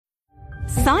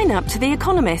Sign up to The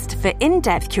Economist for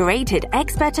in-depth curated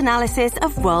expert analysis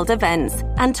of world events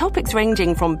and topics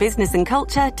ranging from business and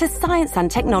culture to science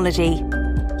and technology.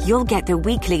 You'll get the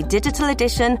weekly digital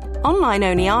edition,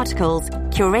 online-only articles,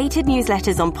 curated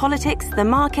newsletters on politics, the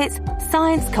markets,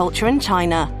 science, culture and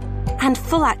China, and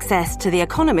full access to The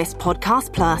Economist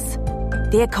Podcast Plus.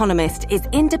 The Economist is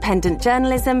independent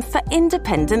journalism for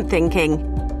independent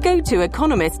thinking. Go to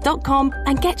economist.com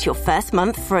and get your first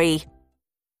month free.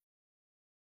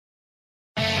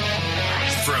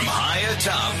 From high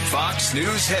atop Fox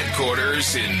News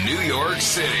headquarters in New York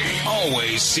City,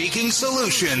 always seeking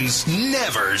solutions,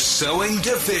 never sowing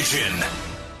division.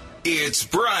 It's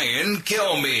Brian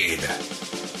Kilmeade.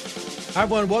 Hi,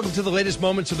 everyone. Welcome to the latest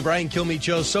moments of the Brian Kilmeade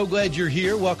Show. So glad you're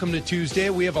here. Welcome to Tuesday.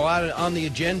 We have a lot on the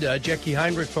agenda. Jackie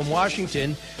Heinrich from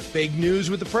Washington. Big news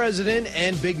with the president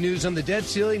and big news on the debt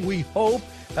ceiling, we hope,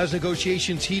 as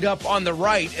negotiations heat up on the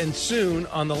right and soon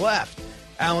on the left.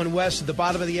 Alan West at the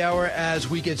bottom of the hour as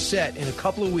we get set in a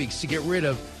couple of weeks to get rid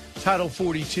of Title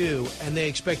 42, and they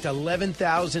expect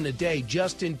 11,000 a day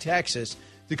just in Texas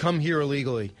to come here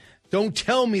illegally. Don't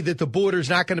tell me that the border is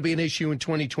not going to be an issue in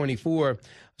 2024.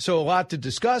 So a lot to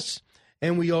discuss.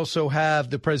 And we also have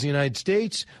the President of the United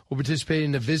States will participate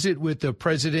in a visit with the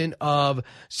President of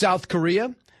South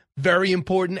Korea. Very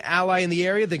important ally in the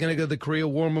area. They're going to go to the Korea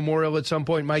War Memorial at some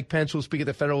point. Mike Pence will speak at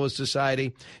the Federalist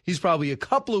Society. He's probably a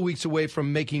couple of weeks away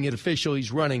from making it official.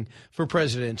 He's running for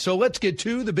president. So let's get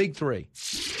to the big three.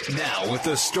 Now with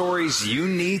the stories you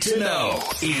need to know,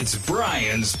 it's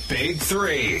Brian's Big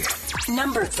Three.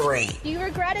 Number 3. Do you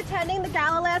regret attending the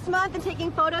gala last month and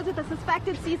taking photos with a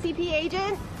suspected CCP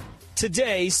agent?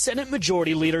 Today, Senate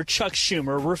Majority Leader Chuck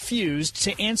Schumer refused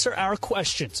to answer our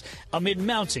questions amid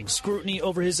mounting scrutiny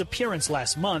over his appearance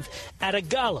last month at a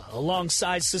gala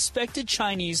alongside suspected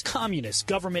Chinese Communist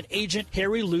government agent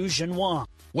Harry Liu Zhenhuang.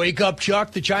 Wake up,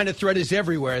 Chuck. The China threat is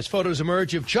everywhere as photos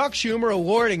emerge of Chuck Schumer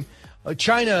awarding a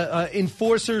China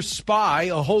enforcer spy,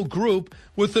 a whole group,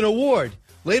 with an award.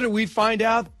 Later, we find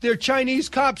out they're Chinese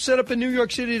cops set up in New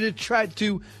York City to try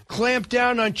to clamp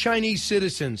down on Chinese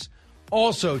citizens.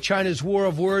 Also, China's war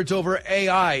of words over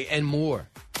AI and more.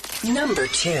 Number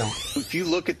 2. If you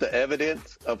look at the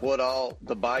evidence of what all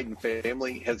the Biden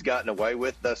family has gotten away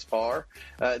with thus far,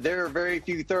 there are very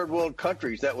few third world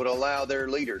countries that would allow their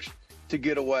leaders to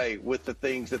get away with the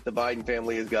things that the Biden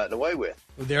family has gotten away with.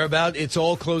 Thereabout, it's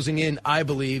all closing in, I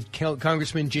believe.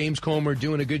 Congressman James Comer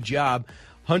doing a good job.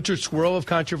 Hunter swirl of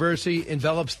controversy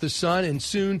envelops the son and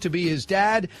soon to be his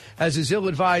dad as his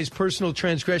ill-advised personal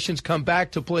transgressions come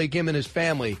back to plague him and his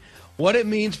family. What it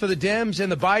means for the Dems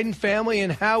and the Biden family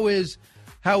and how his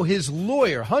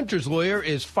lawyer, Hunter's lawyer,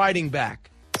 is fighting back.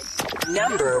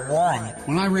 Number 1.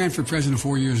 When I ran for president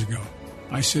 4 years ago,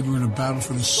 I said we're in a battle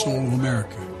for the soul of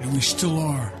America, and we still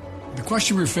are. The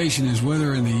question we're facing is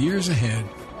whether in the years ahead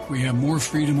we have more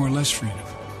freedom or less freedom,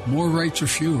 more rights or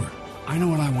fewer. I know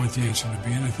what I want the answer to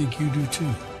be, and I think you do too.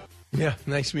 Yeah,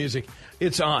 nice music.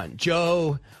 It's on.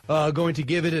 Joe going to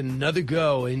give it another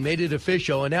go and made it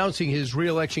official, announcing his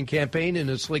reelection campaign in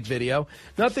a slick video.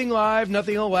 Nothing live,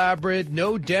 nothing elaborate,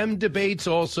 no Dem debates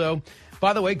also.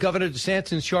 By the way, Governor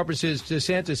DeSantis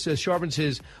sharpens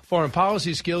his foreign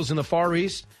policy skills in the Far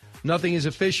East. Nothing is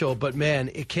official, but,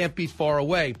 man, it can't be far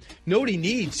away. Know what he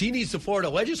needs? He needs the Florida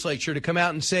legislature to come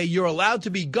out and say you're allowed to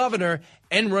be governor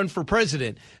and run for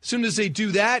president. As soon as they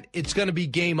do that, it's going to be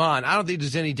game on. I don't think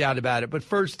there's any doubt about it. But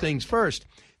first things first,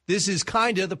 this is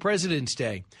kind of the President's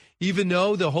Day. Even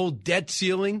though the whole debt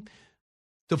ceiling,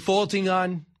 defaulting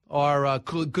on our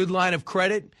good line of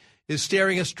credit is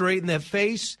staring us straight in the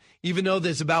face, even though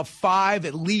there's about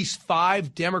at least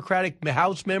five Democratic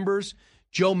House members,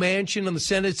 Joe Manchin on the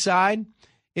Senate side,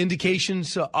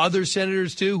 indications other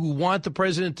senators, too, who want the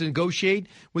president to negotiate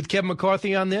with Kevin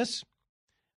McCarthy on this.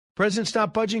 President's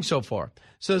not budging so far.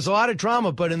 So there's a lot of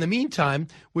drama. But in the meantime,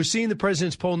 we're seeing the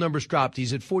president's poll numbers dropped.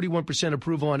 He's at 41%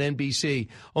 approval on NBC.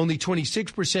 Only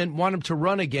 26% want him to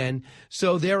run again.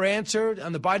 So their answer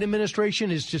on the Biden administration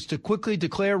is just to quickly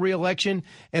declare re-election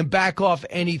and back off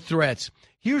any threats.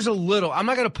 Here's a little. I'm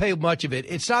not going to play much of it.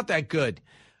 It's not that good.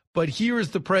 But here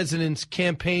is the president's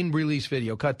campaign release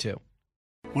video. Cut 2.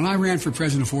 When I ran for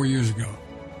president 4 years ago,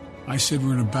 I said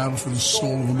we're in a battle for the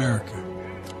soul of America,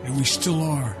 and we still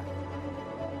are.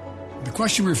 The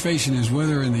question we're facing is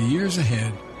whether in the years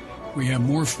ahead we have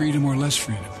more freedom or less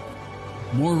freedom,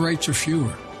 more rights or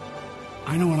fewer.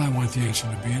 I know what I want the answer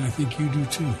to be, and I think you do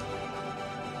too.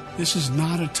 This is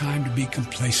not a time to be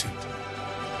complacent.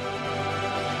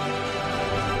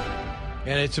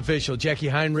 And it's official. Jackie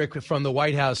Heinrich from the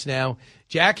White House now.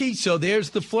 Jackie, so there's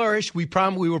the flourish we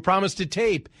were promised to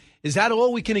tape. Is that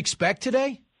all we can expect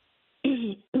today?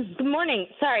 morning.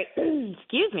 Sorry.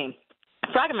 Excuse me.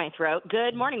 Frog in my throat.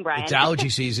 Good morning, Brian. It's allergy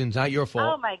season. It's not your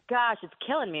fault. Oh, my gosh. It's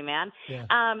killing me, man. Yeah.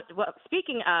 Well,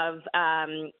 speaking of,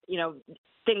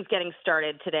 things getting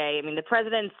started today, I mean, the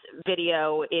president's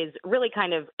video is really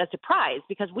kind of a surprise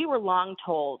because we were long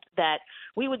told that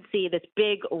we would see this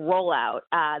big rollout,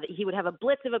 that he would have a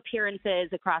blitz of appearances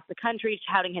across the country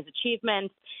touting his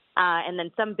achievements, and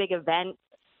then some big event.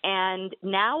 And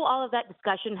now all of that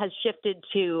discussion has shifted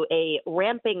to a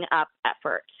ramping up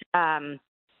effort.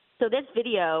 So this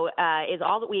video is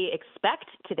all that we expect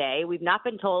today. We've not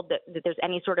been told that there's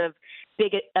any sort of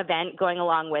big event going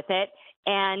along with it.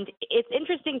 And it's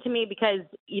interesting to me because,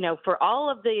 for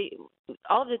all of the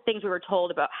things we were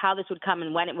told about how this would come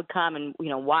and when it would come and,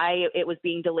 why it was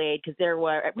being delayed, because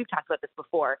we've talked about this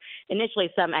before,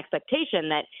 initially some expectation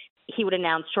that he would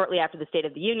announce shortly after the State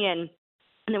of the Union.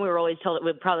 And then we were always told it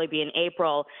would probably be in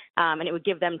April, and it would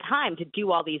give them time to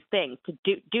do all these things, to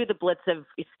do the blitz of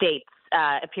states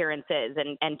appearances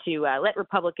and to let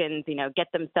Republicans,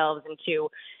 get themselves into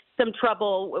some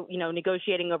trouble,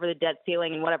 negotiating over the debt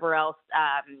ceiling and whatever else,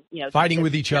 fighting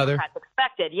with each other.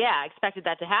 Expected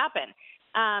that to happen.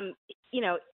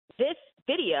 This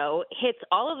video hits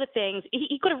all of the things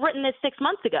he could have written this 6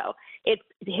 months ago. It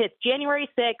hits January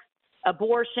 6th,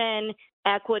 abortion,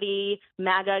 equity,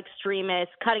 MAGA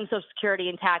extremists, cutting Social Security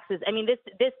and taxes. I mean, this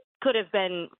could have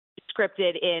been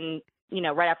scripted in,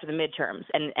 right after the midterms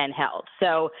and held.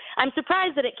 So I'm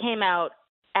surprised that it came out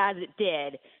as it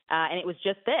did, and it was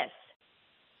just this.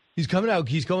 He's coming out.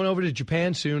 He's going over to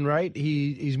Japan soon, right?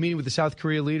 He's meeting with the South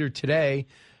Korea leader today.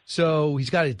 So he's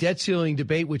got a debt ceiling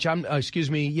debate,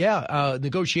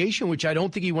 negotiation, which I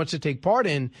don't think he wants to take part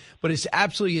in, but it's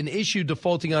absolutely an issue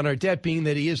defaulting on our debt, being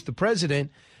that he is the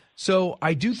president. So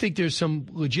I do think there's some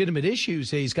legitimate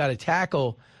issues that he's got to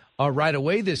tackle right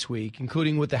away this week,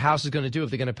 including what the House is going to do if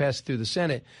they're going to pass it through the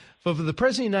Senate. But for the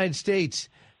president of the United States,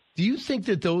 do you think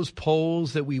that those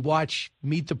polls that we watch,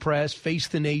 Meet the Press, Face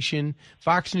the Nation,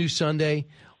 Fox News Sunday,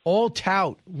 all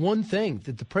tout one thing,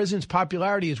 that the president's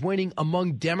popularity is waning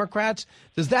among Democrats?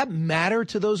 Does that matter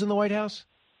to those in the White House?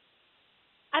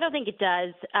 I don't think it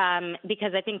does,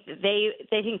 because I think they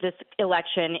think this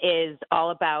election is all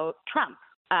about Trump.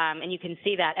 And you can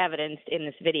see that evidenced in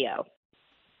this video.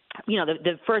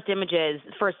 The first images,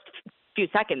 first few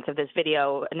seconds of this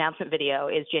announcement video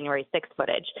is January 6th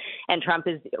footage. And Trump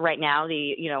is right now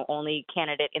the, only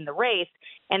candidate in the race.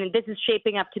 And this is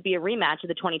shaping up to be a rematch of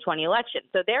the 2020 election.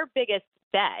 So their biggest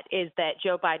bet is that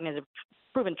Joe Biden has a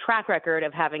proven track record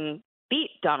of having beat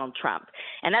Donald Trump.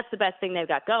 And that's the best thing they've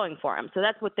got going for him. So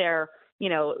that's what they're,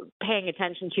 paying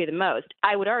attention to the most.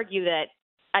 I would argue that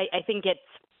I think it's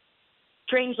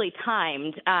strangely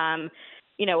timed.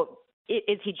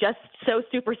 Is he just so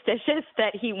superstitious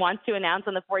that he wants to announce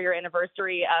on the 4-year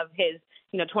anniversary of his,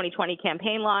 2020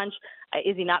 campaign launch?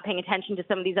 Is he not paying attention to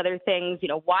some of these other things?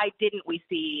 Why didn't we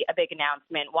see a big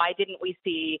announcement? Why didn't we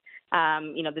see,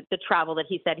 the travel that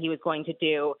he said he was going to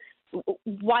do?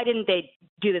 Why didn't they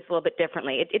do this a little bit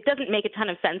differently? It doesn't make a ton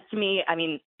of sense to me. I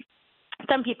mean,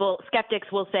 some skeptics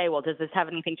will say, well, does this have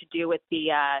anything to do with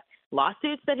the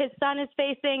lawsuits that his son is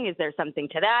facing? Is there something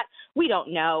to that? We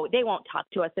don't know. They won't talk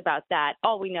to us about that.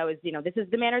 All we know is, this is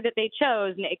the manner that they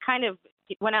chose, and it kind of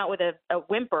went out with a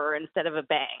whimper instead of a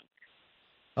bang.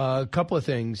 A couple of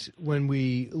things. When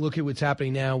we look at what's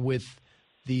happening now with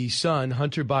the son,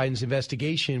 Hunter Biden's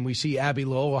investigation, we see Abby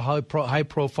Lowell, a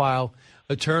high-profile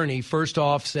attorney, first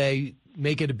off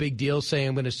make it a big deal, saying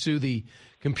I'm going to sue the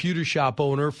computer shop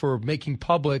owner for making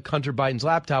public Hunter Biden's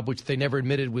laptop, which they never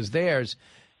admitted was theirs.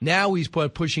 Now he's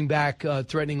pushing back,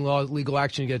 threatening legal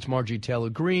action against Marjorie Taylor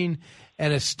Greene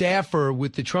and a staffer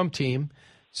with the Trump team.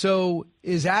 So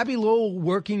is Abby Lowell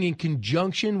working in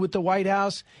conjunction with the White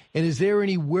House? And is there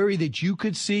any worry that you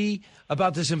could see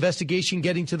about this investigation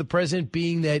getting to the president,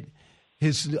 being that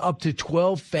his up to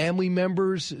 12 family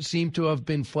members seem to have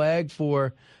been flagged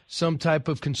for some type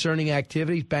of concerning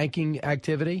activity, banking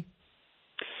activity?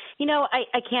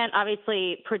 I can't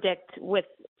obviously predict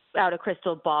without a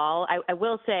crystal ball. I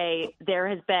will say there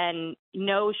has been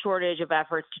no shortage of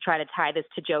efforts to try to tie this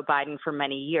to Joe Biden for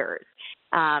many years.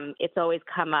 It's always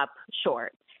come up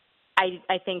short.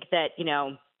 I think that,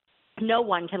 no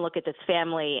one can look at this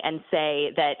family and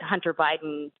say that Hunter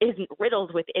Biden isn't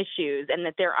riddled with issues and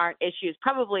that there aren't issues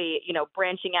probably,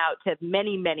 branching out to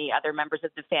many, many other members of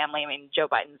the family. I mean, Joe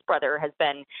Biden's brother has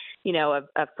been,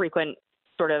 a frequent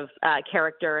sort of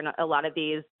character in a lot of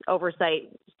these oversight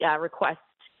requests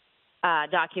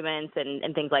documents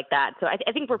and things like that. So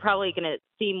I think we're probably going to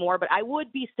see more, but I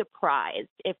would be surprised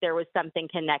if there was something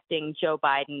connecting Joe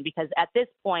Biden, because at this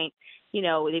point,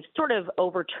 they've sort of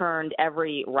overturned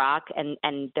every rock,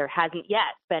 and there hasn't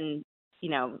yet been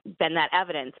that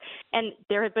evidence. And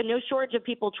there has been no shortage of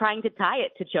people trying to tie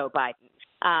it to Joe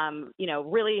Biden,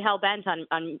 really hell-bent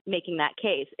on making that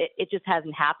case. It just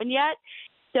hasn't happened yet.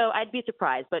 So I'd be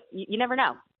surprised, but you never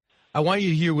know. I want you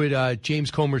to hear what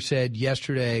James Comer said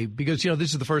yesterday, because,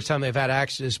 this is the first time they've had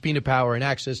access, subpoena power and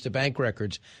access to bank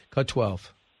records. Cut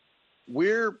 12.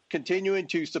 We're continuing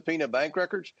to subpoena bank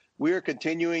records. We're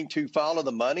continuing to follow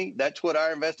the money. That's what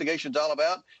our investigation is all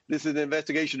about. This is an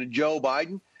investigation of Joe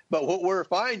Biden. But what we're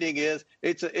finding is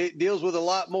it deals with a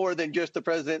lot more than just the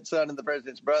president's son and the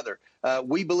president's brother.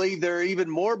 We believe there are even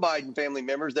more Biden family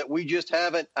members that we just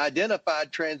haven't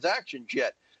identified transactions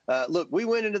yet. Look, we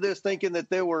went into this thinking that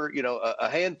there were, a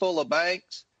handful of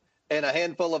banks and a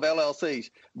handful of LLCs.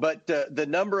 But the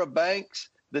number of banks,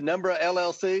 the number of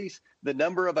LLCs, the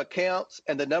number of accounts,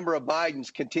 and the number of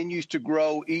Bidens continues to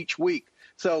grow each week.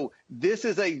 So this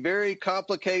is a very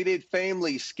complicated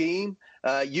family scheme.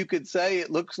 You could say it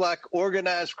looks like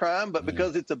organized crime, but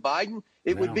because it's a Biden,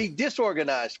 it would be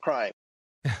disorganized crime.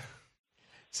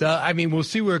 So, we'll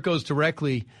see where it goes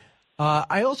directly.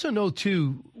 I also know,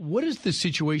 too, what is the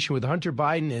situation with Hunter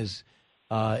Biden is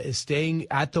staying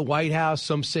at the White House,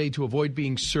 some say to avoid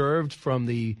being served from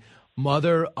the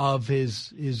mother of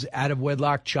his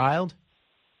out-of-wedlock child?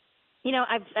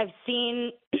 I've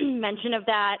seen mention of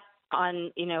that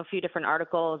on, a few different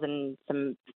articles and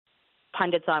some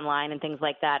pundits online and things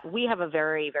like that. We have a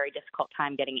very, very difficult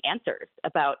time getting answers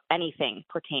about anything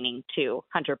pertaining to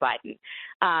Hunter Biden.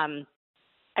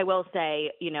 I will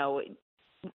say,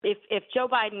 if Joe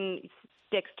Biden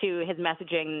sticks to his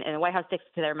messaging and the White House sticks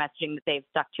to their messaging that they've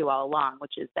stuck to all along,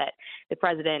 which is that the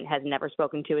president has never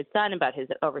spoken to his son about his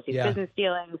overseas business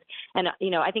dealings. And,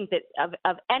 I think that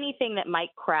of anything that might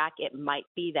crack, it might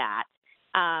be that.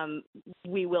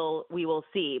 We will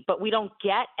see. But we don't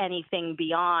get anything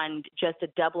beyond just a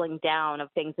doubling down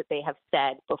of things that they have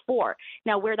said before.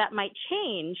 Now, where that might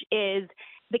change is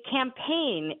the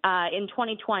campaign in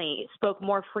 2020 spoke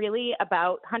more freely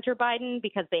about Hunter Biden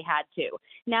because they had to.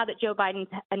 Now that Joe Biden's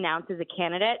announced as a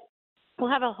candidate, we'll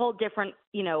have a whole different,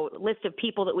 list of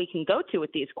people that we can go to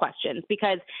with these questions,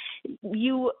 because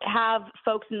you have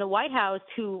folks in the White House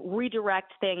who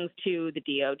redirect things to the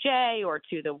DOJ or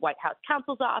to the White House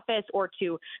counsel's office or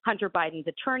to Hunter Biden's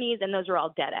attorneys, and those are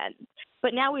all dead ends.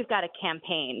 But now we've got a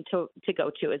campaign to go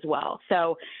to as well.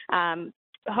 So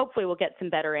hopefully we'll get some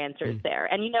better answers there.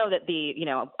 And that the,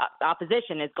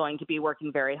 opposition is going to be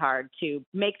working very hard to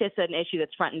make this an issue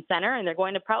that's front and center, and they're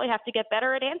going to probably have to get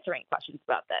better at answering questions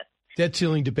about this. Debt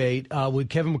ceiling debate. When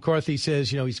Kevin McCarthy says,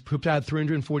 he's pooped out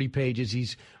 340 pages,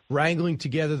 he's wrangling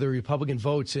together the Republican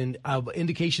votes, and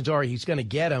indications are he's going to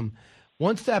get them.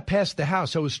 Once that passed the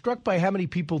House, I was struck by how many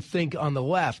people think on the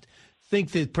left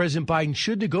think that President Biden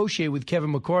should negotiate with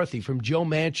Kevin McCarthy, from Joe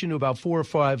Manchin to about 4 or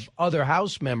 5 other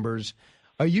House members.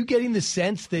 Are you getting the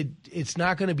sense that it's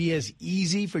not going to be as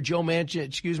easy for Joe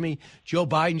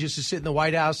Biden just to sit in the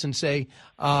White House and say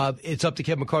it's up to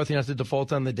Kevin McCarthy not to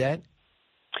default on the debt?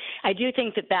 I do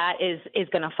think that is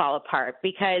going to fall apart,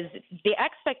 because the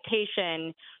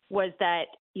expectation was that,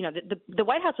 the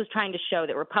White House was trying to show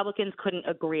that Republicans couldn't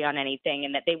agree on anything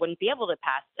and that they wouldn't be able to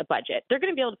pass a budget. They're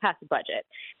going to be able to pass a budget.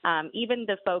 Even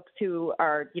the folks who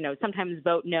are, sometimes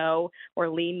vote no or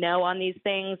lean no on these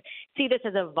things see this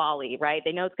as a volley, right?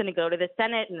 They know it's going to go to the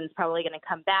Senate and it's probably going to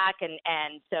come back.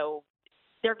 And so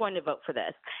they're going to vote for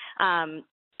this.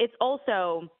 It's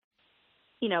also,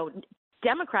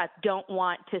 Democrats don't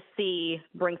want to see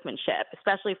brinksmanship,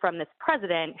 especially from this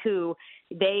president who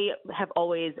they have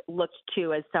always looked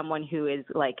to as someone who is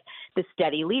like the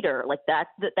steady leader. Like that's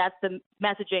the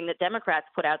messaging that Democrats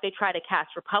put out. They try to cast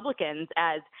Republicans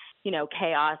as,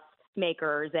 chaos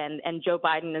makers, and Joe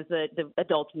Biden is the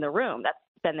adult in the room. That's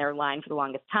been their line for the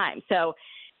longest time. So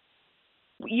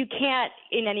you can't,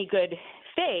 in any good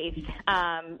faith,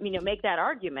 make that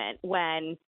argument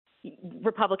when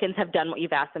Republicans have done what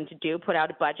you've asked them to do, put out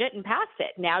a budget and passed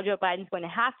it. Now Joe Biden's going to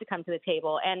have to come to the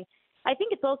table. And I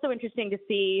think it's also interesting to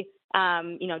see,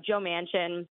 Joe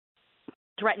Manchin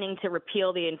threatening to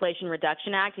repeal the Inflation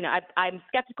Reduction Act. I'm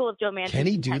skeptical of Joe Manchin. Can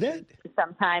he do that?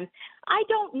 Sometimes. I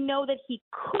don't know that he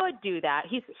could do that.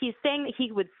 He's saying that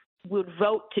he would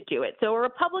vote to do it. So a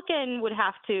Republican would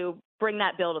have to bring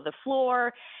that bill to the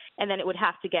floor, and then it would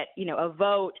have to get, a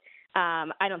vote.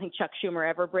 I don't think Chuck Schumer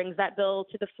ever brings that bill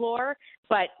to the floor,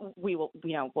 but we'll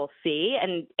see.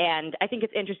 And I think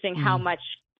it's interesting how much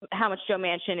how much Joe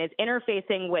Manchin is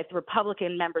interfacing with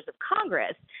Republican members of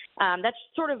Congress, that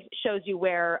sort of shows you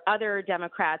where other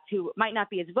Democrats who might not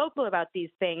be as vocal about these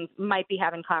things might be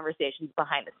having conversations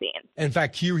behind the scenes. In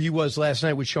fact, here he was last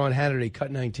night with Sean Hannity,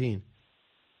 cut 19.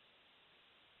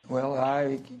 Well,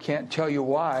 I can't tell you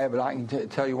why, but I can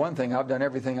tell you one thing. I've done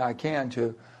everything I can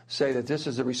to say that this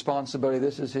is a responsibility,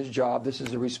 this is his job, this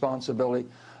is a responsibility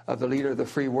of the leader of the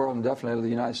free world and definitely of the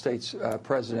United States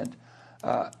president.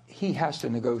 He has to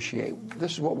negotiate.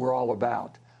 This is what we're all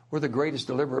about. We're the greatest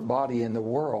deliberate body in the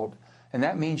world, and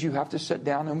that means you have to sit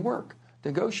down and work,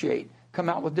 negotiate, come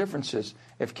out with differences.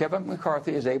 If Kevin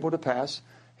McCarthy is able to pass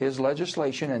his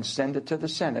legislation and send it to the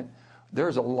Senate,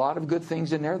 there's a lot of good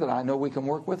things in there that I know we can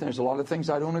work with, and there's a lot of things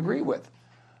I don't agree with.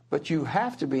 But you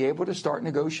have to be able to start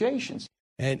negotiations.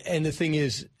 And the thing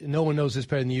is, no one knows this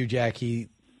better than you, Jackie.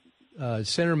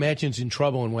 Senator Manchin's in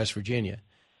trouble in West Virginia.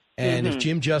 And if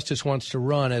Jim Justice wants to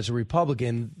run as a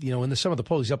Republican, in some of the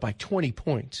polls, he's up by 20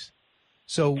 points.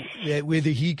 So whether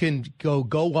he can go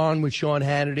on with Sean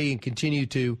Hannity and continue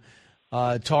to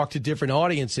talk to different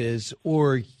audiences,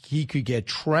 or he could get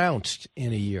trounced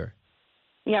in a year.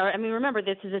 Yeah, I mean, remember,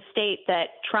 this is a state that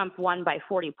Trump won by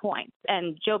 40 points,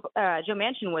 and Joe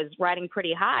Manchin was riding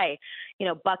pretty high,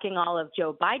 bucking all of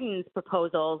Joe Biden's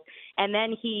proposals, and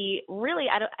then he really,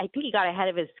 I think he got ahead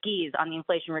of his skis on the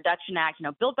Inflation Reduction Act.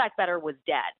 Build Back Better was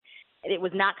dead. It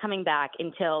was not coming back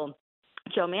until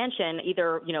Joe Manchin,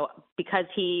 either, because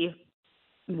he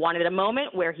wanted a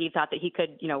moment where he thought that he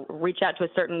could, reach out to a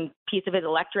certain piece of his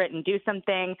electorate and do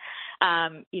something,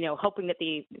 hoping that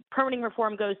the permitting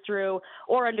reform goes through,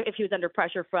 or if he was under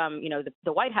pressure from,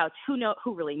 the White House,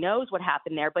 who really knows what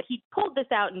happened there. But he pulled this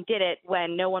out and did it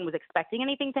when no one was expecting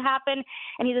anything to happen.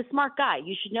 And he's a smart guy.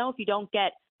 You should know if you don't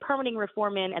get permitting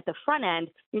reform in at the front end,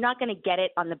 you're not going to get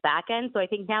it on the back end. So I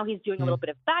think now he's doing a little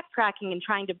bit of backtracking and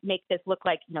trying to make this look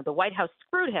like, the White House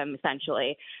screwed him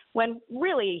essentially, when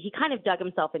really he kind of dug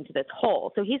himself into this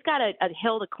hole. So he's got a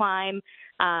hill to climb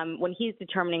when he's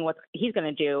determining what he's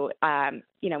going to do, when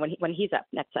he's up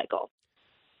next cycle.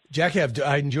 Jackie,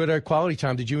 I enjoyed our quality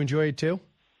time. Did you enjoy it too?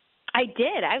 I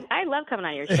did. I love coming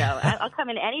on your show. I'll come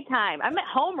in any time. I'm at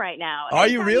home right now. Are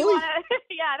you really?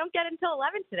 Yeah, I don't get until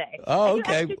 11 today. Oh,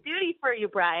 okay. I do extra duty for you,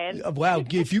 Brian. Wow.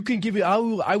 If you can give me, I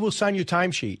will sign your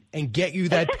timesheet and get you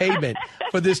that payment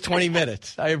for this 20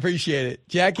 minutes. I appreciate it.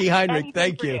 Jackie Heinrich,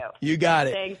 thank you. You got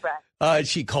it. Thanks, Brian.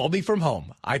 She called me from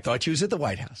home. I thought she was at the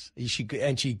White House. She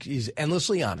is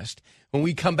endlessly honest. When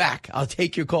we come back, I'll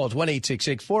take your calls,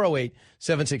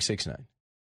 1-866-408-7669.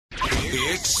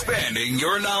 Expanding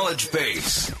your knowledge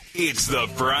base. It's the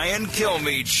Brian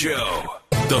Kilmeade Show.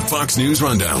 The Fox News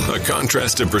Rundown, a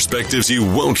contrast of perspectives you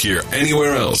won't hear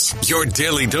anywhere else. Your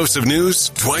daily dose of news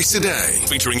twice a day,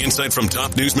 featuring insight from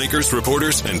top newsmakers,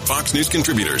 reporters, and Fox News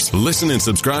contributors. Listen and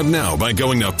subscribe now by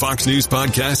going to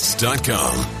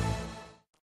foxnewspodcasts.com.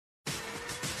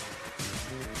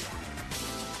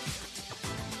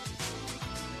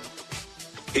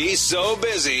 He's so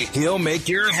busy, he'll make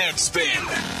your head spin.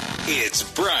 It's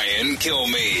Brian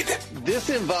Kilmeade. This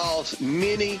involves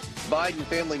many Biden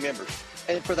family members.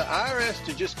 And for the IRS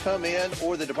to just come in,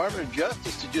 or the Department of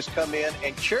Justice to just come in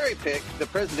and cherry pick the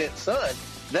president's son,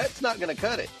 that's not going to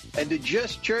cut it. And to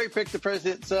just cherry pick the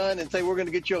president's son and say we're going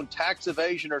to get you on tax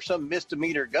evasion or some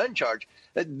misdemeanor gun charge,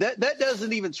 that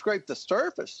doesn't even scrape the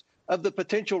surface of the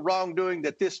potential wrongdoing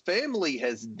that this family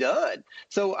has done.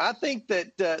 So I think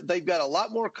that they've got a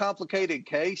lot more complicated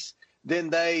case than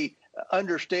they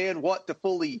understand what to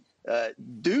fully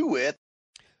do with.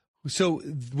 So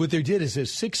what they did is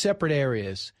there's 6 separate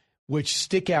areas which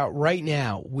stick out right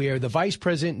now where the vice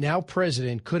president, now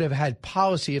president, could have had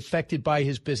policy affected by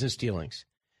his business dealings.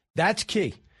 That's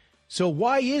key. So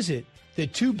why is it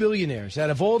that 2 billionaires,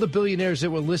 out of all the billionaires that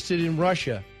were listed in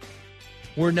Russia,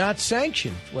 were not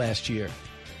sanctioned last year?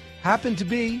 Happened to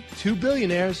be 2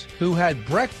 billionaires who had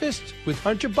breakfast with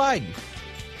Hunter Biden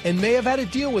and may have had a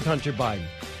deal with Hunter Biden.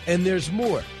 And there's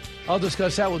more. I'll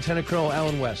discuss that with Lieutenant Colonel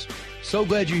Alan West. So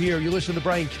glad you're here. You're listening to the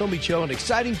Brian Kilmeade Show, an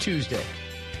exciting Tuesday.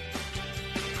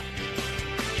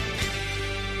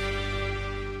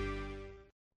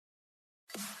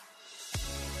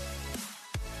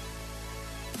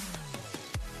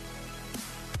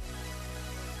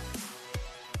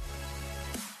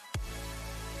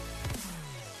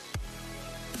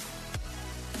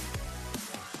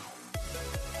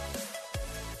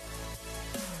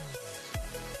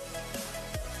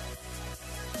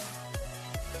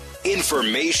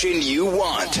 Information you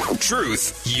want.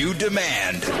 Truth you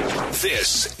demand.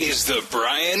 This is the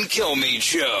Brian Kilmeade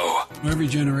Show. Every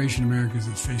generation of Americans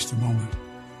has faced a moment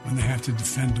when they have to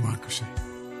defend democracy.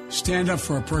 Stand up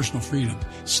for our personal freedom.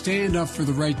 Stand up for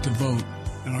the right to vote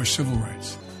and our civil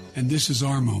rights. And this is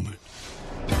our moment.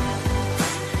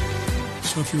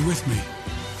 So if you're with me,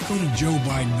 go to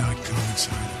joebiden.com and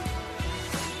sign up.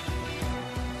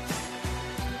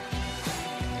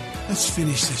 Let's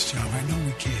finish this job. I know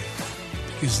we can.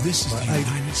 Because this is the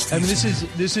United States. I mean,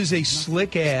 this is a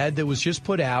slick ad that was just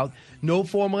put out. No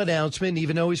formal announcement,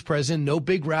 even though he's president. No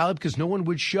big rally because no one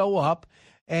would show up.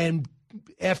 And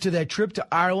after that trip to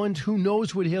Ireland, who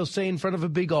knows what he'll say in front of a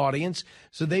big audience.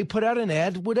 So they put out an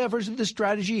ad, whatever the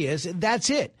strategy is. That's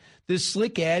it. This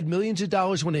slick ad, millions of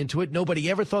dollars went into it. Nobody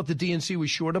ever thought the DNC was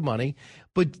short of money.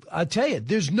 But I'll tell you,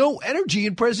 there's no energy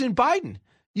in President Biden.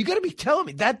 You got to be telling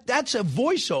me that's a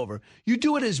voiceover. You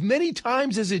do it as many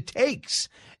times as it takes.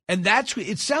 And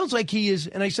it sounds like he is,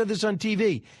 and I said this on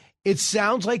TV, it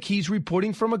sounds like he's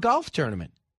reporting from a golf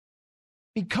tournament.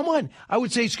 I mean, come on. I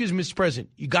would say, excuse me, Mr. President,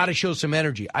 you got to show some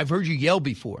energy. I've heard you yell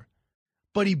before.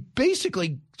 But he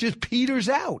basically just peters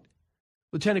out.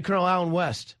 Lieutenant Colonel Alan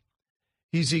West.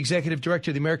 He's the executive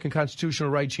director of the American Constitutional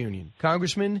Rights Union.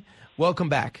 Congressman, welcome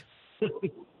back.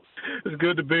 It's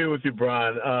good to be with you,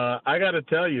 Brian. I got to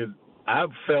tell you, I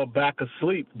fell back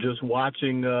asleep just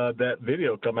watching that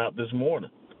video come out this morning.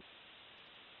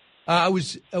 It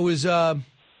was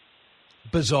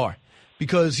bizarre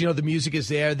because, the music is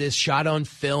there, this shot on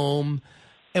film,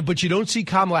 but you don't see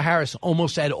Kamala Harris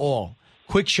almost at all.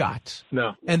 Quick shots.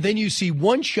 No. And then you see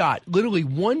one shot, literally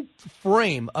one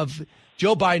frame of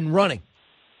Joe Biden running,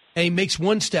 and he makes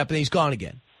one step and he's gone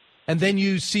again. And then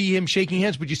you see him shaking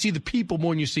hands, but you see the people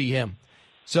more than you see him.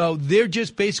 So they're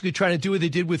just basically trying to do what they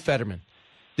did with Fetterman.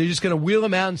 They're just going to wheel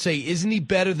him out and say, isn't he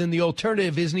better than the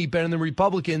alternative? Isn't he better than the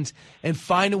Republicans? And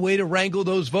find a way to wrangle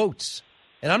those votes.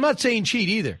 And I'm not saying cheat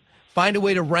either. Find a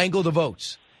way to wrangle the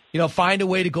votes. Find a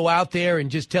way to go out there and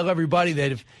just tell everybody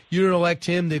that if you don't elect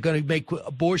him, they're going to make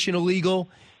abortion illegal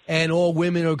and all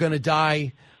women are going to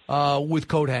die with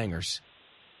coat hangers.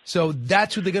 So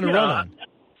that's what they're going to run on.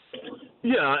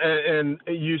 Yeah, and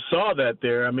you saw that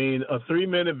there. I mean, a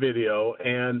 3-minute video,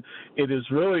 and it is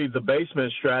really the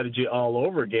basement strategy all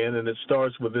over again, and it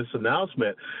starts with this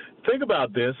announcement. Think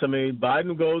about this. I mean,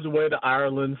 Biden goes away to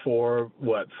Ireland for,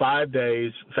 5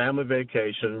 days, family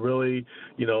vacation, really,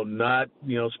 not,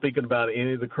 speaking about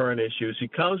any of the current issues. He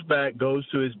comes back, goes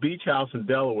to his beach house in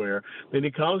Delaware. Then he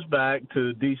comes back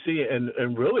to D.C.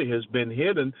 and really has been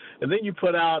hidden. And then you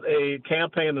put out a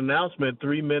campaign announcement,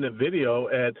 3-minute video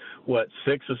at,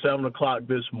 6 or 7 o'clock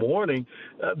this morning.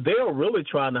 They are really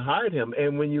trying to hide him.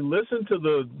 And when you listen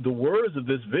to the words of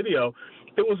this video,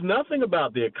 it was nothing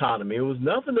about the economy. It was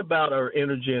nothing about our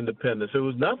energy independence. It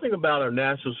was nothing about our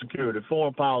national security,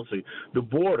 foreign policy, the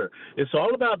border. It's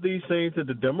all about these things that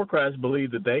the Democrats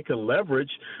believe that they can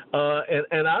leverage.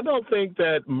 And I don't think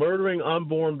that murdering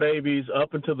unborn babies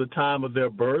up until the time of their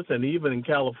birth, and even in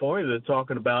California, they're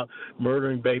talking about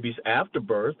murdering babies after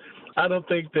birth. I don't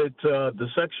think that the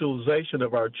sexualization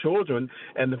of our children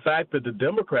and the fact that the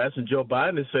Democrats and Joe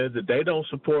Biden has said that they don't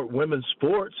support women's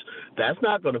sports, that's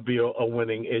not going to be a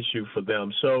winning issue for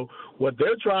them. So what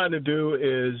they're trying to do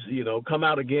is, come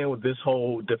out again with this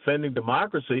whole defending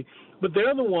democracy, but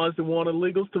they're the ones that want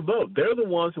illegals to vote. They're the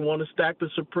ones that want to stack the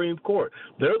Supreme Court.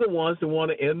 They're the ones that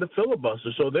want to end the filibuster.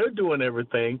 So they're doing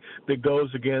everything that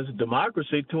goes against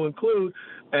democracy to include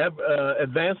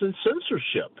advancing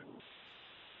censorship.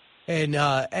 And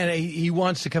he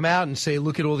wants to come out and say,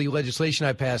 look at all the legislation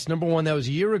I passed. Number one, that was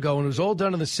a year ago, and it was all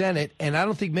done in the Senate. And I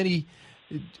don't think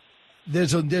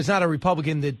there's not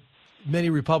many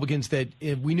Republicans that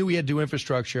we knew we had to do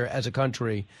infrastructure as a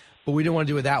country, but we didn't want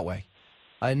to do it that way.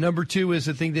 Number two is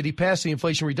the thing that he passed, the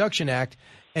Inflation Reduction Act.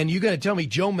 And you're going to tell me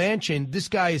Joe Manchin, this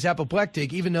guy is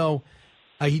apoplectic, even though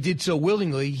he did so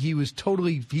willingly. He was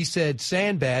totally, he said,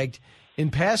 sandbagged in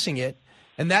passing it.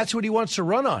 And that's what he wants to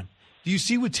run on. Do you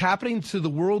see what's happening to the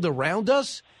world around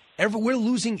us? We're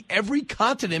losing every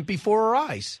continent before our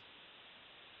eyes.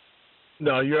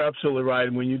 No, you're absolutely right.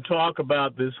 And when you talk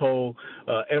about this whole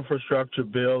infrastructure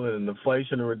bill and the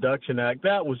Inflation Reduction Act,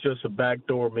 that was just a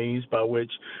backdoor means by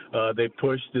which they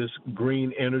pushed this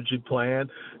green energy plan.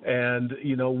 And,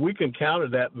 we can counter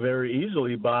that very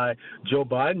easily by Joe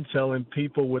Biden telling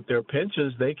people with their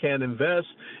pensions they can't invest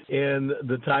in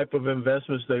the type of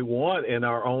investments they want in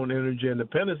our own energy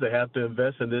independence. They have to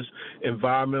invest in this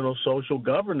environmental social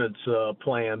governance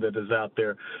plan that is out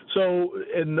there. So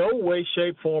in no way,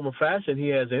 shape, form, or fashion suggestion he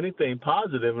has anything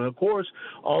positive. And, of course,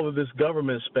 all of this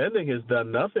government spending has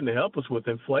done nothing to help us with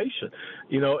inflation.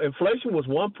 Inflation was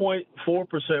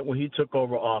 1.4% when he took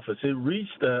over office. It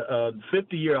reached a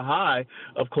 50-year high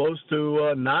of close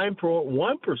to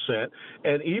 9.1%,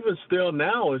 and even still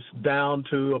now it's down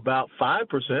to about 5%,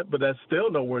 but that's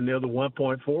still nowhere near the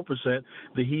 1.4%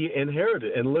 that he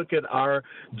inherited. And look at our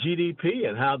GDP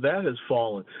and how that has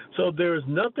fallen. So there's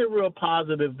nothing real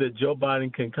positive that Joe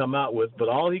Biden can come out with, but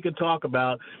all he can talk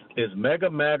about is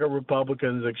MAGA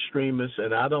Republicans, extremists,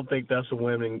 and I don't think that's a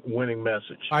winning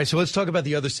message. All right, so let's talk about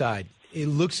the other side. It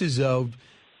looks as though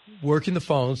working the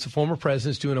phones, the former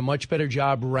president's doing a much better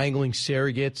job wrangling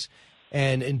surrogates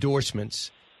and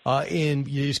endorsements. You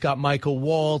just got Michael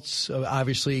Waltz.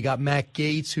 Obviously, you got Matt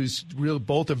Gaetz, who's really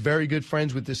both are very good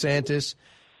friends with DeSantis.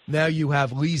 Now you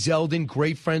have Lee Zeldin,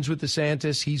 great friends with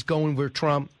DeSantis. He's going with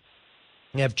Trump.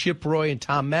 You have Chip Roy and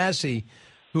Tom Massey,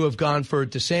 who have gone for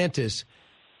DeSantis.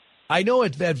 I know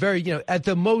at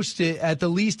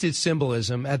the least it's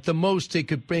symbolism. At the most, it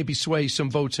could maybe sway some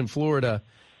votes in Florida.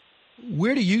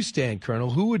 Where do you stand, Colonel?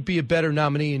 Who would be a better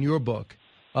nominee in your book?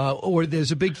 Or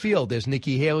there's a big field. There's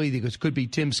Nikki Haley. There could be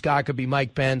Tim Scott. Could be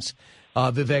Mike Pence,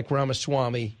 Vivek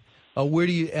Ramaswamy. Where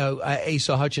do you,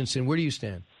 Asa Hutchinson? Where do you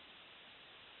stand?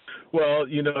 Well,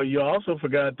 you also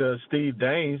forgot Steve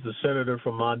Daines, the senator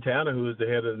from Montana, who is the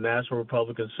head of the National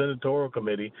Republican Senatorial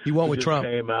Committee. He went with Trump.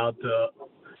 Came out.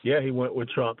 Yeah, he went with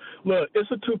Trump. Look, it's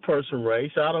a two-person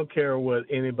race. I don't care what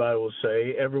anybody will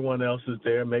say. Everyone else is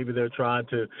there. Maybe they're trying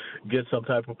to get some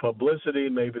type of publicity.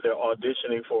 Maybe they're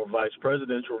auditioning for a vice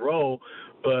presidential role.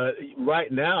 But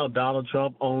right now, Donald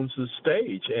Trump owns the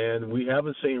stage, and we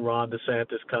haven't seen Ron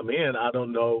DeSantis come in. I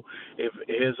don't know if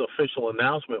his official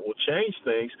announcement will change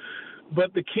things.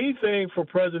 But the key thing for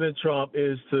President Trump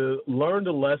is to learn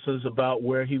the lessons about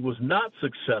where he was not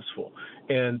successful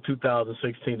in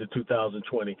 2016 to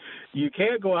 2020. You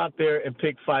can't go out there and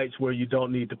pick fights where you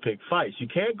don't need to pick fights. You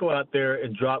can't go out there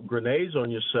and drop grenades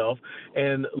on yourself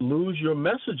and lose your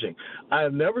messaging. I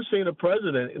have never seen a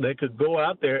president that could go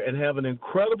out there and have an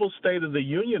incredible State of the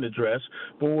Union address,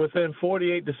 but within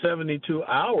 48 to 72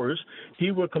 hours,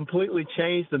 he would completely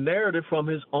change the narrative from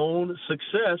his own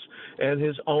success and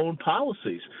his own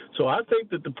policies. So I think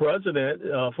that the president,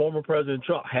 former President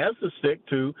Trump, has to stick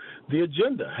to the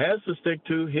agenda, has to stick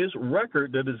to his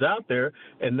record that is out there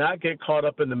and not get caught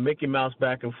up in the Mickey Mouse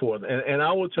back and forth. And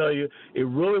I will tell you, it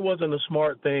really wasn't a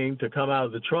smart thing to come out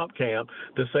of the Trump camp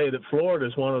to say that Florida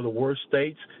is one of the worst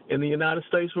states in the United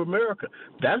States of America.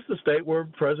 That's the state where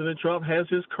President Trump has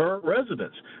his current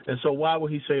residence. And so why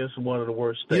would he say it's one of the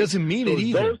worst states? He doesn't mean it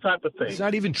either. Those type of things. It's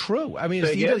not even true. I mean,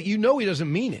 he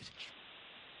doesn't mean it.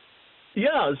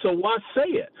 Yeah, so why say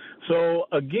it? So,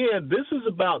 again, this is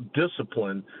about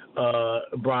discipline,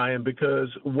 Brian, because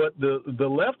what the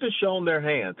left has shown their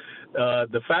hand.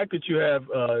 The fact that you have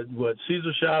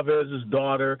Cesar Chavez's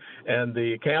daughter and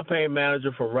the campaign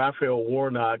manager for Raphael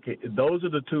Warnock, those are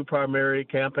the two primary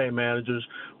campaign managers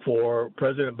for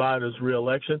President Biden's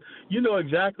reelection. You know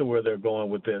exactly where they're going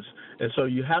with this. And so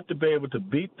you have to be able to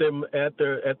beat them at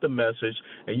the message,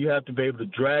 and you have to be able to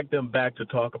drag them back to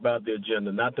talk about the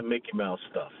agenda, not the Mickey Mouse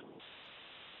stuff.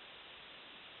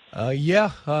 And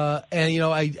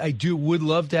I would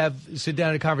love to sit down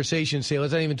in a conversation and say,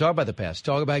 let's not even talk about the past.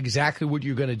 Talk about exactly what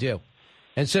you're going to do.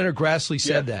 And Senator Grassley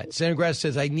said that. Senator Grassley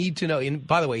says, I need to know, and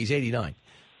by the way, he's 89.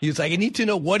 He's like, I need to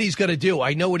know what he's going to do.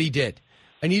 I know what he did.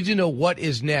 I need to know what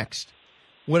is next.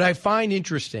 What I find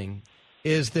interesting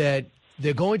is that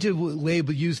they're going to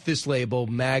use this label,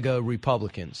 MAGA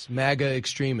Republicans, MAGA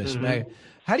extremists. Mm-hmm. MAGA.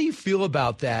 How do you feel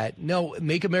about that? No,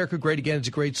 Make America Great Again is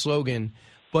a great slogan.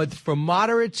 But for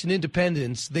moderates and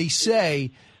independents, they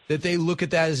say that they look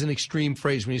at that as an extreme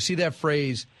phrase. When you see that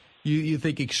phrase, you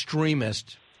think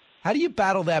extremist. How do you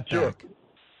battle that back?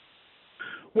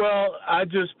 Well, I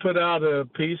just put out a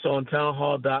piece on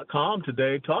townhall.com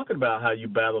today talking about how you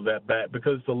battle that back,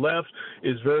 because the left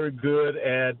is very good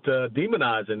at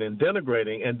demonizing and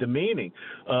denigrating and demeaning.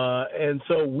 And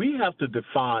so we have to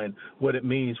define what it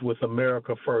means with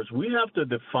America first. We have to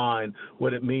define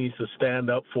what it means to stand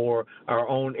up for our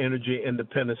own energy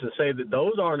independence and say that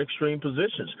those aren't extreme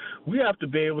positions. We have to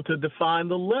be able to define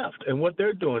the left and what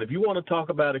they're doing. If you want to talk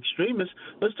about extremists,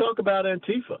 let's talk about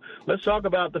Antifa. Let's talk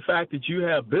about the fact that you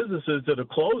have have businesses that are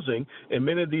closing in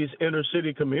many of these inner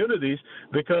city communities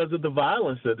because of the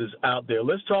violence that is out there.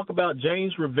 Let's talk about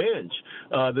Jane's Revenge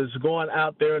that's going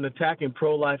out there and attacking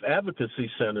pro-life advocacy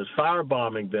centers,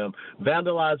 firebombing them,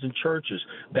 vandalizing churches.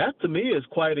 That, to me, is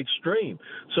quite extreme.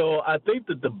 So I think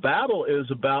that the battle is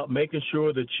about making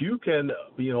sure that you can,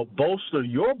 bolster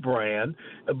your brand,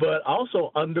 but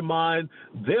also undermine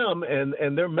them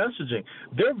and their messaging.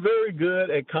 They're very good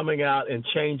at coming out and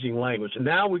changing language.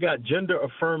 Now we got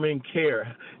gender-affirming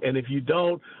care, and if you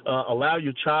don't allow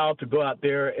your child to go out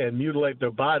there and mutilate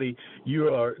their body,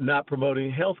 you are not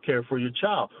promoting health care for your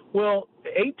child. Well,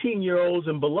 18-year-olds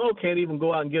and below can't even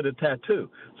go out and get a tattoo.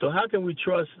 So how can we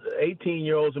trust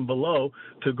 18-year-olds and below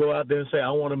to go out there and say,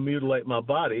 I want to mutilate my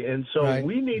body? And so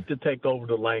we need to take over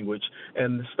the language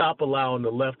and stop allowing the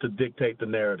left to dictate the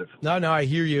narrative. No, I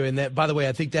hear you. And that, by the way,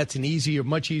 I think that's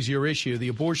much easier issue. The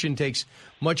abortion takes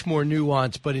much more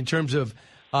nuance. But in terms of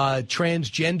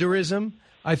transgenderism,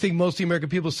 I think most of the American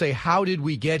people say, how did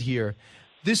we get here?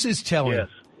 This is telling. Yes.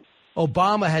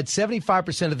 Obama had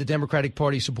 75% of the Democratic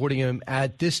Party supporting him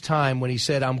at this time when he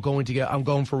said, I'm going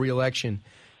for re-election.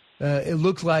 It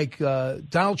looked like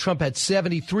Donald Trump had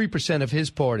 73% of his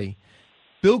party.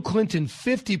 Bill Clinton,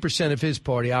 50% of his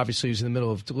party. Obviously, he was in the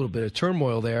middle of a little bit of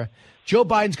turmoil there. Joe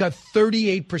Biden's got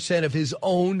 38% of his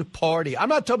own party. I'm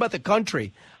not talking about the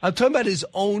country. I'm talking about his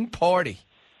own party.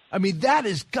 I mean, that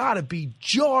has got to be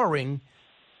jarring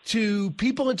to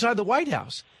people inside the White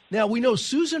House. Now, we know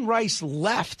Susan Rice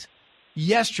left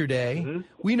yesterday. Mm-hmm.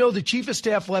 We know the chief of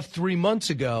staff left 3 months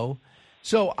ago.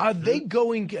 So are they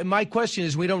going – my question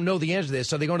is, we don't know the answer to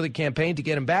this. Are they going to the campaign to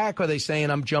get him back, or are they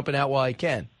saying I'm jumping out while I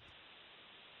can?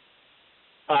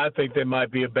 I think they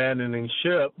might be abandoning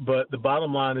ship, but the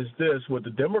bottom line is this. What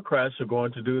the Democrats are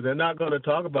going to do, they're not going to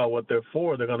talk about what they're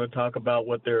for. They're going to talk about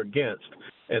what they're against.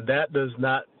 And that does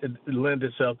not lend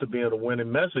itself to being a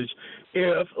winning message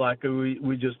if, like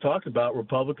we just talked about,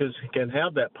 Republicans can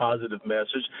have that positive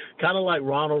message, kind of like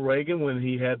Ronald Reagan when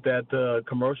he had that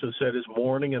commercial that said it's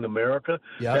morning in America.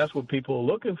 Yep. That's what people are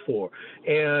looking for.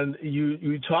 And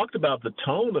you talked about the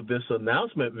tone of this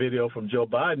announcement video from Joe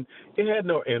Biden. It had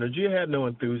no energy. It had no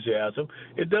enthusiasm.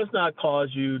 It does not cause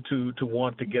you to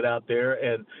want to get out there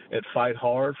and fight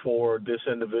hard for this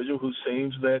individual who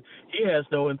seems that he has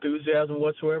no enthusiasm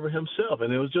whatsoever himself.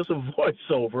 And it was just a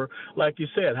voiceover, like you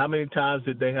said. How many times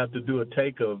did they have to do a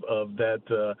take of that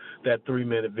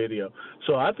 3-minute video?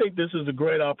 So I think this is a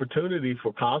great opportunity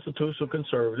for constitutional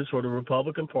conservatives, for the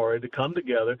Republican Party to come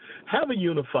together, have a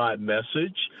unified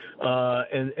message,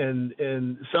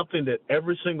 and something that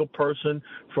every single person,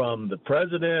 from the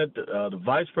president, the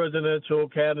vice presidential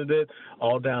candidate,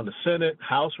 all down to Senate,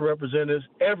 House of Representatives,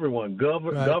 everyone,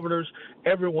 governors,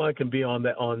 everyone can be on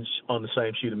the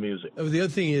same sheet of music. The other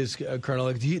thing is,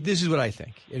 Colonel, this is what I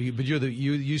think. But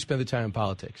you spend the time in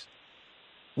politics.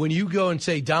 When you go and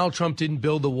say Donald Trump didn't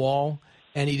build the wall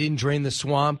and he didn't drain the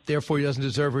swamp, therefore he doesn't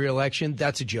deserve re-election,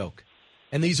 that's a joke.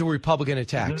 And these are Republican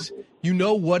attacks. Mm-hmm. You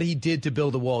know what he did to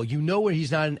build the wall. You know where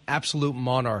he's not an absolute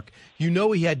monarch. You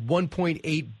know he had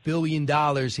 $1.8 billion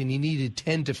and he needed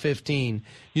 10 to 15.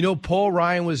 You know Paul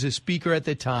Ryan was a speaker at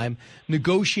the time,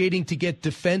 negotiating to get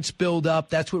defense build up.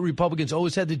 That's what Republicans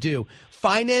always had to do.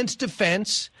 Finance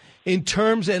defense in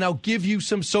terms, and I'll give you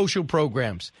some social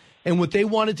programs. And what they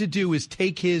wanted to do is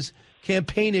take his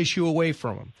campaign issue away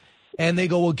from him. And they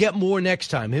go, we'll get more next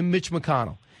time, him, Mitch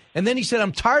McConnell. And then he said,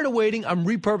 I'm tired of waiting. I'm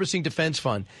repurposing defense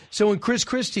fund. So when Chris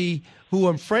Christie, who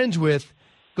I'm friends with,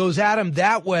 goes at him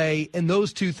that way and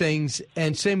those two things,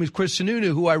 and same with Chris Sununu,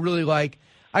 who I really like,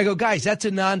 I go, guys, that's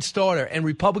a non-starter, and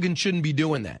Republicans shouldn't be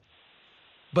doing that.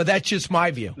 But that's just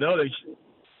my view. No, they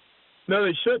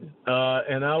shouldn't.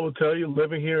 And I will tell you,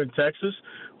 living here in Texas,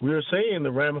 we are seeing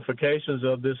the ramifications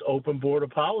of this open border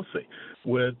policy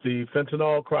with the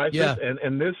fentanyl crisis. Yeah.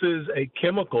 And this is a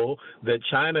chemical that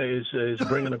China is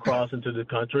bringing across into the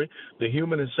country, the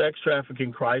human and sex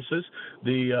trafficking crisis,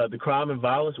 the crime and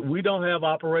violence. We don't have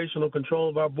operational control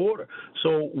of our border.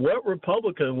 So what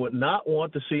Republican would not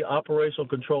want to see operational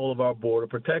control of our border,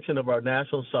 protection of our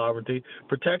national sovereignty,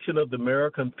 protection of the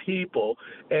American people,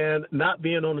 and not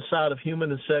being on the side of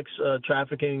human and sex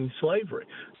trafficking slavery.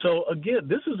 So, again,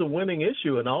 this is a winning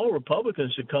issue, and all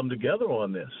Republicans should come together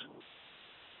on this.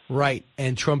 Right,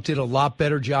 and Trump did a lot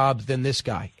better job than this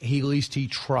guy. At least he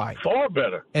tried. Far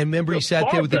better. And remember, he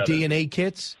sat there with the DNA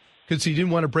kits because he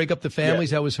didn't want to break up the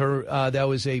families. Yeah. That was her. That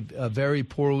was a very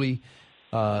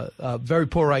very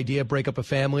poor idea. Break up a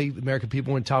family. The American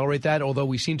people wouldn't tolerate that. Although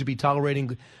we seem to be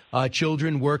tolerating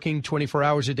children working 24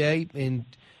 hours a day in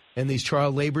and these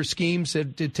child labor schemes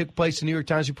that took place, the New York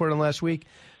Times reported on last week.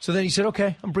 So then he said,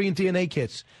 okay, I'm bringing DNA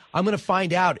kits. I'm going to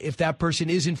find out if that person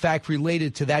is, in fact,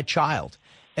 related to that child.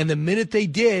 And the minute they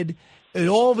did, it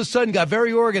all of a sudden got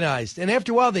very organized. And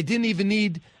after a while, they didn't even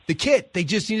need the kit. They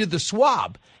just needed the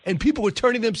swab. And people were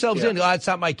turning themselves in. Oh, it's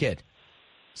not my kid.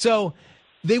 So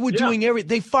they were doing everything.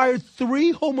 They fired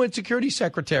 3 Homeland Security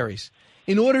secretaries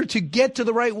in order to get to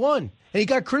the right one. And he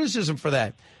got criticism for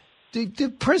that.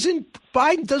 The President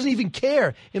Biden doesn't even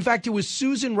care. In fact, it was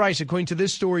Susan Rice, according to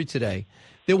this story today,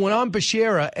 that went on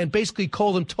Becerra and basically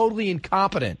called him totally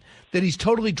incompetent, that he's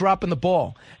totally dropping the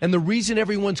ball. And the reason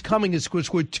everyone's coming is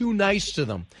because we're too nice to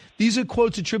them. These are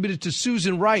quotes attributed to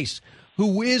Susan Rice,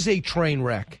 who is a train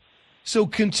wreck. So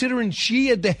considering she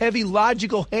had the heavy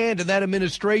logical hand in that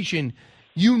administration,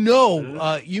 you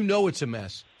know it's a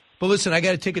mess. But listen, I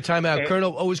got to take a time out.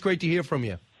 Colonel, always great to hear from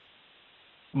you.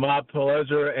 My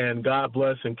pleasure, and God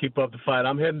bless, and keep up the fight.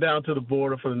 I'm heading down to the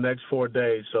border for the next 4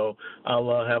 days, so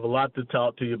I'll have a lot to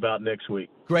talk to you about next week.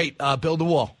 Great. Build a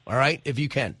wall, all right, if you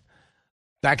can.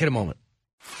 Back in a moment.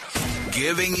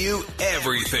 Giving you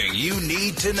everything you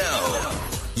need to know.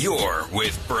 You're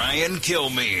with Brian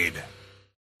Kilmeade.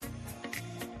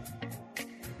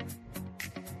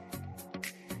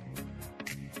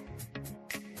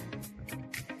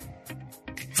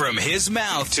 From his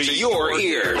mouth to your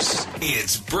ears,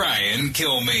 it's Brian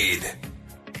Kilmeade.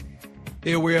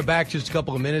 Yeah, we are back just a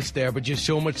couple of minutes there, but just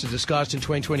so much to discuss in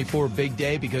 2024, big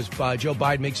day, because Joe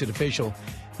Biden makes it official.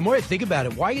 The more I think about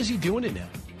it, why is he doing it now?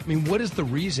 I mean, what is the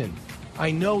reason? I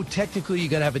know technically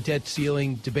you're going to have a debt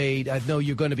ceiling debate. I know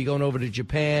you're going to be going over to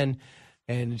Japan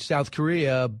and South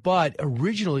Korea, but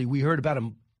originally we heard about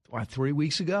him, 3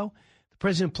 weeks ago? The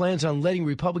president plans on letting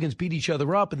Republicans beat each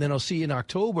other up, and then I'll see in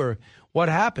October what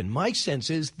happened. My sense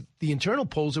is the internal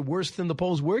polls are worse than the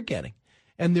polls we're getting.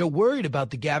 And they're worried about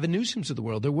the Gavin Newsoms of the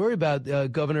world. They're worried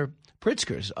about Governor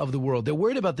Pritzker's of the world. They're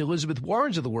worried about the Elizabeth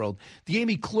Warrens of the world, the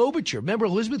Amy Klobuchar. Remember,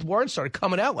 Elizabeth Warren started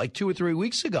coming out like 2 or 3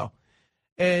 weeks ago.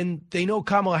 And they know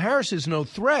Kamala Harris is no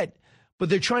threat, but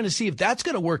they're trying to see if that's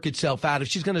going to work itself out, if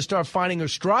she's going to start finding her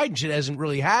stride, and she hasn't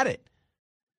really had it.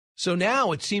 So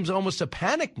now it seems almost a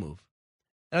panic move.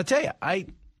 And I'll tell you, I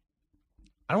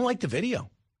don't like the video.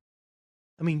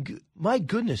 I mean, my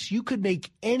goodness, you could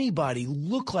make anybody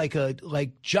look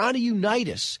like Johnny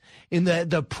Unitas in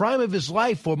the prime of his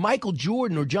life, or Michael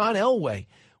Jordan or John Elway,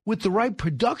 with the right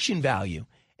production value.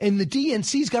 And the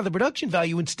DNC's got the production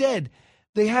value. Instead,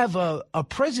 they have a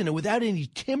president without any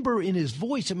timbre in his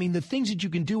voice. I mean, the things that you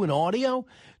can do in audio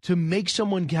to make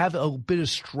someone have a bit of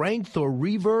strength or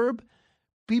reverb,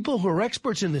 people who are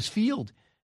experts in this field.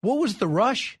 What was the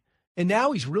rush? And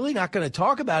now he's really not going to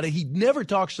talk about it. He never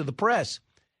talks to the press.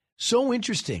 So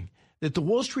interesting that the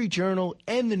Wall Street Journal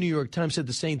and the New York Times said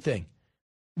the same thing.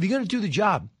 If you're going to do the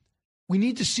job, we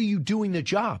need to see you doing the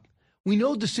job. We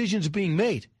know decisions are being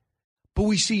made, but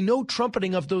we see no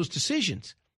trumpeting of those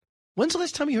decisions. When's the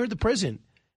last time you heard the president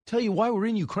tell you why we're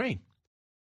in Ukraine?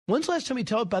 When's the last time he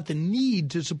told about the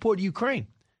need to support Ukraine?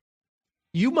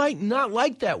 You might not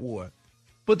like that war,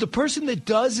 but the person that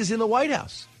does is in the White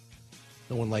House.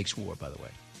 No one likes war, by the way.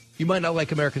 You might not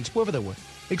like American support for that war.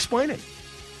 Explain it.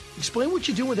 Explain what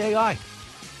you're doing with AI.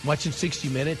 Watching 60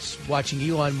 Minutes, watching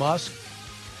Elon Musk,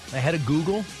 ahead of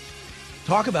Google.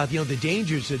 Talk about, the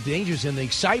dangers and the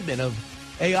excitement of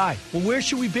AI. Well, where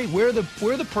should we be? Where are the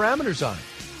parameters on it?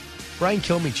 Brian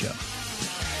Kilmeade Show.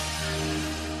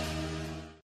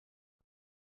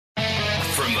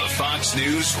 From the Fox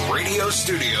News radio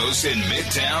studios in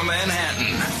Midtown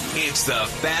Manhattan, it's the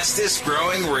fastest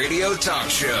growing radio talk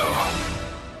show.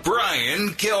 Brian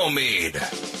Kilmeade.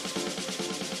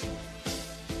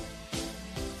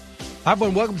 Hi,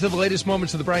 everyone. Welcome to the latest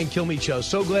moments of the Brian Kilmeade Show.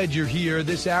 So glad you're here.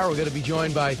 This hour, we're going to be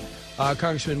joined by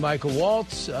Congressman Michael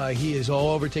Waltz. He is all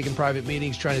over taking private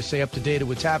meetings, trying to stay up to date with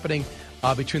what's happening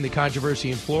between the controversy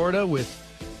in Florida with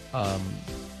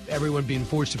everyone being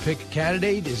forced to pick a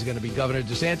candidate. Is it going to be Governor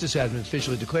DeSantis, who has been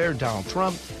officially declared, Donald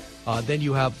Trump? Then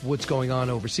you have what's going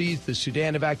on overseas, the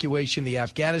Sudan evacuation, the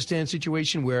Afghanistan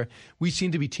situation, where we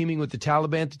seem to be teaming with the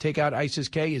Taliban to take out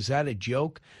ISIS-K. Is that a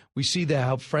joke? We see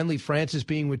how friendly France is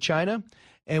being with China,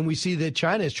 and we see that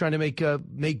China is trying to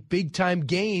make big-time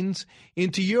gains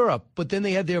into Europe. But then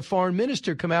they had their foreign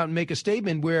minister come out and make a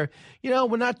statement where,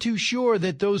 we're not too sure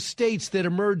that those states that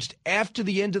emerged after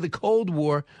the end of the Cold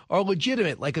War are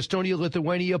legitimate, like Estonia,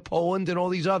 Lithuania, Poland, and all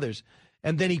these others.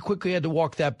 And then he quickly had to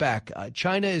walk that back.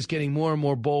 China is getting more and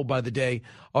more bold by the day.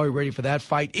 Are we ready for that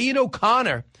fight? Ian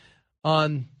O'Connor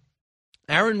on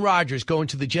Aaron Rodgers going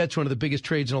to the Jets, one of the biggest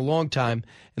trades in a long time,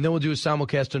 and then we'll do a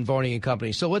simulcast on Varney and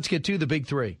Company. So let's get to the big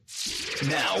three.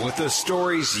 Now with the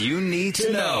stories you need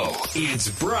to know, it's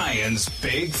Brian's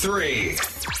Big Three.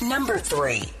 Number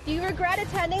 3. Do you regret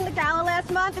attending the gala last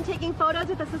month and taking photos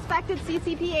with a suspected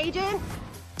CCP agent?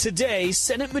 Today,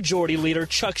 Senate Majority Leader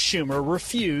Chuck Schumer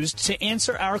refused to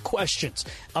answer our questions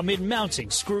amid mounting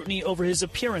scrutiny over his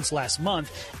appearance last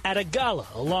month at a gala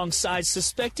alongside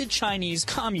suspected Chinese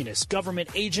Communist government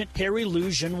agent Harry Lu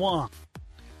Zhenwang.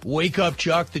 Wake up,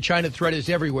 Chuck. The China threat is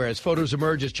everywhere as photos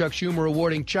emerge as Chuck Schumer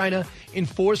awarding China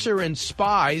enforcer and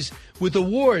spies with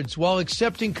awards while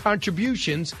accepting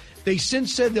contributions. They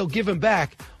since said they'll give him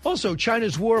back. Also,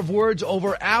 China's war of words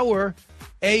over our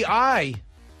AI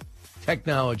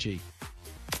technology.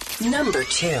 Number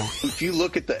 2. If you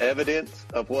look at the evidence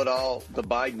of what all the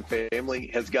Biden family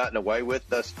has gotten away with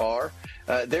thus far,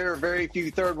 there are very few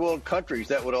third world countries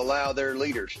that would allow their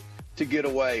leaders to get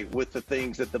away with the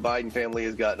things that the Biden family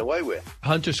has gotten away with.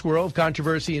 Hunter swirl of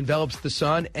controversy envelops the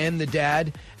son and the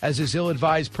dad as his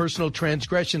ill-advised personal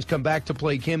transgressions come back to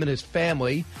plague him and his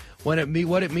family. What it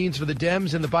means for the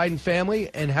Dems and the Biden family,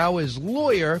 and how his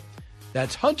lawyer,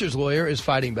 that's Hunter's lawyer, is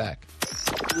fighting back.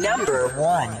 Number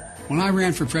 1. When I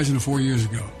ran for president 4 years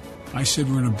ago, I said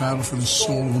we're in a battle for the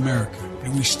soul of America,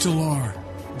 and we still are.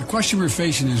 The question we're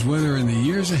facing is whether in the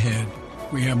years ahead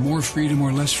we have more freedom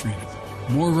or less freedom,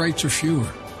 more rights or fewer.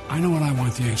 I know what I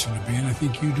want the answer to be, and I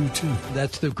think you do too.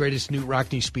 That's the greatest Newt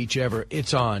Rockney speech ever.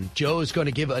 It's on. Joe is going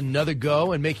to give another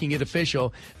go and making it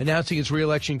official, announcing his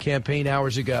reelection campaign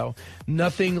hours ago.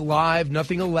 Nothing live,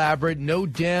 nothing elaborate, no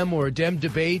Dem or a Dem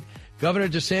debate. Governor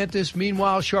DeSantis,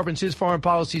 meanwhile, sharpens his foreign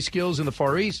policy skills in the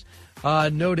Far East,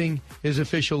 noting his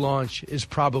official launch is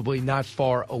probably not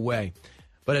far away.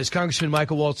 But as Congressman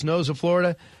Michael Waltz knows of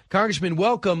Florida, Congressman,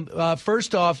 welcome.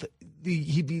 First off,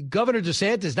 the Governor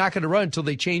DeSantis is not going to run until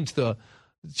they change the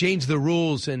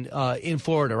rules in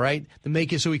Florida, right? To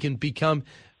make it so he can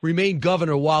remain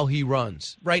governor while he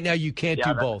runs. Right now, you can't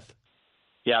do both.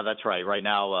 Yeah, that's right. Right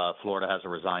now, Florida has a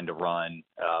resign to run.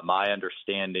 My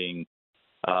understanding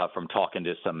from talking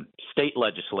to some state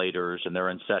legislators, and they're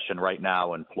in session right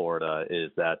now in Florida,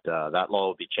 is that that law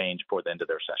will be changed before the end of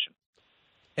their session.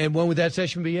 And when would that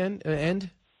session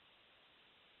end?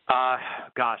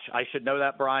 Gosh, I should know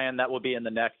that, Brian. That will be in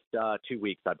the next 2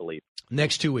 weeks, I believe.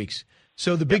 Next 2 weeks.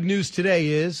 So the big news today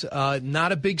is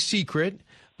not a big secret,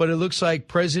 but it looks like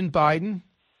President Biden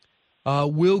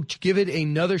will give it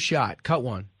another shot. Cut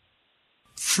one.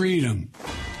 Freedom.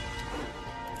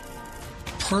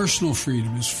 Personal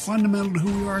freedom is fundamental to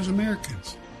who we are as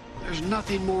Americans. There's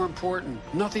nothing more important,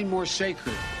 nothing more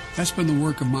sacred. That's been the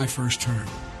work of my first term,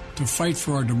 to fight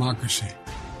for our democracy.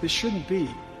 This shouldn't be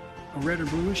a red or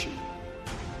blue issue.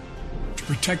 To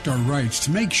protect our rights,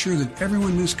 to make sure that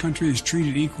everyone in this country is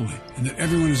treated equally and that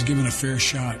everyone is given a fair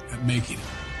shot at making it.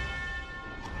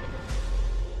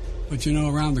 But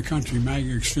around the country,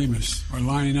 MAGA extremists are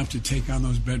lining up to take on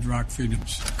those bedrock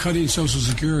freedoms, cutting Social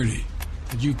Security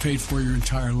that you've paid for your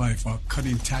entire life while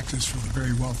cutting taxes for the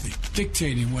very wealthy,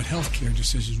 dictating what health care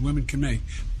decisions women can make,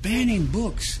 banning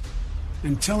books,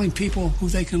 and telling people who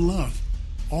they can love,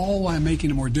 all while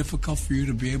making it more difficult for you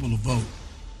to be able to vote.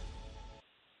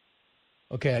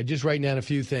 Okay, I just writing down a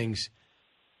few things.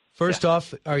 First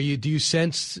off, do you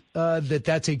sense that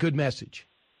that's a good message?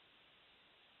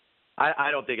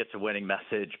 I don't think it's a winning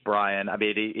message, Brian. I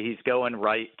mean, he's going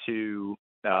right to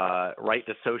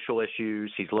social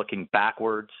issues. He's looking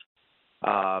backwards.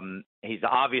 He's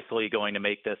obviously going to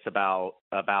make this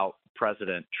about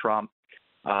President Trump,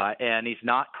 and he's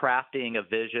not crafting a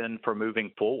vision for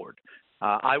moving forward.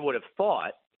 I would have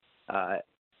thought,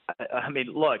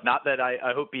 look, not that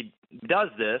I hope he does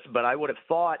this, but I would have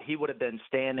thought he would have been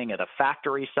standing at a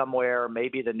factory somewhere,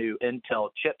 maybe the new Intel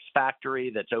chips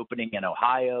factory that's opening in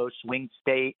Ohio, swing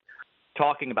state,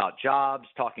 talking about jobs,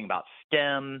 talking about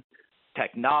STEM,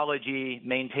 technology,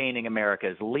 maintaining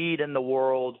America's lead in the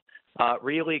world,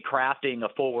 really crafting a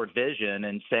forward vision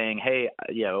and saying, hey,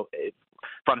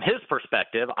 from his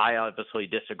perspective, I obviously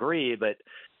disagree, but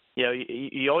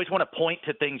you always want to point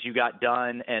to things you got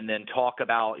done and then talk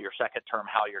about your second term,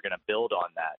 how you're going to build on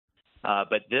that.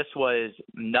 But this was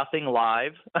nothing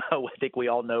live. I think we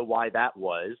all know why that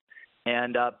was,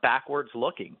 and backwards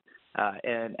looking.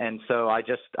 And so I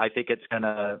think it's going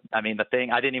to, I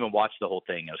didn't even watch the whole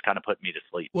thing. It was kind of putting me to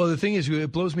sleep. Well, the thing is,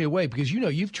 it blows me away because,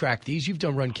 you've tracked these. You've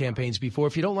done run campaigns before.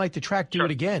 If you don't like the track, do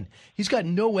it again. He's got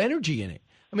no energy in it.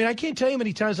 I mean, I can't tell you how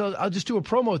many times I'll just do a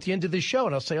promo at the end of this show,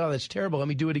 and I'll say, oh, that's terrible. Let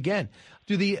me do it again.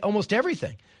 Do almost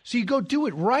everything. So you go do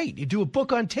it right. You do a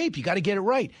book on tape. You got to get it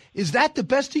right. Is that the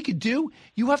best he could do?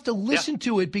 You have to listen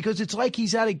to it because it's like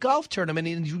he's at a golf tournament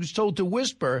and he was told to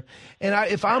whisper. And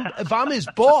if I'm his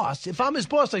boss,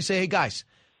 I say, hey, guys,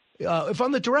 if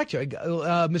I'm the director,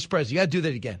 Mr. President, you got to do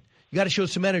that again. You got to show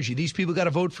some energy. These people got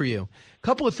to vote for you. A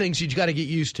couple of things you got to get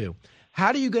used to. How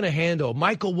are you going to handle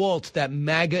Michael Waltz, that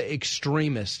MAGA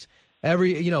extremist?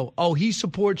 He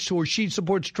supports or she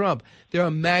supports Trump. They're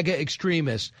a MAGA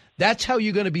extremist. That's how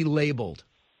you're going to be labeled.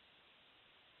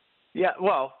 Yeah,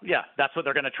 well, yeah, that's what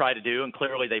they're going to try to do, and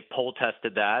clearly they've poll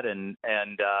tested that, and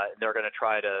they're going to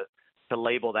try to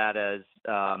label that as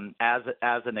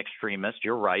an extremist.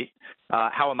 You're right.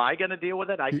 How am I going to deal with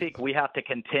it? I think we have to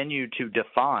continue to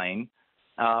define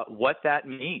what that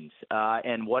means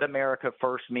and what America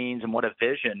First means and what a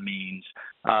vision means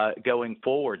going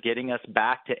forward, getting us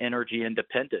back to energy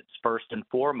independence first and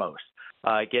foremost,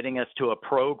 getting us to a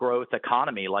pro-growth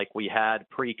economy like we had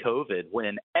pre-COVID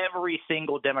when every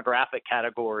single demographic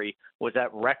category was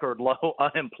at record low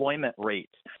unemployment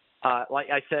rates. Like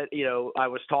I said, I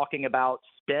was talking about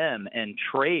STEM and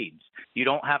trades. You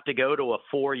don't have to go to a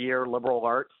 4-year liberal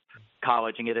arts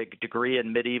college and get a degree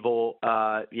in medieval,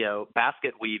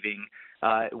 basket weaving.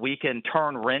 We can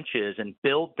turn wrenches and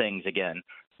build things again.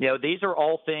 These are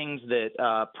all things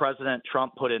that President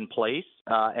Trump put in place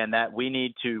and that we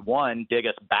need to, one, dig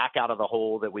us back out of the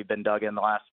hole that we've been dug in the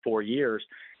last 4 years,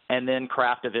 and then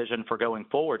craft a vision for going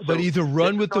forward. But either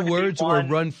run with the words or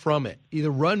run from it. Either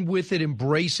run with it,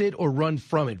 embrace it, or run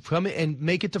from it. And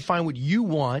make it define what you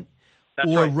want,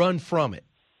 or run from it.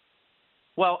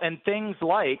 Well, and things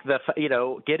like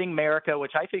getting America,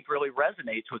 which I think really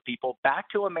resonates with people, back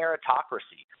to a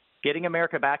meritocracy, getting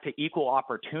America back to equal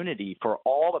opportunity for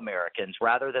all Americans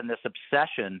rather than this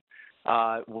obsession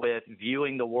with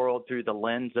viewing the world through the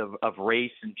lens of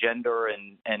race and gender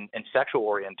and sexual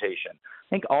orientation. I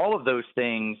think all of those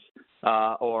things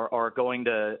are going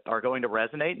to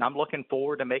resonate, and I'm looking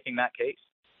forward to making that case.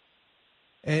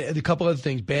 And a couple other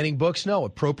things. Banning books? No.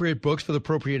 Appropriate books for the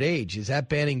appropriate age. Is that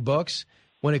banning books?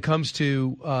 When it comes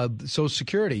to Social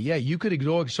Security, yeah, you could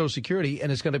ignore Social Security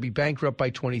and it's going to be bankrupt by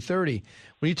 2030.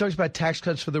 When he talks about tax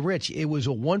cuts for the rich, it was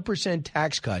a 1%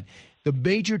 tax cut. The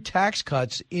major tax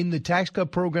cuts in the tax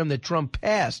cut program that Trump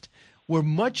passed were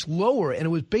much lower, and it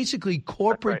was basically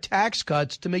corporate tax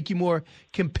cuts to make you more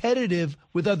competitive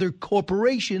with other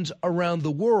corporations around the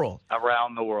world.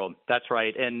 Around the world, that's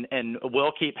right. And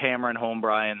we'll keep hammering home,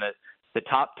 Brian, that the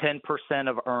top 10%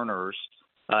 of earners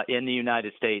in the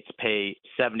United States pay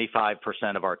 75%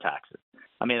 of our taxes.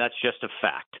 I mean, that's just a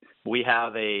fact. We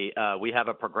have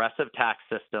a progressive tax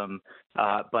system,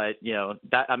 but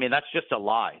that's just a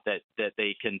lie that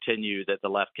the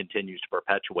left continues to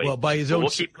perpetuate. Well, by his own, we'll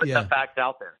keep putting the facts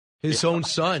out there. His own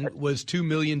son was $2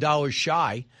 million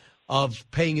shy of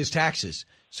paying his taxes,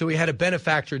 so he had a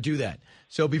benefactor do that.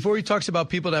 So before he talks about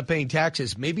people not paying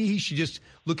taxes, maybe he should just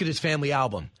look at his family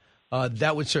album.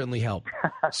 That would certainly help.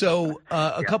 So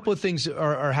a couple of things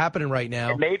are happening right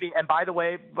now. And by the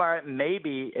way,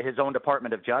 maybe his own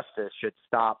Department of Justice should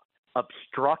stop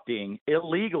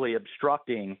illegally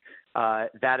obstructing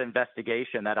that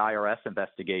investigation, that IRS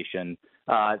investigation.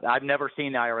 I've never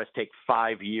seen the IRS take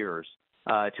 5 years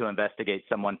to investigate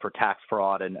someone for tax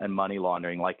fraud and money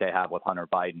laundering like they have with Hunter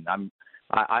Biden.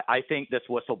 I think this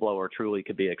whistleblower truly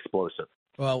could be explosive.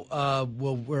 Well,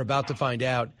 we're about to find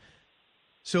out.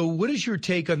 So what is your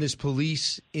take on this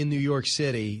police in New York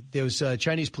City? There was a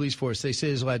Chinese police force. They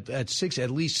say there's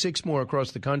at least six more across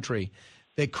the country.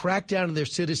 They crack down on their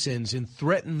citizens and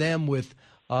threaten them with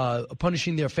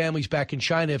punishing their families back in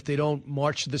China if they don't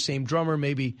march to the same drummer,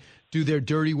 maybe do their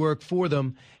dirty work for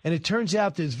them. And it turns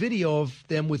out there's video of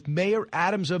them with Mayor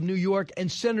Adams of New York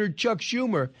and Senator Chuck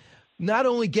Schumer not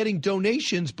only getting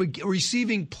donations but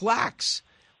receiving plaques.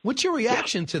 What's your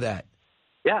reaction to that?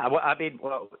 Yeah,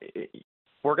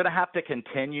 we're going to have to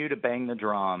continue to bang the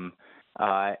drum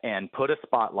and put a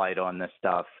spotlight on this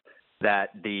stuff, that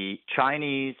the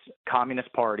Chinese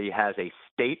Communist Party has a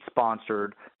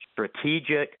state-sponsored,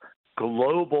 strategic,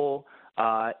 global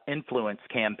influence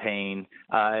campaign.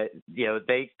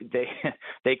 They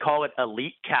call it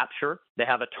elite capture. They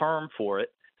have a term for it.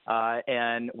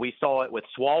 And we saw it with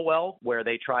Swalwell, where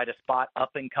they try to spot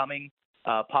up-and-coming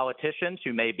politicians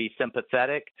who may be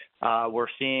sympathetic. We're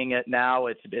seeing it now.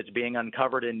 It's being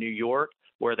uncovered in New York,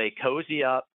 where they cozy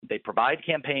up, they provide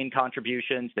campaign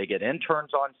contributions, they get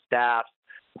interns on staff,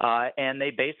 and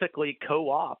they basically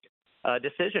co-opt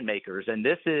decision makers. And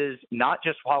this is not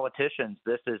just politicians.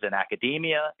 This is in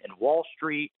academia, in Wall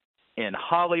Street, in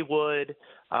Hollywood,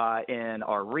 in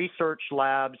our research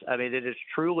labs. I mean, it is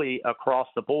truly across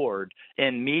the board.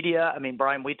 In media, I mean,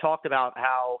 Brian, we talked about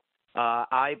how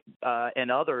I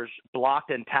and others blocked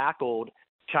and tackled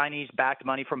Chinese-backed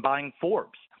money from buying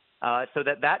Forbes. So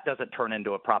that doesn't turn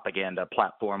into a propaganda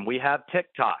platform. We have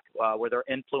TikTok where they're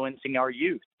influencing our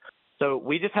youth. So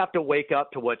we just have to wake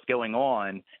up to what's going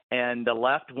on. And the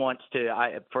left wants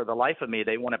to, for the life of me,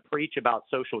 they want to preach about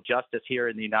social justice here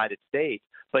in the United States,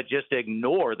 but just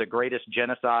ignore the greatest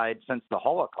genocide since the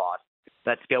Holocaust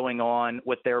that's going on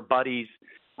with their buddies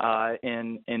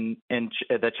in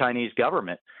the Chinese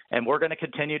government. And we're going to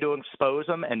continue to expose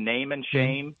them and name and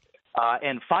shame.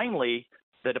 And finally,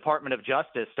 the Department of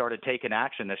Justice started taking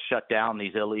action to shut down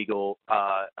these illegal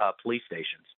police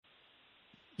stations.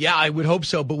 Yeah, I would hope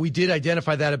so, but we did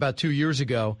identify that about 2 years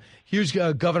ago. Here's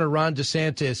Governor Ron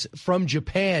DeSantis from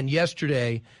Japan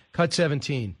yesterday, cut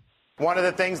 17. One of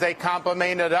the things they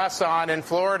complimented us on in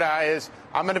Florida is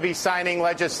I'm going to be signing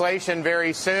legislation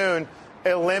very soon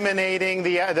eliminating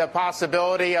the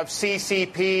possibility of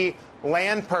CCP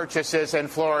land purchases in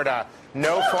Florida.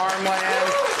 No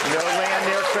farmland, no land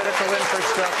near critical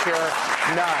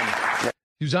infrastructure, none.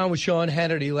 He was on with Sean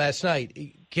Hannity last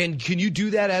night. Can you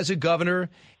do that as a governor,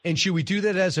 and should we do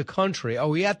that as a country? Are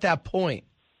we at that point?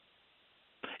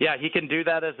 Yeah, he can do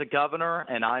that as a governor,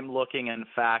 and I'm looking, in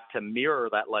fact, to mirror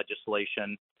that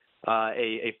legislation.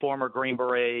 A former Green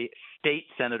Beret state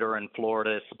senator in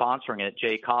Florida is sponsoring it,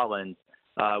 Jay Collins.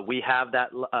 We have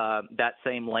that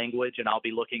same language, and I'll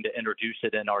be looking to introduce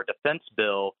it in our defense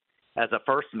bill as a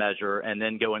first measure, and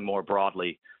then going more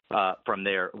broadly from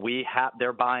there.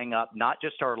 They're buying up not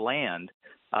just our land,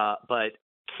 but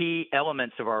key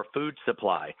elements of our food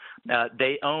supply.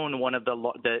 They own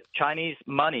the Chinese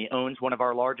money owns one of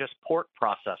our largest pork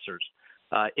processors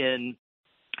in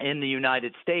the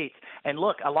United States. And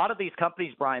look, a lot of these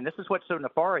companies, Brian, this is what's so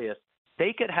nefarious.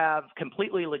 They could have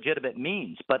completely legitimate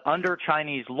means, but under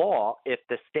Chinese law, if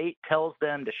the state tells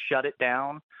them to shut it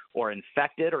down or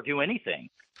infect it or do anything,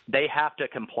 they have to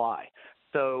comply.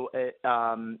 So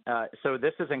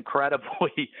this is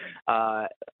incredibly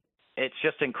it's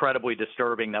just incredibly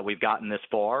disturbing that we've gotten this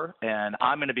far. And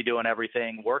I'm going to be doing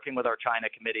everything, working with our China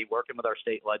committee, working with our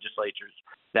state legislatures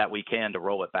that we can to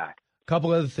roll it back. A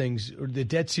couple other things. The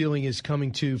debt ceiling is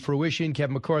coming to fruition.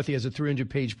 Kevin McCarthy has a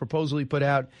 300-page proposal he put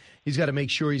out. He's got to make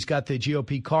sure he's got the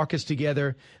GOP caucus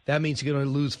together. That means he's going to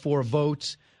lose 4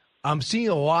 votes. I'm seeing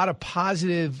a lot of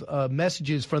positive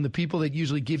messages from the people that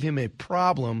usually give him a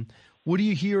problem. What are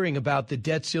you hearing about the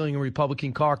debt ceiling and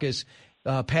Republican caucus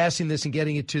passing this and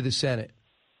getting it to the Senate?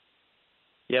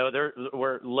 Yeah,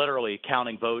 we're literally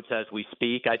counting votes as we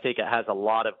speak. I think it has a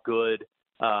lot of good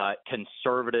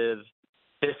conservative,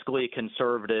 fiscally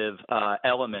conservative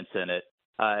elements in it.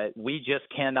 We just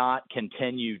can't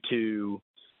continue to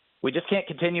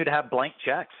have blank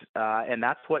checks, and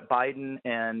that's what Biden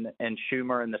and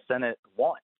Schumer and the Senate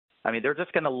want. I mean, they're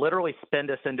just going to literally spin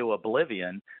us into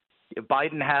oblivion.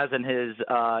 Biden has in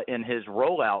his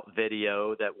rollout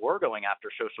video that we're going after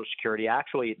Social Security.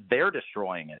 Actually, they're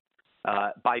destroying it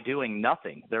by doing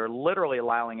nothing. They're literally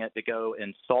allowing it to go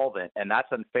insolvent, and that's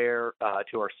unfair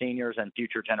to our seniors and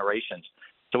future generations.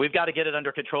 So we've got to get it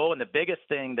under control. And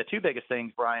the two biggest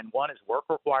things, Brian, one is work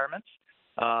requirements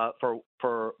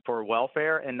for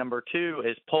welfare, and number 2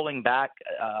 is pulling back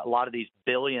a lot of these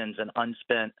billions in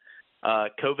unspent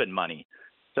COVID money.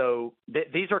 So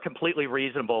these are completely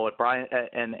reasonable, Brian,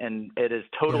 and it is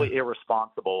totally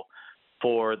irresponsible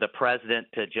for the president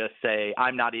to just say,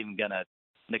 I'm not even going to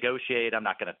negotiate. I'm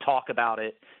not going to talk about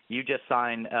it. You just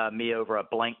sign me over a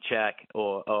blank check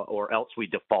or else we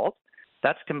default.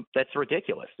 That's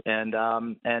ridiculous. And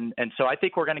so I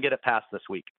think we're going to get it passed this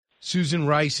week. Susan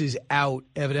Rice is out.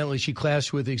 Evidently, she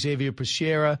clashed with Xavier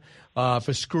Becerra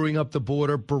for screwing up the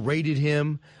border, berated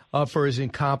him for his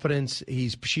incompetence.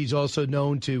 She's also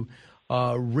known to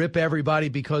rip everybody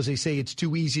because they say it's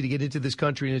too easy to get into this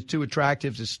country and it's too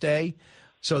attractive to stay.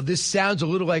 So this sounds a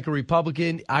little like a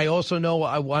Republican. I also know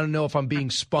I want to know if I'm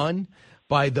being spun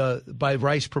by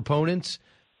Rice proponents.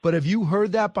 But have you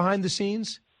heard that behind the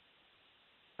scenes?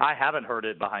 I haven't heard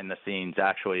it behind the scenes,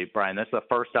 actually, Brian. This is the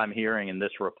first I'm hearing in this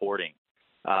reporting.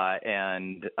 I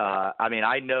mean,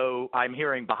 I know I'm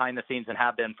hearing behind the scenes and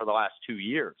have been for the last 2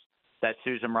 years that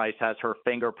Susan Rice has her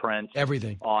fingerprints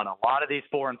on a lot of these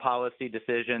foreign policy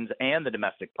decisions and the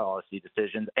domestic policy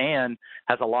decisions, and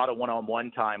has a lot of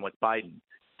one-on-one time with Biden.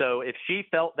 So if she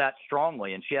felt that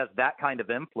strongly and she has that kind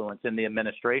of influence in the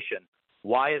administration,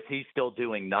 why is he still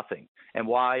doing nothing? And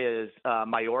why is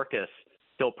Mayorkas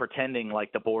still pretending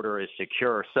like the border is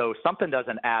secure? So something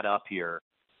doesn't add up here.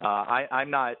 I'm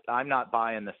not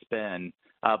buying the spin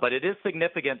But it is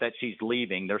significant that she's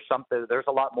leaving. There's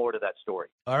a lot more to that story.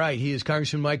 All right. He is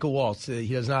Congressman Michael Waltz. He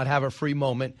does not have a free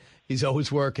moment. He's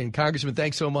always working. Congressman,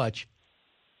 thanks so much.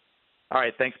 All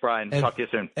right. Thanks, Brian. Talk to you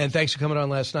soon. And thanks for coming on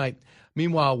last night.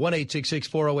 Meanwhile,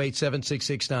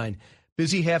 1-866-408-7669.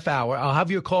 Busy half hour. I'll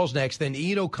have your calls next. Then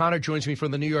Ian O'Connor joins me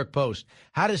from the New York Post.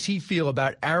 How does he feel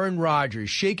about Aaron Rodgers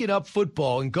shaking up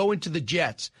football and going to the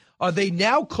Jets? Are they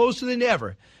now closer than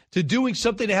ever to doing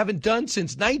something they haven't done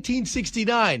since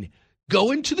 1969,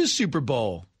 going to the Super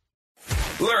Bowl?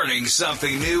 Learning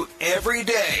something new every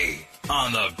day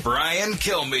on the Brian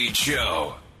Kilmeade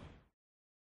Show.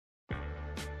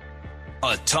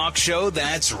 A talk show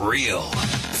that's real.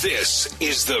 This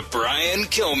is the Brian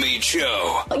Kilmeade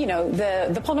Show. You know,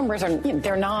 the poll numbers are,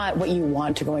 they're not what you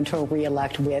want to go into a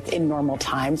reelect with in normal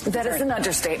times. That is an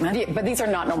understatement. But these are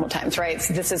not normal times, right?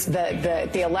 So this is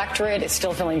the electorate is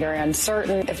still feeling very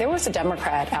uncertain. If there was a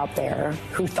Democrat out there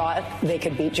who thought they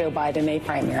could beat Joe Biden in a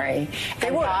primary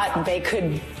and thought they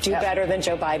could do better than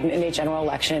Joe Biden in a general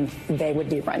election, they would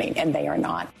be running, and they are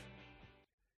not.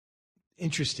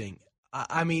 Interesting.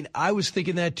 I mean, I was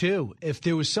thinking that too. If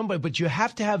there was somebody, but you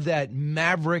have to have that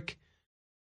maverick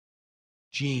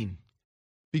gene,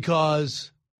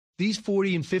 because these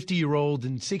 40 and 50-year-old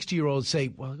and 60-year-olds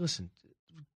say, well, listen,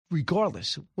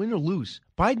 regardless, win or lose,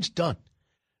 Biden's done.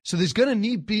 So there's going to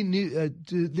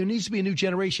there needs to be a new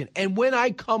generation. And when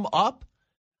I come up,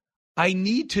 I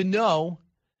need to know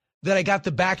that I got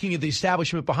the backing of the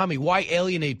establishment behind me. Why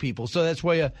alienate people? So that's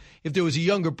why if there was a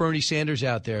younger Bernie Sanders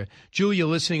out there. Julia,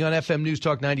 listening on FM News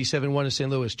Talk 97.1 in St.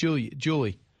 Louis.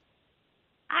 Julie.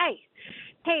 Hi.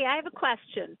 Hey, I have a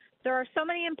question. There are so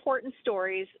many important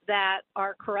stories that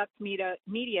our corrupt media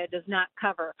does not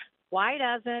cover. Why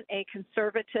doesn't a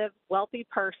conservative, wealthy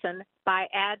person buy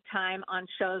ad time on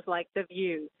shows like The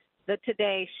View, The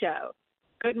Today Show,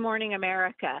 Good Morning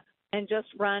America, and just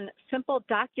run simple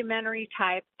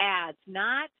documentary-type ads,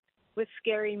 not with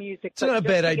scary music? It's not a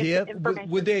bad idea.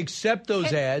 Would they accept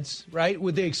those ads, right?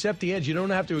 Would they accept the ads? You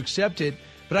don't have to accept it,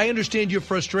 but I understand your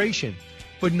frustration.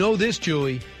 But know this,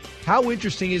 Julie, how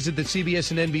interesting is it that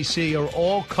CBS and NBC are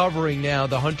all covering now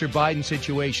the Hunter Biden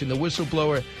situation, the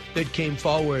whistleblower that came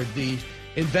forward, the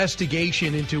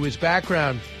investigation into his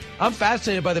background? I'm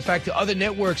fascinated by the fact that other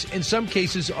networks, in some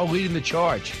cases, are leading the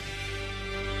charge.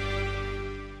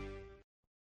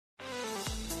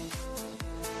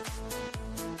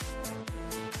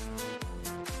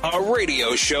 A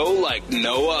radio show like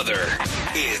no other.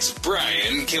 It's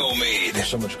Brian Kilmeade. There's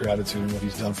so much gratitude in what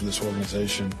he's done for this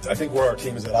organization. I think where our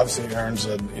team is at, obviously Aaron's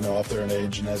up there in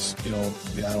age and has, I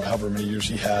don't know, however many years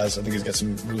he has. I think he's got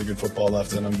some really good football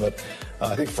left in him. But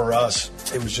I think for us,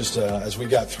 it was just as we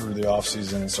got through the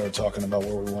offseason and started talking about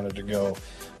where we wanted to go,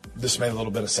 this made a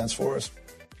little bit of sense for us.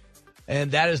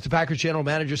 And that is the Packers general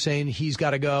manager saying he's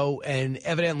got to go. And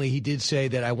evidently he did say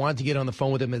that I wanted to get on the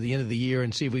phone with him at the end of the year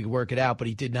and see if we could work it out, but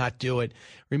he did not do it.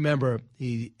 Remember,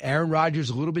 Aaron Rodgers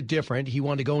is a little bit different. He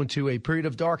wanted to go into a period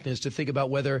of darkness to think about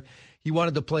whether he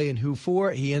wanted to play in who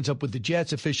for. He ends up with the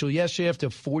Jets official yesterday after a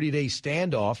 40-day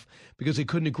standoff because they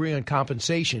couldn't agree on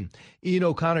compensation. Ian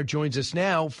O'Connor joins us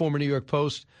now, former New York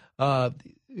Post,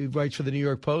 writes for the New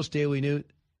York Post, Daily News.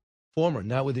 Former,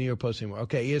 not with the New York Post anymore.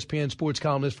 Okay, ESPN sports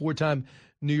columnist, four-time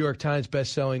New York Times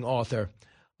best-selling author.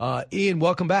 Ian,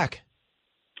 welcome back.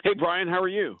 Hey, Brian, how are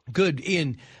you? Good.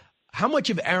 Ian, how much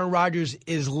of Aaron Rodgers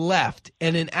is left?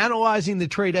 And in analyzing the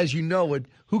trade as you know it,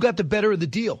 who got the better of the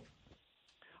deal?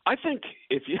 I think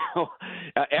if you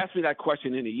ask me that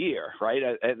question in a year, right,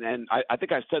 and I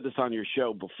think I've said this on your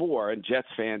show before, and Jets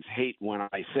fans hate when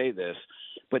I say this,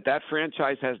 but that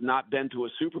franchise has not been to a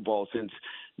Super Bowl since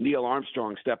Neil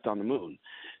Armstrong stepped on the moon.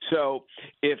 So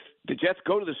if the Jets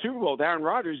go to the Super Bowl with Aaron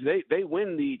Rodgers, they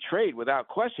win the trade without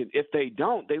question. If they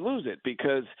don't, they lose it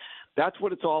because that's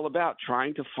what it's all about,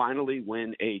 trying to finally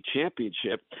win a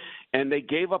championship. And they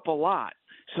gave up a lot.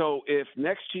 So if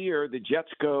next year the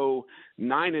Jets go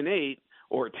 9-8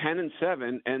 or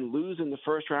 10-7 and lose in the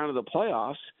first round of the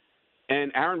playoffs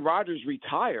and Aaron Rodgers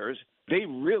retires, they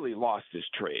really lost this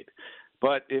trade.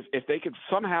 But if they could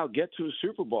somehow get to a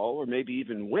Super Bowl or maybe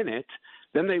even win it,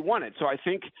 then they won it. So I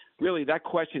think really that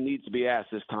question needs to be asked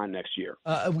this time next year.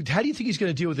 How do you think he's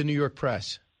going to deal with the New York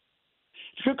press?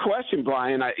 It's a good question,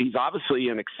 Brian. He's obviously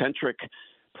an eccentric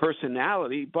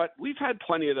personality, but we've had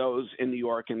plenty of those in New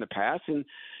York in the past. And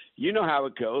you know how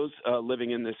it goes living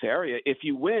in this area. If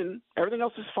you win, everything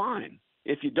else is fine.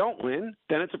 If you don't win,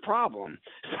 then it's a problem.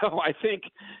 So I think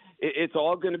it's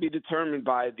all going to be determined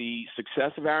by the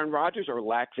success of Aaron Rodgers or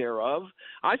lack thereof.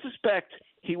 I suspect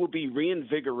he will be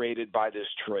reinvigorated by this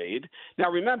trade. Now,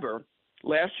 remember,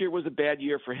 Last year was a bad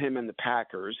year for him and the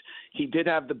Packers. He did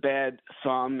have the bad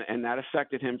thumb, and that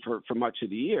affected him for much of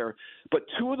the year. But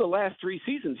 2 of the last 3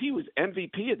 seasons, he was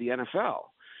MVP of the NFL.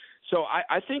 So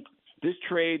I think this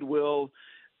trade will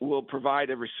provide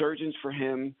a resurgence for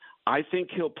him. I think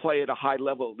he'll play at a high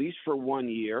level at least for 1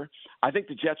 year. I think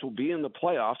the Jets will be in the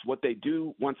playoffs. What they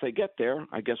do once they get there,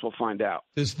 I guess we'll find out.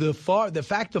 Does the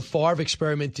fact the Favre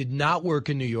experiment did not work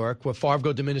in New York, where Favre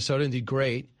go to Minnesota and did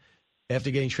great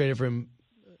after getting traded from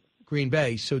Green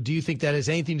Bay. So do you think that has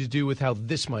anything to do with how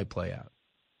this might play out?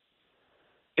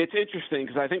 It's interesting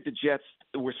because I think the Jets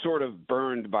were sort of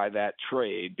burned by that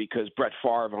trade because Brett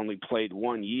Favre only played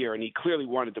 1 year, and he clearly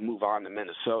wanted to move on to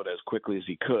Minnesota as quickly as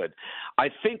he could. I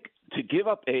think to give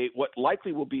up what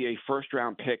likely will be a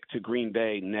first-round pick to Green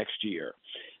Bay next year,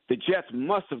 the Jets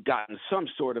must have gotten some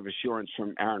sort of assurance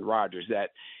from Aaron Rodgers that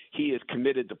he is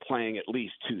committed to playing at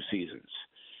least 2 seasons.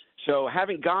 So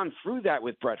having gone through that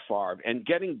with Brett Favre and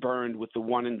getting burned with the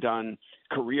one-and-done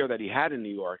career that he had in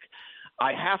New York,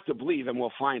 I have to believe, and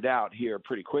we'll find out here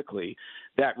pretty quickly,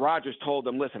 that Rodgers told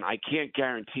them, listen, I can't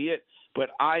guarantee it, but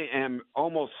I am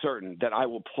almost certain that I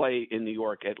will play in New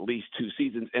York at least 2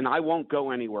 seasons, and I won't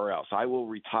go anywhere else. I will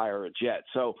retire a Jet.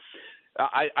 So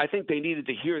I think they needed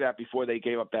to hear that before they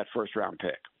gave up that first-round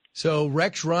pick. So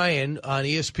Rex Ryan on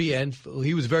ESPN,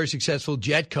 he was a very successful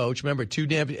Jet coach, remember 2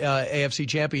 AFC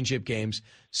championship games,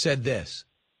 said this.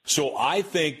 So I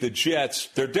think the Jets,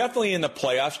 they're definitely in the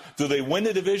playoffs. Do they win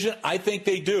the division? I think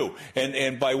they do.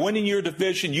 And by winning your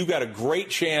division, you got a great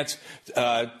chance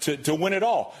to win it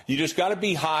all. You just got to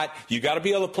be hot. You got to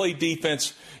be able to play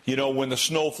defense, when the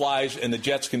snow flies, and the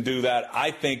Jets can do that. I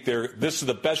think this is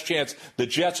the best chance the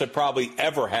Jets have probably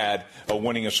ever had of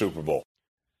winning a Super Bowl.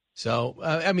 So,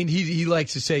 he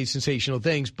likes to say sensational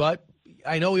things, but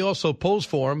I know he also pulls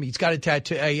for him. He's got a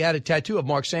tattoo. He had a tattoo of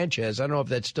Mark Sanchez. I don't know if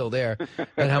that's still there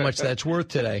and how much that's worth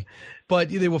today. But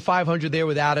they were 500 there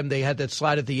without him. They had that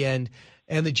slide at the end.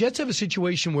 And the Jets have a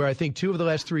situation where I think 2 of the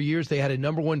last 3 years they had a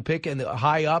number 1 pick and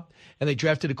high up, and they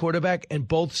drafted a quarterback, and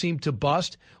both seemed to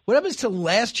bust. What happens to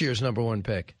last year's number 1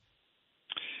 pick?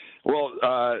 Well,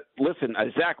 listen,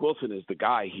 Zach Wilson is the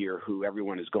guy here who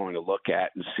everyone is going to look at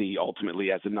and see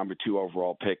ultimately as the number 2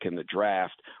 overall pick in the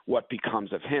draft. What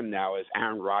becomes of him now as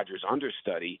Aaron Rodgers'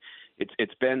 understudy.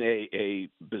 It's been a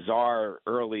bizarre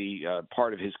early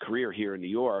part of his career here in New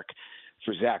York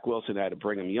for Zach Wilson to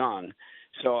bring him young.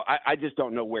 So I just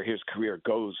don't know where his career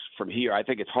goes from here. I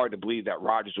think it's hard to believe that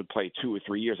Rodgers would play 2 or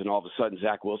 3 years and all of a sudden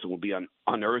Zach Wilson will be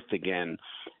unearthed again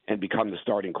and become the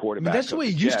starting quarterback. That's the way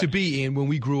it used to be, Ian, when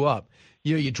we grew up.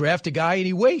 You draft a guy and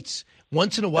he waits.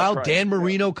 Once in a while, right. Dan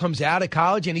Marino comes out of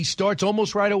college and he starts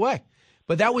almost right away.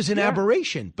 But that was an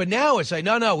aberration. But now it's like,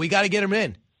 no, we got to get him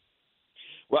in.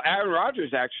 Well, Aaron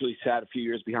Rodgers actually sat a few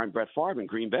years behind Brett Favre in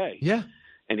Green Bay. Yeah.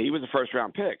 And he was a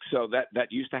first-round pick. So that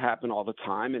used to happen all the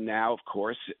time. And now, of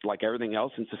course, like everything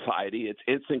else in society, it's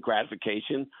instant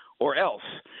gratification or else.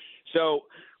 So,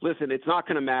 listen, it's not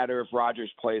going to matter if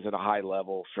Rodgers plays at a high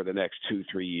level for the next 2-3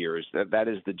 years. That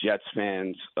is the Jets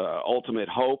fans' ultimate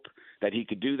hope that he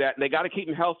could do that. And they got to keep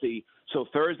him healthy. So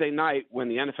Thursday night when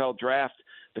the NFL draft,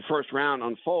 the first round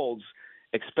unfolds,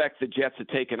 expect the Jets to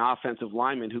take an offensive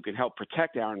lineman who can help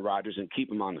protect Aaron Rodgers and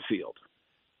keep him on the field.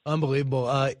 Unbelievable.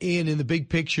 Ian, in the big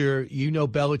picture,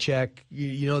 Belichick,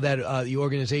 you know that the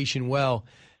organization well.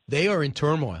 They are in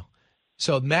turmoil.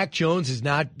 So Mac Jones has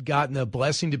not gotten a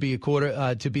blessing to be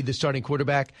to be the starting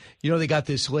quarterback. They got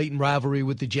this latent rivalry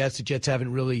with the Jets. The Jets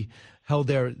haven't really held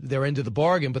their end of the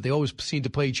bargain, but they always seem to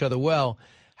play each other well.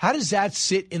 How does that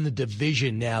sit in the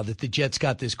division now that the Jets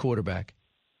got this quarterback?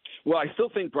 Well, I still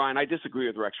think, Brian, I disagree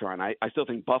with Rex Ryan. I still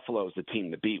think Buffalo is the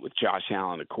team to beat with Josh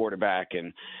Allen, a quarterback,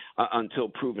 and until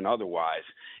proven otherwise.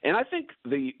 And I think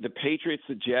the Patriots,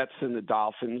 the Jets, and the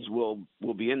Dolphins will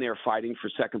be in there fighting for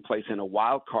second place in a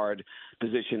wild card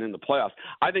position in the playoffs.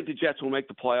 I think the Jets will make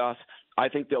the playoffs. I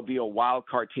think they'll be a wild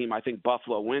card team. I think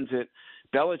Buffalo wins it.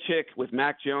 Belichick with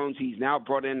Mac Jones, he's now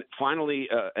brought in finally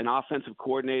an offensive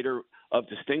coordinator of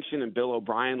distinction in Bill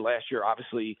O'Brien. Last year,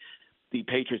 obviously, the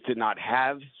Patriots did not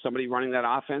have somebody running that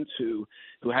offense who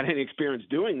had any experience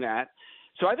doing that.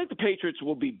 So I think the Patriots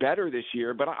will be better this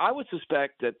year, but I would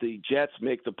suspect that the Jets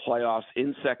make the playoffs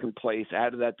in second place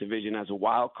out of that division as a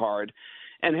wild card.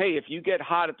 And, hey, if you get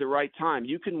hot at the right time,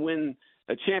 you can win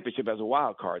a championship as a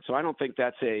wild card. So I don't think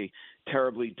that's a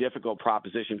terribly difficult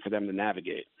proposition for them to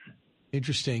navigate.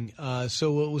 Interesting.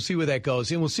 So we'll see where that goes.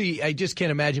 And we'll see. I just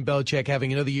can't imagine Belichick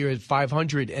having another year at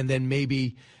 500 and then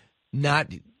maybe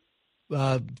not –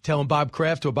 telling Bob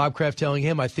Kraft or Bob Kraft telling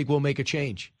him, I think we'll make a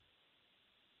change.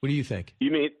 What do you think?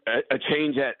 You mean a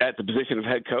change at the position of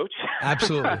head coach?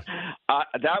 Absolutely.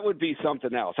 That would be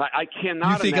something else. I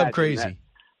cannot. You think I'm crazy? That.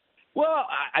 Well,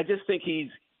 I just think he's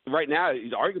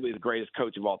arguably the greatest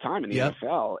coach of all time in the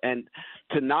NFL, and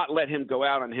to not let him go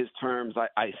out on his terms,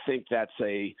 I think that's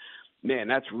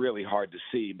that's really hard to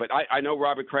see. But I know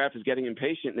Robert Kraft is getting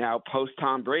impatient now. Post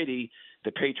Tom Brady,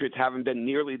 the Patriots haven't been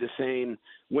nearly the same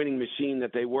winning machine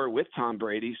that they were with Tom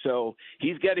Brady, so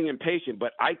he's getting impatient.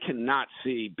 But I cannot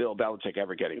see Bill Belichick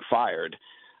ever getting fired.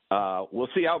 We'll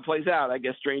see how it plays out. I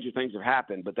guess stranger things have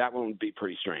happened, but that one would be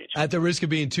pretty strange. At the risk of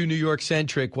being too New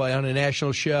York-centric, while on a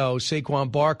national show,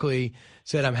 Saquon Barkley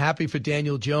said, I'm happy for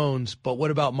Daniel Jones, but what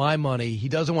about my money? He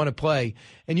doesn't want to play.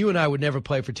 And you and I would never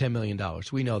play for $10 million.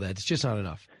 We know that. It's just not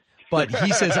enough. But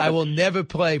he says, I will never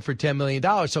play for $10 million.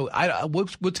 So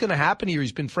what's going to happen here?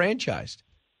 He's been franchised.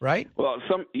 Right? Well,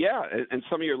 and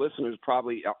some of your listeners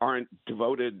probably aren't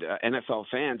devoted NFL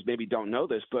fans, maybe don't know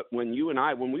this, but when we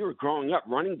were growing up,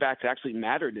 running backs actually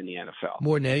mattered in the NFL.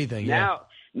 More than anything, Now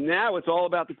it's all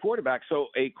about the quarterback. So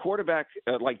a quarterback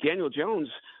like Daniel Jones,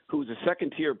 who's a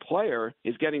second-tier player,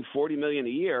 is getting $40 million a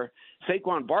year.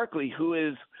 Saquon Barkley, who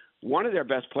is one of their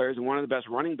best players and one of the best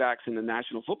running backs in the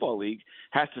National Football League,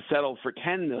 has to settle for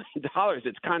 $10 million.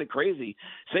 It's kind of crazy.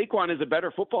 Saquon is a better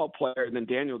football player than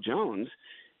Daniel Jones,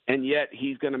 and yet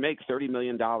he's going to make $30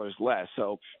 million less.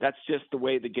 So that's just the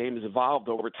way the game has evolved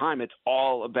over time. It's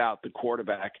all about the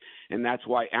quarterback, and that's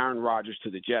why Aaron Rodgers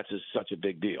to the Jets is such a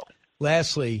big deal.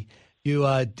 Lastly, you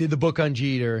did the book on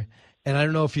Jeter, and I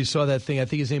don't know if you saw that thing. I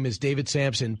think his name is David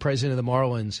Sampson, president of the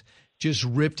Marlins, just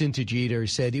ripped into Jeter,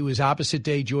 said he was opposite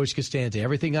day George Costanza.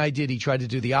 Everything I did, he tried to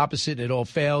do the opposite, and it all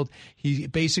failed. He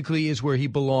basically is where he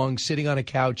belongs, sitting on a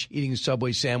couch eating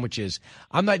Subway sandwiches.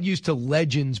 I'm not used to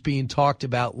legends being talked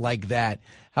about like that.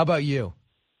 How about you?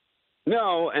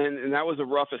 No, and that was a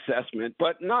rough assessment,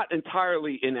 but not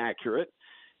entirely inaccurate.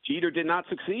 Jeter did not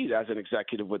succeed as an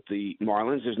executive with the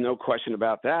Marlins. There's no question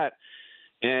about that.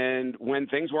 And when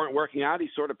things weren't working out, he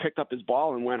sort of picked up his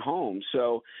ball and went home.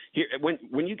 So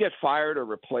when you get fired or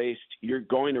replaced, you're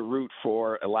going to root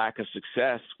for a lack of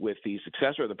success with the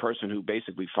successor of the person who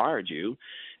basically fired you.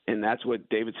 And that's what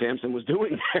David Sampson was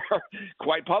doing there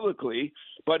quite publicly.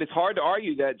 But it's hard to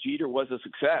argue that Jeter was a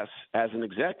success as an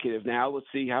executive. Now let's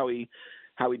see how he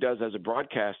does as a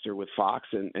broadcaster with Fox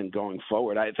and going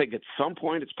forward. I think at some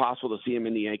point it's possible to see him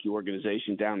in the Yankee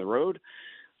organization down the road.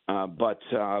 But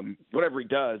whatever he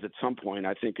does at some point,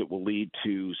 I think it will lead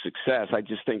to success. I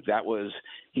just think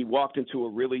he walked into a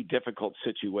really difficult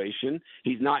situation.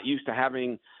 He's not used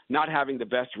to not having the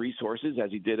best resources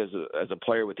as he did as a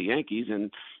player with the Yankees,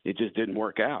 and it just didn't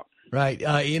work out. Right.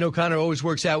 Ian O'Connor always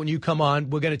works out when you come on.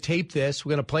 We're going to tape this.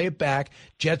 We're going to play it back.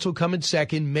 Jets will come in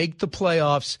second, make the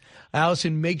playoffs.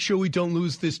 Allison, make sure we don't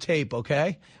lose this tape,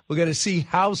 okay? We're going to see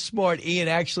how smart Ian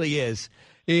actually is.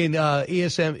 In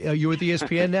ESM, you're with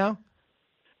ESPN now?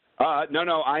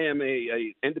 No. I am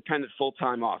a independent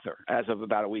full-time author as of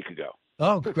about a week ago.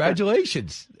 Oh,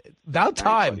 congratulations! About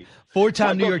time.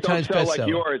 Four-time New York Times bestseller. Like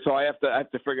yours, so I have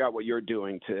to figure out what you're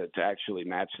doing to actually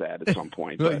match that at some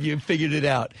point. Well, you figured it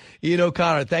out. Ian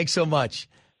O'Connor, thanks so much.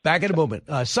 Back in a moment.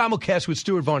 Simulcast with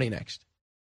Stuart Varney next.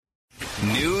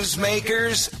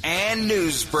 Newsmakers and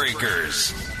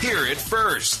newsbreakers. Hear it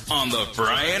first on the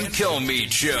Brian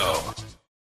Kilmeade Show.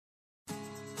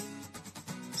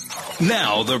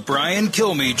 Now, the Brian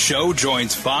Kilmeade Show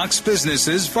joins Fox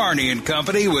Business's Varney &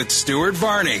 Company with Stuart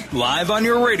Varney, live on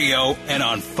your radio and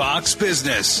on Fox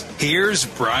Business. Here's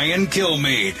Brian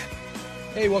Kilmeade.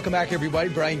 Hey, welcome back, everybody.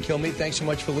 Brian Kilmeade, thanks so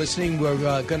much for listening. We're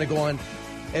going to go on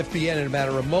FBN in a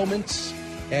matter of moments,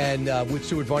 and with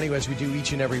Stuart Varney, as we do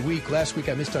each and every week. Last week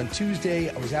I missed on Tuesday.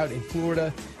 I was out in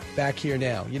Florida, back here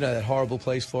now. You know, that horrible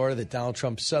place, Florida, that Donald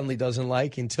Trump suddenly doesn't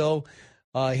like until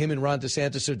him and Ron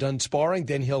DeSantis are done sparring,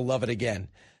 then he'll love it again.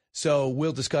 So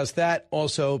we'll discuss that.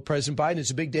 Also, President Biden,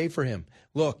 it's a big day for him.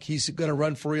 Look, he's going to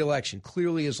run for re-election.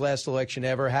 Clearly his last election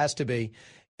ever, has to be.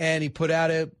 And he put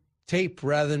out a tape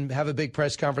rather than have a big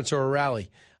press conference or a rally.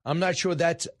 I'm not sure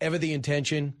that's ever the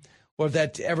intention or if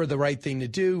that's ever the right thing to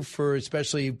do,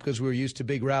 especially because we're used to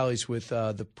big rallies with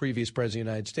the previous president of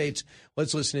the United States.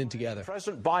 Let's listen in together.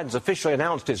 President Biden's officially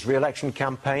announced his re-election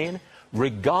campaign.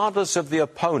 Regardless of the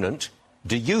opponent,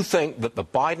 do you think that the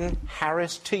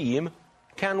Biden-Harris team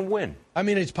can win? I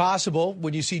mean, it's possible.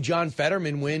 When you see John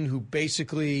Fetterman win, who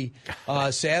basically,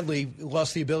 sadly,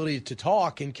 lost the ability to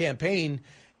talk and campaign,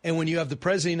 and when you have the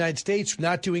President of the United States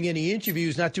not doing any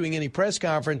interviews, not doing any press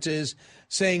conferences,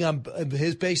 saying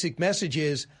his basic message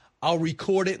is, I'll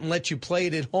record it and let you play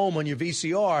it at home on your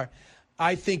VCR,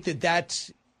 I think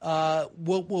that's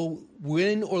will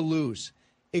win or lose.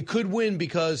 It could win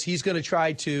because he's going to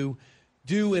try to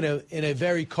do in a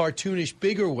very cartoonish,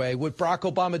 bigger way what Barack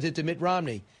Obama did to Mitt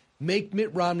Romney, make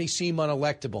Mitt Romney seem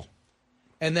unelectable.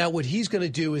 And that what he's going to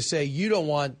do is say, you don't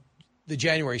want the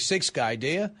January 6th guy, do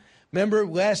you? Remember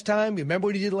last time? Remember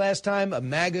what he did last time? A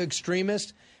MAGA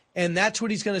extremist? And that's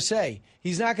what he's going to say.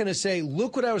 He's not going to say,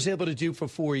 look what I was able to do for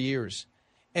 4 years,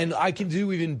 and I can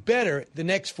do even better the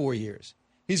next 4 years.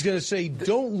 He's going to say,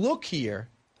 don't look here,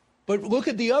 but look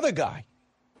at the other guy.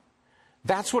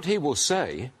 That's what he will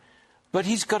say, but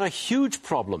he's got a huge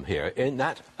problem here in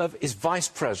that of his Vice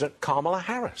President Kamala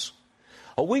Harris.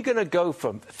 Are we going to go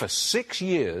for 6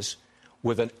 years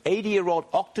with an 80-year-old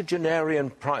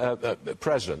octogenarian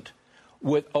president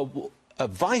with a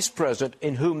vice president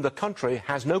in whom the country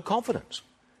has no confidence?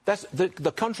 That's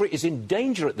the country is in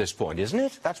danger at this point, isn't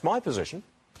it? That's my position.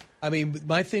 I mean,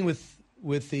 my thing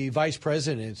with the vice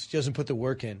president is she doesn't put the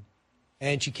work in,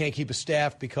 and she can't keep a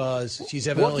staff because she's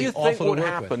evidently awful to work with. What do you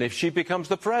think would happen if she becomes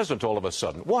the president all of a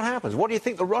sudden? What happens? What do you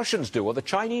think the Russians do or the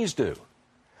Chinese do?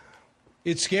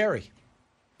 It's scary.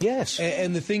 Yes.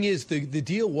 And the thing is, the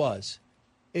deal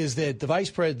is that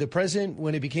the president,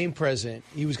 when he became president,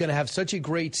 he was going to have such a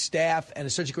great staff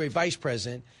and such a great vice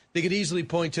president, they could easily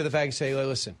point to the fact and say, well,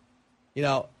 listen,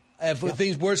 if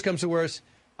things worse comes to worse,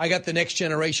 I got the next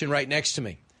generation right next to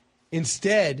me.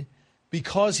 Instead,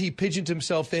 because he pigeoned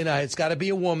himself in, it's got to be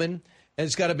a woman and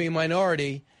it's got to be a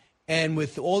minority, and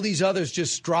with all these others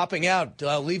just dropping out,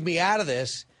 leave me out of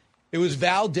this, it was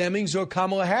Val Demings or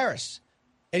Kamala Harris.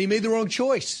 And he made the wrong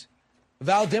choice.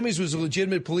 Val Demings was a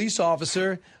legitimate police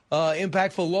officer,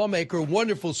 impactful lawmaker,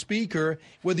 wonderful speaker,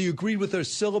 whether you agreed with her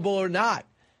syllable or not.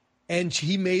 And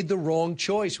he made the wrong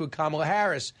choice with Kamala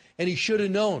Harris, and he should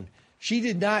have known. She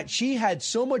did not. She had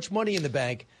so much money in the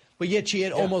bank, but yet she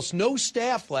had almost no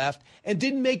staff left and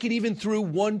didn't make it even through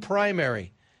one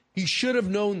primary. He should have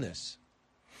known this.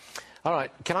 All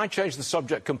right. Can I change the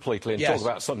subject completely and Yes. talk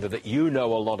about something that you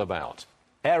know a lot about?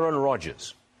 Aaron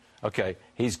Rodgers. Okay,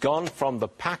 he's gone from the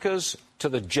Packers to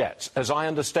the Jets. As I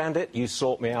understand it, you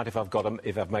sort me out if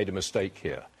I've made a mistake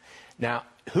here. Now,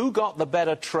 who got the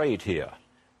better trade here,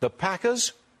 the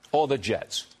Packers or the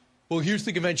Jets? Well, here's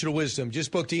the conventional wisdom. Just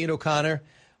spoke to Ian O'Connor,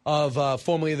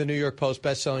 formerly of the New York Post,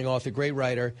 best-selling author, great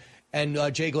writer, and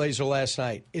Jay Glazer last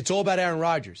night. It's all about Aaron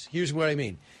Rodgers. Here's what I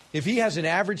mean. If he has an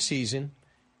average season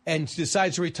and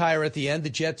decides to retire at the end, the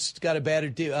Jets got a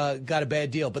bad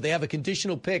deal. But they have a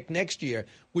conditional pick next year,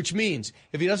 which means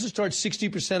if he doesn't start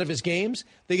 60% of his games,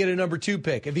 they get a number 2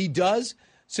 pick. If he does,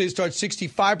 say start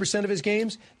 65% of his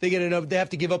games, they have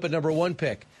to give up a number 1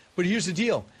 pick. But here's the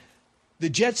deal. The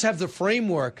Jets have the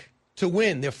framework to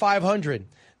win. They're 500.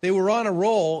 They were on a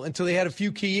roll until they had a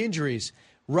few key injuries.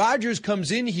 Rodgers comes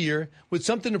in here with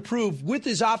something to prove with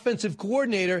his offensive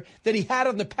coordinator that he had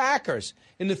on the Packers,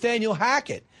 in Nathaniel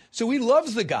Hackett. So he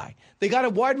loves the guy. They got a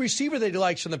wide receiver that he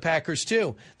likes from the Packers,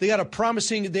 too. They have a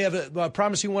promising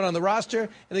one on the roster,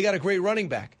 and they got a great running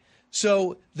back.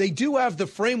 So they do have the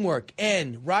framework,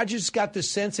 and Rodgers got the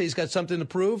sense that he's got something to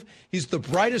prove. He's the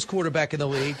brightest quarterback in the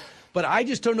league, but I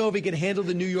just don't know if he can handle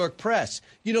the New York press.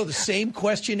 You know, the same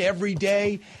question every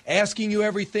day, asking you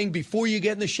everything before you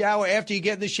get in the shower, after you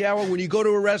get in the shower, when you go to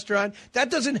a restaurant. That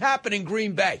doesn't happen in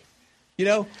Green Bay.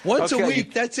 Once a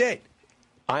week, that's it.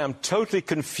 I am totally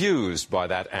confused by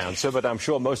that answer, but I'm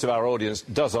sure most of our audience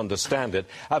does understand it.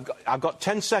 I've got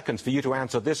 10 seconds for you to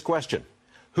answer this question.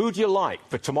 Who do you like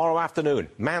for tomorrow afternoon,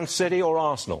 Man City or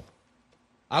Arsenal?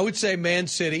 I would say Man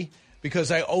City, because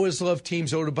I always love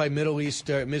teams owned by Middle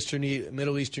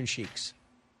Eastern sheiks.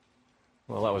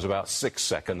 Well, that was about 6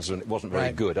 seconds, and it wasn't very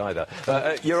Right. good either.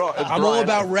 I'm all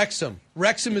about Wrexham.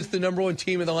 Wrexham is the number 1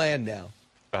 team in the land now.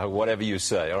 Whatever you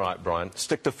say. All right, Brian.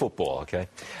 Stick to football, okay?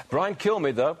 Brian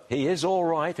Kilmeade, though, he is all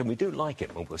right, and we do like him.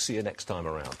 And we'll see you next time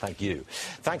around. Thank you.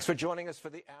 Thanks for joining us for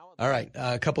the hour. All right,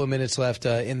 a couple of minutes left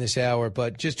in this hour,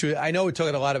 but I know we're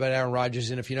talking a lot about Aaron Rodgers,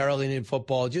 and if you're not really in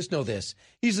football, just know this.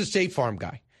 He's the State Farm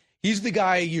guy. He's the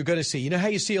guy you're going to see. You know how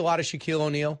you see a lot of Shaquille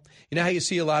O'Neal? You know how you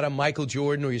see a lot of Michael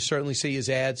Jordan, or you certainly see his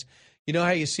ads? You know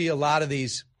how you see a lot of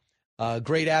these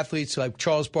great athletes like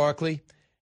Charles Barkley?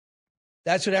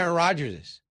 That's what Aaron Rodgers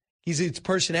is. He's its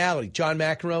personality. John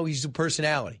McEnroe, he's a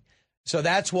personality. So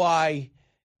that's why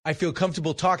I feel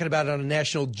comfortable talking about it on a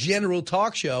national general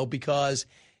talk show, because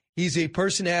he's a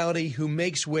personality who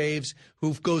makes waves,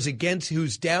 who's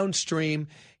downstream.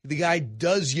 The guy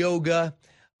does yoga,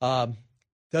 does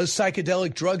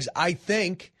psychedelic drugs, I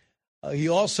think. He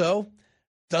also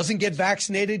doesn't get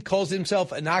vaccinated, calls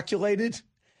himself inoculated.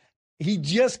 He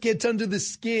just gets under the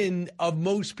skin of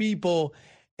most people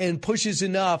and pushes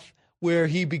enough where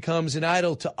he becomes an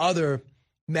idol to other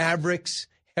mavericks,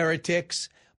 heretics.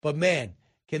 But, man,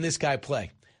 can this guy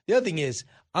play? The other thing is,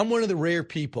 I'm one of the rare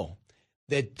people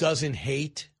that doesn't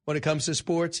hate when it comes to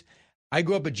sports. I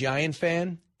grew up a Giant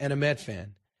fan and a Met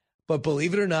fan. But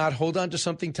believe it or not, hold on to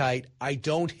something tight. I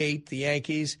don't hate the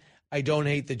Yankees. I don't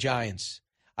hate the Giants.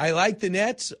 I like the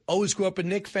Nets. Always grew up a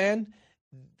Knicks fan.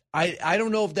 I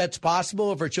don't know if that's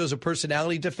possible, if it shows a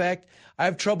personality defect. I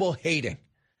have trouble hating.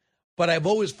 But I've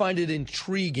always find it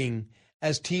intriguing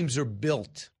as teams are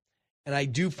built. And I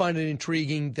do find it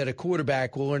intriguing that a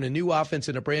quarterback will learn a new offense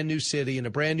in a brand new city, in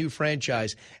a brand new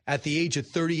franchise at the age of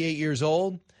 38 years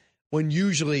old, when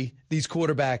usually these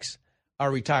quarterbacks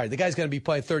are retired. The guy's going to be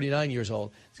playing 39 years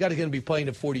old. This guy's going to be playing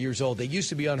at 40 years old. They used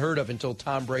to be unheard of until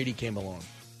Tom Brady came along.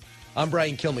 I'm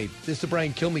Brian Kilmeade. This is the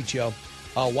Brian Kilmeade Show.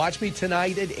 Watch me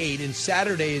tonight at 8, and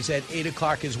Saturday is at 8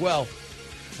 o'clock as well.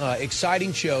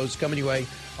 Exciting shows coming your way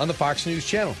on the Fox News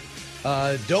channel.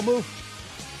 Don't move.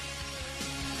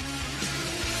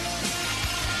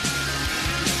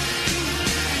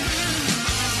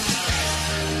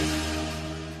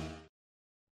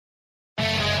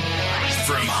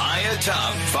 From high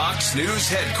atop Fox News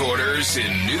headquarters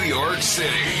in New York City,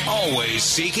 always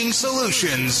seeking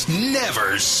solutions,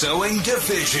 never sowing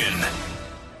division.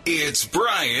 It's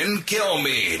Brian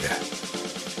Kilmeade.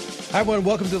 Hi, everyone.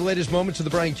 Welcome to the latest moments of the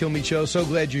Brian Kilmeade Show. So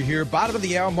glad you're here. Bottom of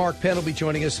the hour, Mark Penn will be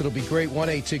joining us. It'll be great.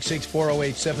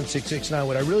 1-866-408-7669.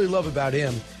 What I really love about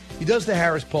him, he does the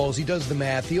Harris polls. He does the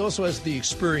math. He also has the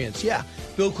experience. Yeah,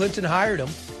 Bill Clinton hired him,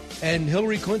 and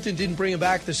Hillary Clinton didn't bring him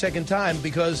back the second time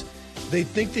because they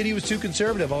think that he was too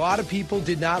conservative. A lot of people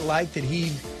did not like that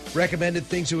he recommended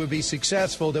things that would be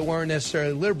successful that weren't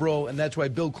necessarily liberal, and that's why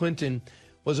Bill Clinton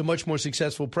was a much more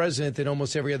successful president than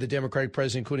almost every other Democratic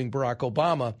president, including Barack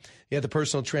Obama. He had the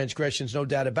personal transgressions, no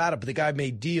doubt about it, but the guy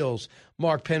made deals.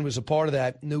 Mark Penn was a part of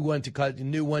that, knew when to cut,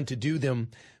 knew when to do them.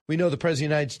 We know the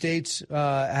President of the United States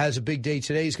has a big day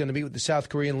today. He's going to meet with the South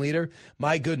Korean leader.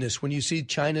 My goodness, when you see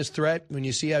China's threat, when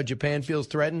you see how Japan feels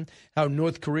threatened, how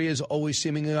North Korea is always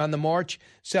seemingly on the march,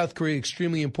 South Korea,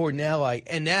 extremely important ally.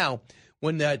 And now,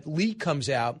 when that leak comes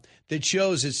out that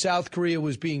shows that South Korea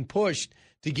was being pushed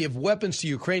to give weapons to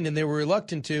Ukraine and they were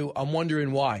reluctant to, I'm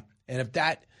wondering why. And if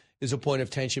that is a point of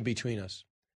tension between us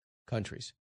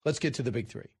countries. Let's get to the big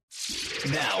three.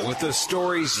 Now, with the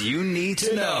stories you need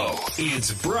to know,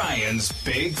 it's Brian's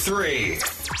Big Three.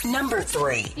 Number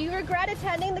 3. Do you regret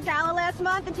attending the gala last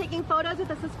month and taking photos with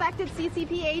a suspected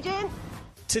CCP agent?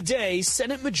 Today,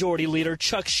 Senate Majority Leader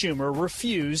Chuck Schumer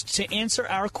refused to answer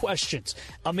our questions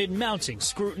amid mounting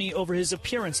scrutiny over his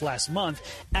appearance last month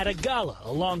at a gala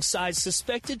alongside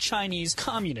suspected Chinese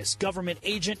Communist government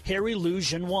agent Harry Lu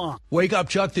Zhenwang. Wake up,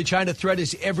 Chuck. The China threat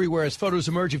is everywhere as photos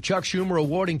emerge of Chuck Schumer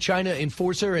awarding China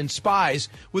enforcer and spies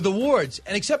with awards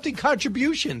and accepting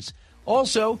contributions.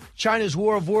 Also, China's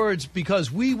war of words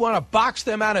because we want to box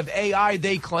them out of AI,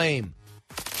 they claim.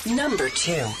 Number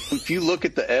 2. If you look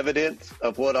at the evidence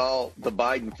of what all the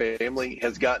Biden family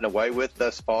has gotten away with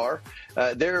thus far,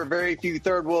 there are very few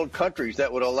third world countries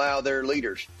that would allow their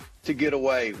leaders to get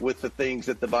away with the things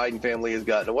that the Biden family has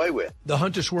gotten away with. The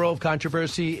Hunter swirl of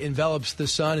controversy envelops the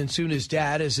son and soon his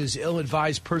dad as his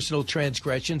ill-advised personal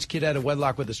transgressions, kid out of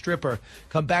wedlock with a stripper,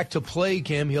 come back to plague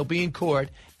him. He'll be in court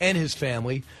and his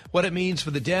family, what it means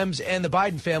for the Dems and the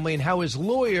Biden family, and how his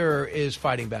lawyer is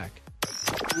fighting back.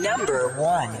 Number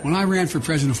 1. When I ran for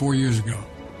president 4 years ago,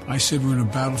 I said we're in a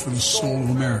battle for the soul of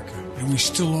America, and we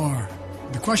still are.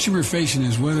 The question we're facing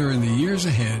is whether in the years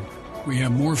ahead we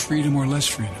have more freedom or less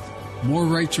freedom, more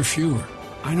rights or fewer.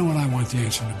 I know what I want the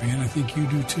answer to be, and I think you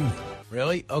do too.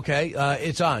 Really? Okay,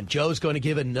 it's on. Joe's going to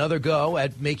give another go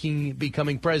at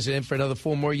becoming president for another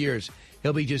 4 more years.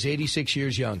 He'll be just 86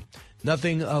 years young.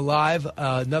 Nothing alive,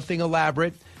 nothing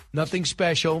elaborate, nothing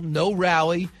special, no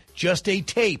rally, just a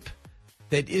tape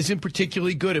that isn't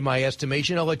particularly good in my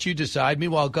estimation. I'll let you decide.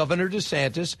 Meanwhile, Governor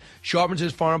DeSantis sharpens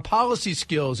his foreign policy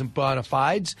skills and bona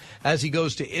fides as he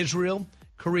goes to Israel,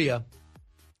 Korea,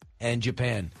 and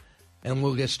Japan. And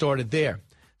we'll get started there.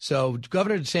 So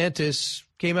Governor DeSantis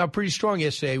came out pretty strong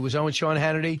yesterday. He was on with Sean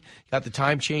Hannity. Got the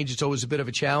time change. It's always a bit of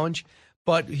a challenge.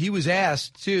 But he was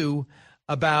asked, too,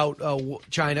 about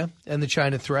China and the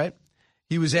China threat.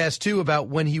 He was asked, too, about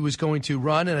when he was going to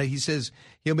run. And he says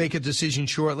he'll make a decision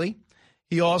shortly.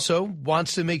 He also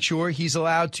wants to make sure he's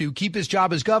allowed to keep his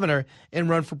job as governor and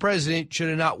run for president should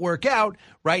it not work out.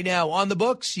 Right now on the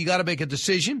books, you got to make a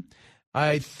decision.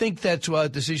 I think that's a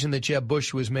decision that Jeb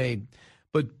Bush was made.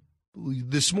 But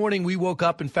this morning we woke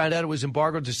up and found out it was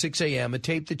embargoed to 6 a.m., a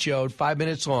tape that showed 5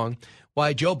 minutes long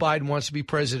why Joe Biden wants to be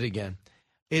president again.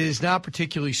 It is not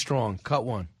particularly strong. Cut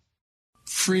 1.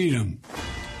 Freedom.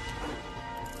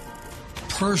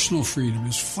 Personal freedom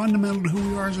is fundamental to who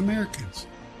we are as Americans.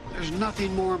 There's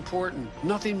nothing more important,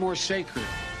 nothing more sacred.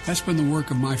 That's been the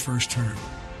work of my first term,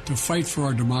 to fight for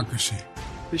our democracy.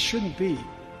 This shouldn't be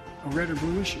a red or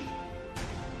blue issue.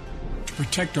 To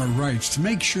protect our rights, to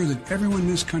make sure that everyone in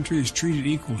this country is treated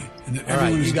equally. And that All right,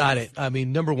 everyone you is... got it. I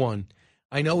mean, number one,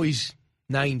 I know he's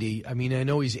 90. I mean, I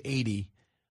know he's 80.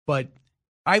 But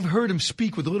I've heard him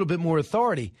speak with a little bit more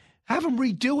authority. Have him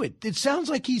redo it. It sounds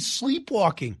like he's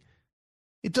sleepwalking.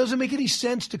 It doesn't make any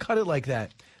sense to cut it like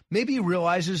that. Maybe he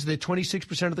realizes that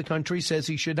 26% of the country says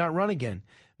he should not run again.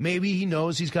 Maybe he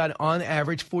knows he's got, on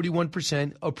average,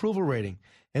 41% approval rating.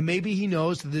 And maybe he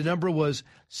knows that the number was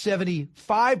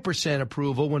 75%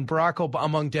 approval when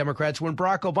among Democrats when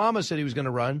Barack Obama said he was going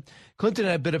to run. Clinton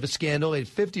had a bit of a scandal at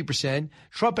 50%.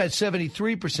 Trump had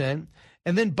 73%.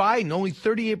 And then Biden, only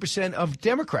 38% of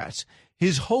Democrats.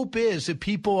 His hope is that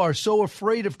people are so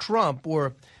afraid of Trump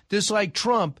or dislike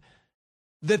Trump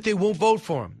that they won't vote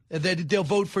for him, that they'll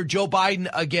vote for Joe Biden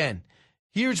again.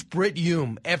 Here's Britt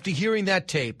Hume after hearing that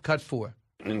tape, cut 4.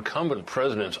 An incumbent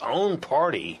president's own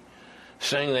party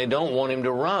saying they don't want him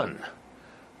to run.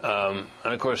 And,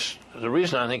 of course, the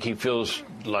reason I think he feels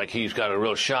like he's got a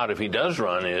real shot if he does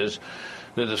run is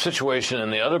that the situation in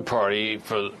the other party,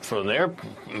 from their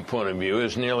point of view,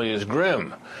 is nearly as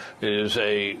grim. It is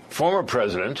a former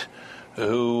president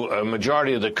who a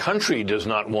majority of the country does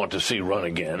not want to see run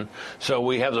again. So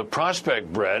we have the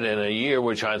prospect, Brett, in a year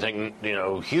which I think,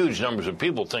 huge numbers of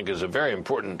people think is a very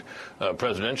important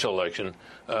presidential election,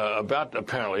 about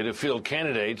apparently to field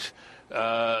candidates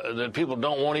that people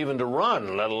don't want even to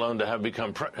run, let alone to have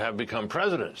become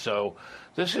president. So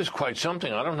this is quite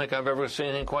something. I don't think I've ever seen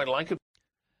anything quite like it.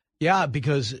 Yeah,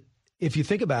 because if you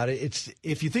think about it,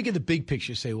 if you think of the big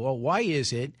picture, say, well, why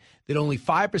is it that only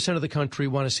 5% of the country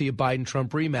want to see a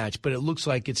Biden-Trump rematch, but it looks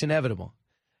like it's inevitable?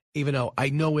 Even though I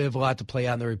know we have a lot to play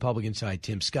out on the Republican side.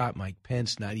 Tim Scott, Mike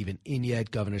Pence, not even in yet.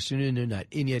 Governor Sununu, not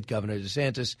in yet. Governor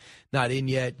DeSantis, not in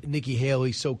yet. Nikki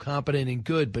Haley, so competent and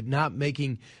good, but not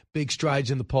making big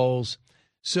strides in the polls.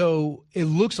 So it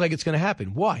looks like it's going to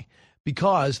happen. Why?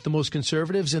 Because the most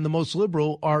conservatives and the most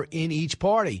liberal are in each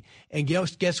party. And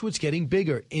guess what's getting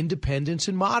bigger? Independents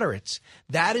and moderates.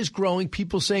 That is growing.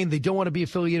 People saying they don't want to be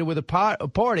affiliated with a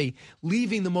party,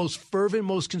 leaving the most fervent,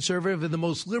 most conservative, and the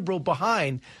most liberal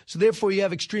behind. So therefore you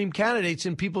have extreme candidates,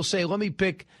 and people say, let me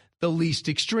pick the least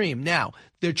extreme. Now,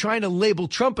 they're trying to label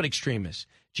Trump an extremist.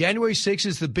 January 6th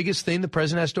is the biggest thing the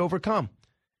president has to overcome.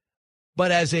 But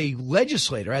as a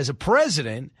legislator, as a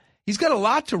president, he's got a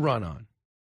lot to run on.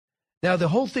 Now, the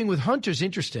whole thing with Hunter's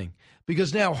interesting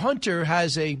because now Hunter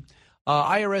has a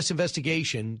IRS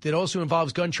investigation that also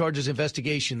involves gun charges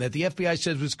investigation that the FBI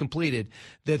says was completed,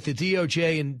 that the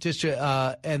DOJ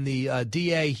and the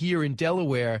DA here in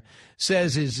Delaware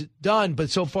says is done, but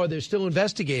so far they're still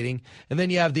investigating. And then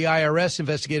you have the IRS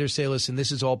investigators say, listen,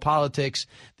 this is all politics.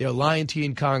 They're lying to you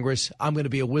in Congress. I'm going to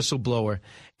be a whistleblower.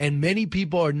 And many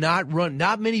people are not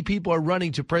many people are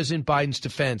running to President Biden's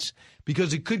defense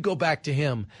because it could go back to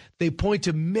him. They point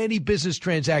to many business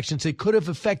transactions that could have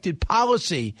affected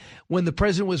policy when the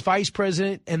president was vice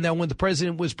president and then when the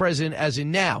president was president, as in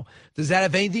now. Does that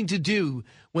have anything to do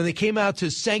when they came out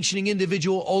to sanctioning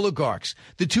individual oligarchs?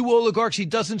 The two oligarchs he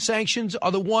doesn't sanction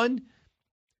are the one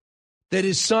that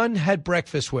his son had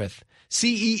breakfast with.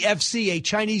 CEFC, a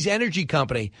Chinese energy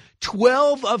company,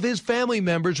 12 of his family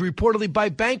members, reportedly by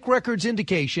bank records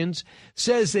indications,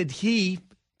 says that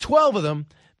 12 of them,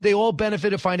 they all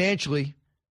benefited financially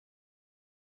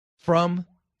from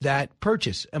that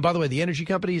purchase. And by the way, the energy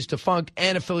company is defunct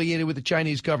and affiliated with the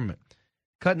Chinese government.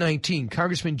 Cut 19,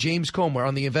 Congressman James Comer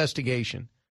on the investigation.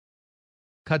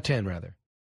 Cut 10, rather.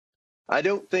 I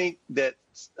don't think that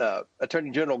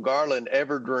Attorney General Garland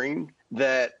ever dreamed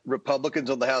that Republicans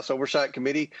on the House Oversight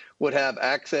Committee would have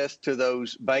access to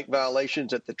those bank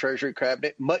violations at the Treasury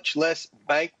Cabinet, much less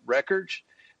bank records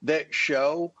that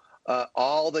show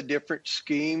all the different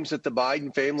schemes that the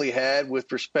Biden family had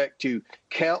with respect to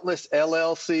countless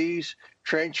LLCs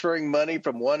transferring money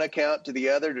from one account to the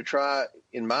other to try,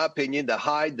 in my opinion, to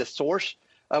hide the source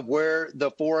of where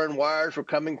the foreign wires were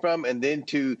coming from and then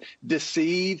to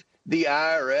deceive the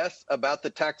IRS about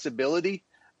the taxability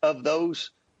of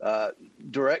those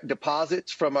direct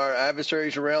deposits from our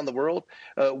adversaries around the world.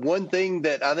 One thing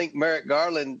that I think Merrick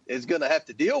Garland is going to have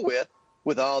to deal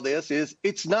with all this is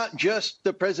it's not just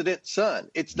the president's son.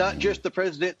 It's not just the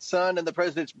president's son and the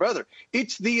president's brother.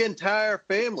 It's the entire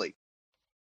family.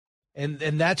 And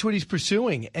that's what he's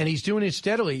pursuing, and he's doing it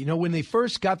steadily. You know, when they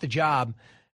first got the job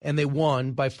and they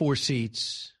won by 4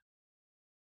 seats,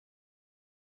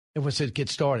 everyone said, get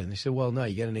started. And they said, well, no,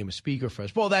 you got to name a speaker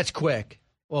first. Well, that's quick.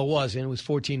 Well, it wasn't. It was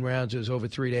 14 rounds. It was over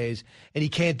 3 days. And he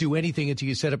can't do anything until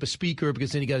you set up a speaker,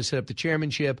 because then you got to set up the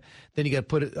chairmanship. Then you got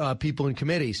to put people in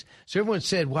committees. So everyone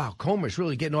said, wow, Comer's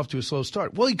really getting off to a slow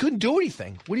start. Well, he couldn't do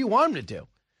anything. What do you want him to do?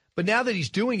 But now that he's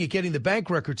doing it, getting the bank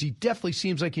records, he definitely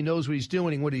seems like he knows what he's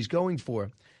doing and what he's going for.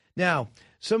 Now,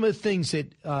 some of the things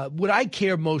that what I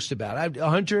care most about,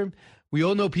 Hunter, we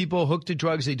all know people hooked to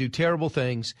drugs. They do terrible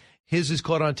things. His is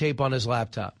caught on tape on his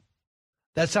laptop.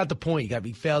 That's not the point.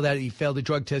 He failed the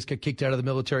drug test, got kicked out of the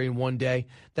military in one day.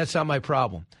 That's not my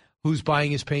problem. Who's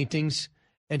buying his paintings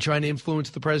and trying to influence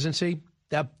the presidency?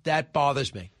 That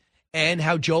bothers me. And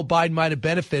how Joe Biden might have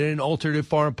benefited and altered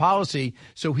foreign policy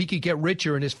so he could get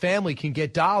richer and his family can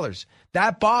get dollars.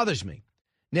 That bothers me.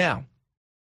 Now,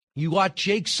 you watch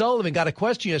Jake Sullivan got a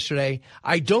question yesterday.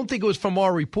 I don't think it was from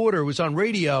our reporter. It was on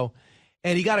radio.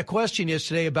 And he got a question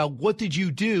yesterday about what did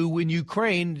you do in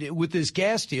Ukraine with this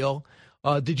gas deal?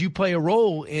 Did you play a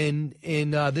role in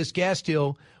this gas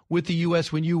deal with the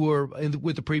U.S. when you were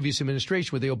with the previous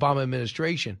administration, with the Obama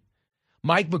administration?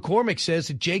 Mike McCormick says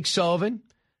that Jake Sullivan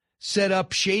set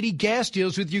up shady gas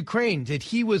deals with Ukraine, that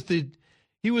he was the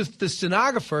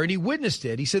stenographer and he witnessed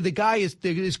it. He said the guy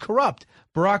is corrupt.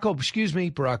 Barack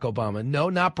Obama. No,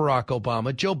 not Barack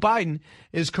Obama. Joe Biden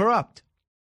is corrupt.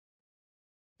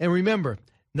 And remember,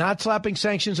 not slapping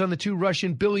sanctions on the two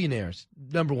Russian billionaires,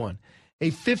 number one. A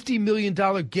 $50 million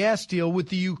gas deal with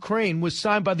the Ukraine was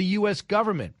signed by the U.S.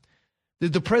 government.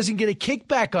 Did the president get a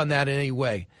kickback on that in any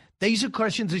way? These are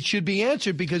questions that should be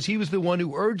answered because he was the one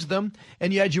who urged them,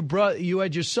 and you had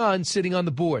your son sitting on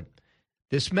the board.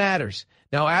 This matters.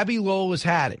 Now, Abby Lowell has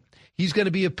had it. He's going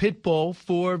to be a pit bull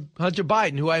for Hunter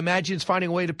Biden, who I imagine is finding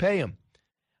a way to pay him.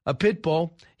 A pit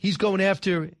bull. He's going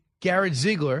after Garrett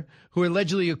Ziegler, who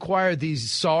allegedly acquired these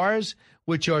SARS,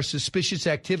 which are suspicious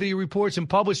activity reports, and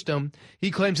published them.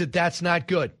 He claims that that's not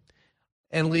good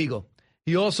and legal.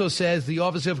 He also says the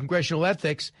Office of Congressional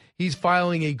Ethics, he's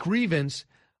filing a grievance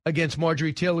against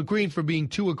Marjorie Taylor Greene for being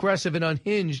too aggressive and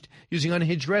unhinged, using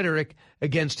unhinged rhetoric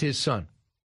against his son.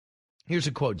 Here's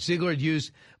a quote. Ziegler had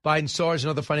used Biden's SARS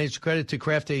and other financial credit to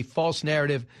craft a false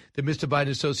narrative that Mr. Biden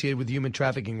is associated with the human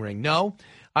trafficking ring. No,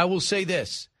 I will say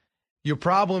this. Your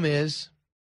problem is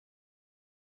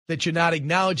that you're not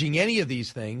acknowledging any of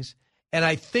these things, and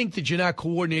I think that you're not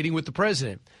coordinating with the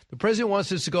president. The president wants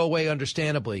this to go away,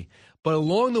 understandably, but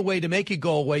along the way to make it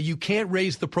go away, you can't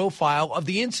raise the profile of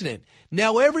the incident.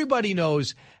 Now everybody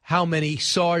knows how many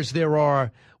SARS there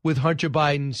are with Hunter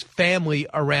Biden's family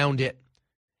around it.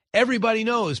 Everybody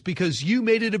knows because you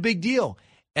made it a big deal.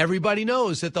 Everybody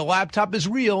knows that the laptop is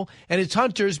real and it's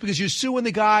Hunter's because you're suing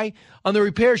the guy on the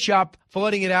repair shop for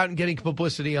letting it out and getting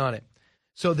publicity on it.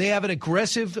 So they have an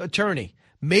aggressive attorney.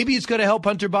 Maybe it's going to help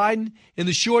Hunter Biden. In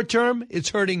the short term, it's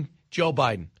hurting Joe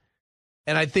Biden.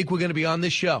 And I think we're going to be on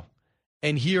this show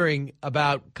and hearing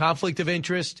about conflict of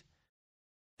interest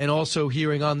and also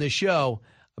hearing on this show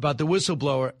about the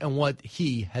whistleblower and what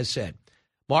he has said.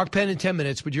 Mark Penn in 10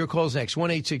 minutes, but your call's next.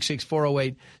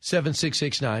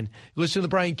 1-866-408-7669. Listen to the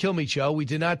Brian Kilmeade Show. We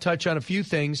did not touch on a few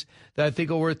things that I think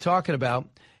are worth talking about.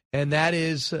 And that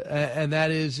is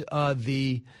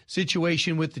the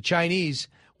situation with the Chinese,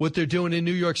 what they're doing in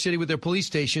New York City with their police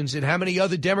stations, and how many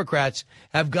other Democrats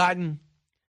have gotten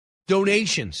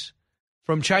donations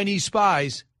from Chinese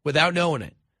spies without knowing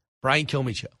it. Brian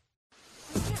Kilmeade Show.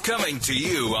 Coming to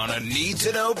you on a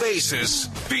need-to-know basis,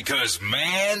 because,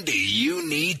 man, do you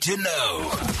need to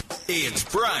know. It's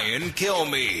Brian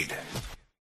Kilmeade.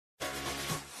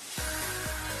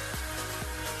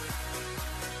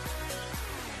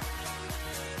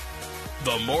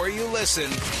 The more you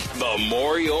listen, the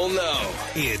more you'll know.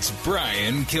 It's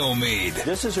Brian Kilmeade.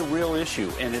 This is a real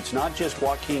issue, and it's not just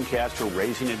Joaquin Castro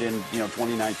raising it in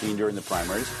 2019 during the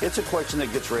primaries. It's a question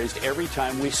that gets raised every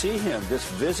time we see him. This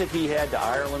visit he had to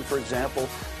Ireland, for example,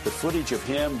 the footage of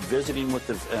him visiting with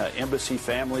the embassy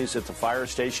families at the fire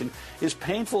station is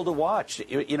painful to watch.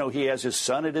 You know, he has his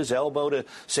son at his elbow to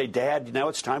say, Dad, now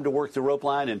it's time to work the rope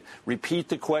line, and repeat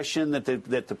the question that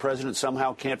the president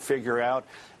somehow can't figure out.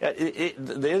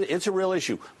 It's a real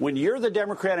issue. When you're the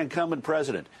Democrat incumbent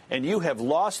president and you have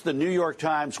lost the New York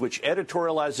Times, which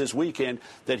editorialized this weekend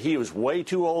that he was way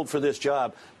too old for this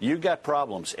job, you've got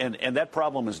problems. And that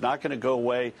problem is not going to go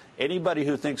away. Anybody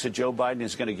who thinks that Joe Biden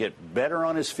is going to get better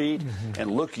on his feet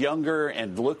and look younger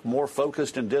and look more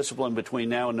focused and disciplined between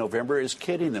now and November is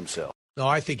kidding themselves. No,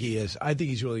 I think he is. I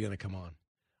think he's really going to come on.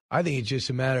 I think it's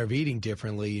just a matter of eating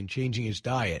differently and changing his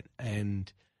diet.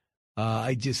 And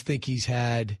I just think he's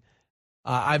had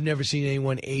I've never seen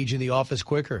anyone age in the office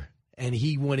quicker. And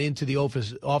he went into the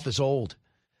office old.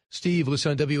 Steve,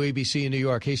 listen on WABC in New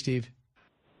York. Hey, Steve.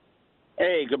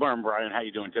 Hey, good morning, Brian. How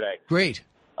you doing today? Great.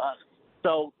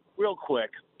 So, real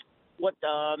quick, what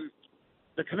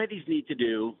the committees need to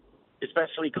do,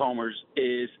 especially Comer's,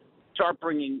 is start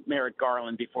bringing Merrick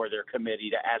Garland before their committee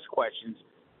to ask questions,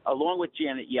 along with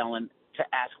Janet Yellen, to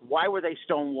ask why were they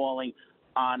stonewalling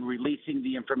on releasing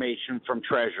the information from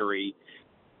Treasury?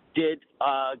 Did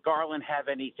Garland have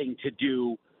anything to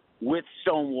do with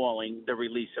stonewalling the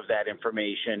release of that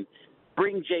information?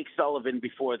 Bring Jake Sullivan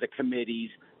before the committees,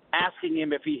 asking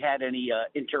him if he had any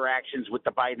interactions with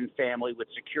the Biden family with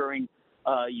securing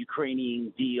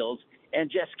Ukrainian deals,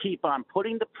 and just keep on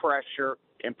putting the pressure.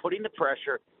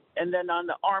 And then on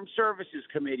the Armed Services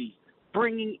Committee,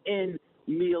 bringing in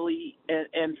Milley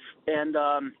and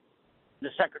the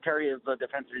Secretary of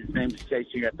Defense, his name is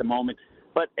escaping at the moment,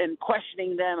 and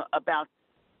questioning them about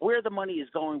where the money is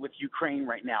going with Ukraine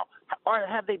right now. Or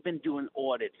have they been doing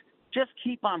audits? Just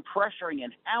keep on pressuring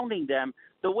and hounding them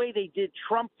the way they did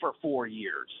Trump for 4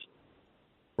 years.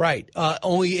 Right.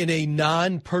 Only in a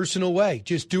non-personal way.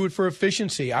 Just do it for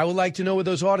efficiency. I would like to know what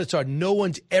those audits are. No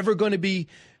one's ever going to be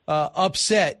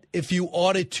upset if you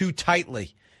audit too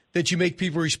tightly, that you make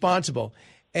people responsible.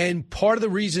 And part of the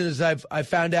reason is I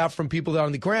found out from people that are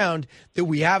on the ground that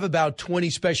we have about 20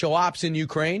 special ops in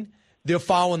Ukraine. They're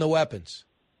following the weapons,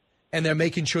 and they're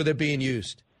making sure they're being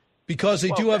used. Because they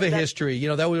do have a history. You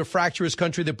know, that was a fractious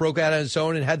country that broke out on its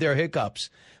own and had their hiccups.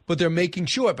 But they're making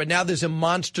sure. But now there's a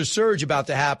monster surge about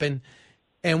to happen,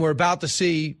 and we're about to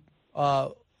see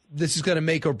this is going to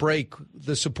make or break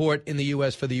the support in the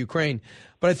U.S. for the Ukraine.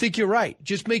 But I think you're right.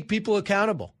 Just make people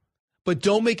accountable. But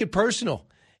don't make it personal.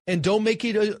 And don't make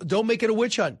it a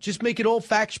witch hunt. Just make it all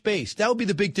facts-based. That would be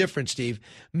the big difference, Steve.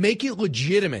 Make it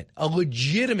legitimate, a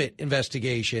legitimate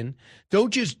investigation.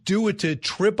 Don't just do it to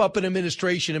trip up an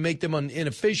administration and make them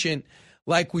inefficient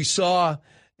like we saw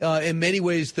in many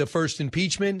ways the first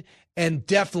impeachment and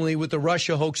definitely with the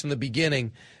Russia hoax in the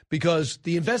beginning, because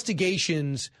the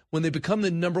investigations, when they become the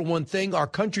number one thing, our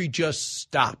country just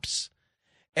stops.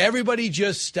 Everybody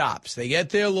just stops. They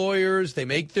get their lawyers, they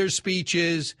make their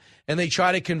speeches, and they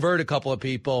try to convert a couple of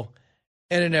people,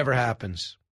 and it never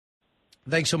happens.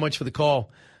 Thanks so much for the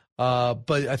call. But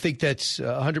I think that's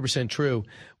 100% true.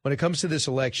 When it comes to this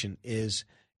election, is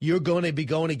you're going to be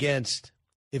going against,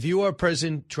 if you are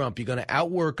President Trump, you're going to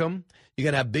outwork him. You're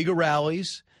going to have bigger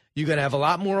rallies. You're going to have a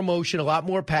lot more emotion, a lot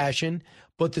more passion.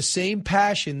 But the same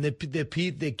passion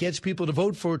that gets people to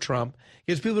vote for Trump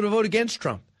gets people to vote against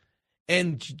Trump.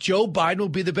 And Joe Biden will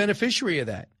be the beneficiary of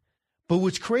that. But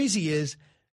what's crazy is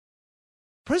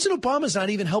President Obama's not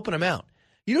even helping him out.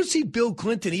 You don't see Bill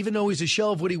Clinton, even though he's a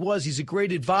shell of what he was, he's a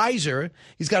great advisor.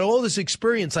 He's got all this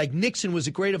experience, like Nixon was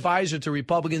a great advisor to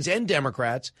Republicans and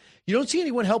Democrats. You don't see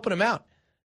anyone helping him out.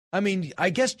 I mean,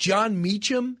 I guess John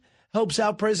Meacham helps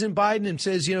out President Biden and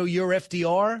says, you know, you're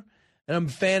FDR. And I'm a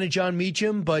fan of John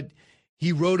Meacham, but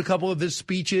he wrote a couple of his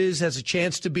speeches, has a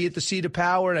chance to be at the seat of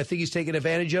power, and I think he's taken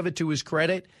advantage of it to his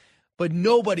credit. But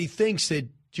nobody thinks that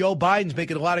Joe Biden's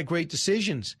making a lot of great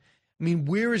decisions. I mean,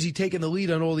 where is he taking the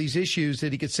lead on all these issues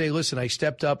that he could say, listen, I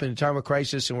stepped up in a time of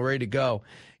crisis and we're ready to go.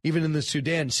 Even in the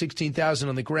Sudan, 16,000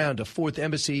 on the ground. A fourth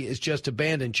embassy is just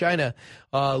abandoned. China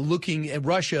looking at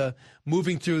Russia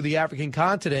moving through the African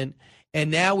continent. And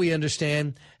now we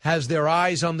understand has their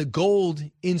eyes on the gold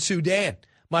in Sudan.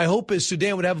 My hope is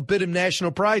Sudan would have a bit of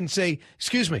national pride and say,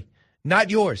 excuse me, not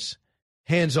yours.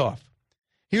 Hands off.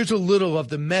 Here's a little of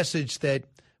the message that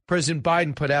President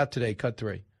Biden put out today. Cut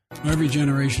 3. Every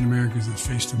generation of Americans has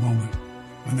faced a moment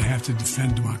when they have to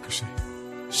defend democracy.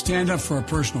 Stand up for our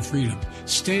personal freedom.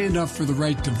 Stand up for the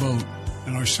right to vote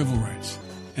and our civil rights.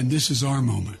 And this is our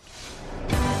moment.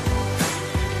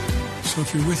 So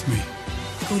if you're with me,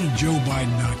 go to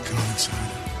joebiden.com and sign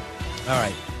up. All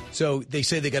right. So they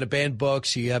say they got to ban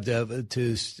books. You have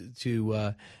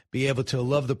to be able to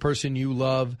love the person you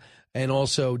love and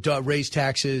also raise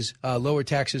taxes, lower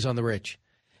taxes on the rich.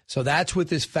 So that's what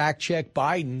this fact check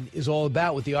Biden is all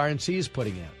about, what the RNC is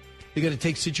putting out. They're going to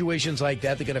take situations like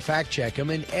that. They're going to fact check them,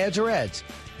 and ads are ads.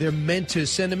 They're meant to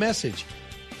send a message.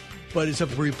 But it's up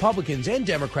to Republicans and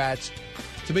Democrats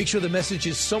to make sure the message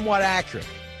is somewhat accurate.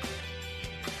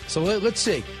 So let's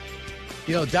see.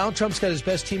 You know, Donald Trump's got his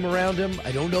best team around him.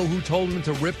 I don't know who told him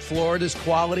to rip Florida's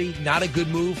quality. Not a good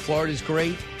move. Florida's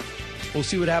great. We'll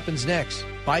see what happens next.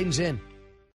 Biden's in.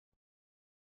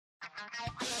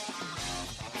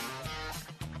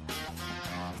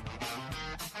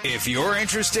 If you're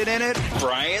interested in it,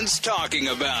 Brian's talking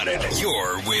about it.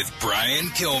 You're with Brian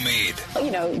Kilmeade. You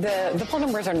know, the poll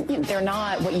numbers are, they're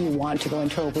not what you want to go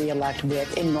into a reelect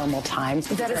with in normal times.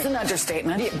 That is an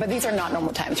understatement. But these are not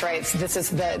normal times, right? So this is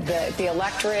the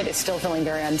electorate is still feeling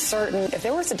very uncertain. If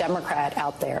there was a Democrat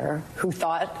out there who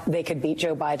thought they could beat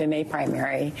Joe Biden in a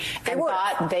primary and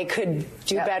thought they could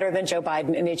do better than Joe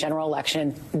Biden in a general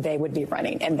election, they would be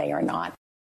running, and they are not.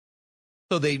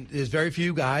 So there's very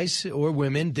few guys or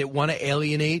women that want to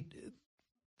alienate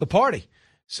the party.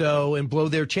 So, and blow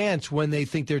their chance when they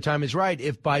think their time is right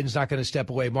if Biden's not going to step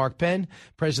away. Mark Penn,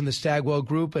 president of the Stagwell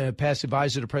Group and past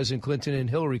advisor to President Clinton and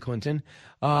Hillary Clinton.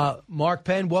 Mark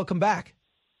Penn, welcome back.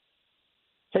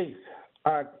 Hey,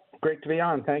 great to be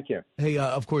on. Thank you. Hey,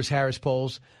 of course, Harris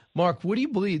polls. Mark, what do you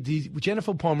believe?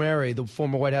 Jennifer Palmieri, the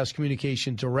former White House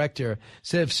communication director,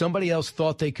 said if somebody else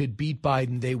thought they could beat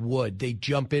Biden, they would. They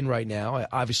jump in right now.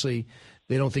 Obviously,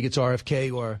 they don't think it's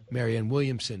RFK or Marianne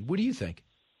Williamson. What do you think?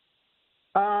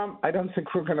 I don't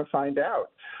think we're going to find out.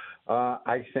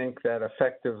 I think that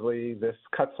effectively this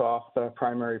cuts off the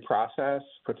primary process,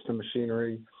 puts the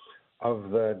machinery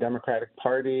of the Democratic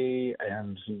Party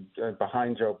and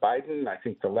behind Joe Biden. I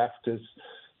think the left is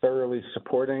thoroughly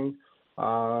supporting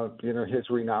his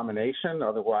renomination.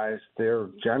 Otherwise, they're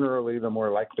generally the more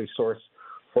likely source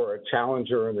for a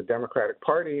challenger in the Democratic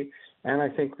Party. And I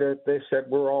think that they said,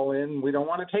 we're all in. We don't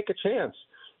want to take a chance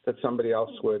that somebody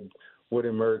else would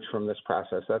emerge from this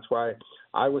process. That's why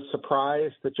I was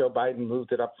surprised that Joe Biden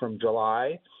moved it up from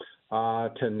July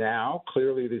to now.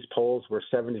 Clearly, these polls where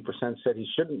 70% said he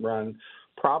shouldn't run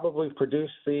probably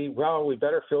produced we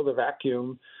better fill the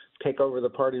vacuum, take over the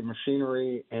party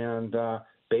machinery, and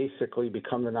basically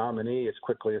become the nominee as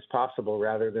quickly as possible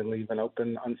rather than leave an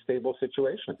open, unstable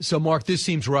situation. So, Mark, this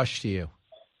seems rushed to you.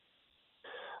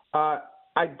 I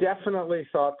definitely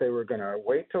thought they were going to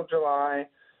wait till July,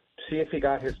 see if he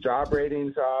got his job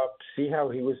ratings up, see how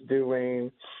he was doing,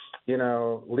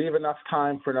 leave enough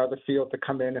time for another field to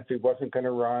come in if he wasn't going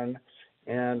to run.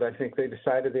 And I think they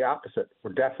decided the opposite.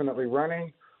 We're definitely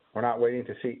running. We're not waiting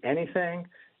to see anything.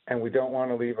 And we don't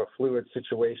want to leave a fluid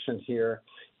situation here,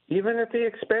 even at the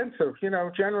expense of,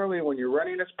 generally when you're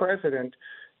running as president,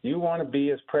 you want to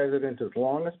be as president as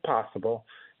long as possible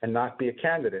and not be a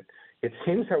candidate. It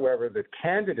seems, however, that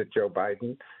candidate Joe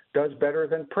Biden does better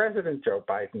than President Joe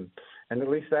Biden. And at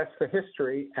least that's the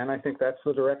history, and I think that's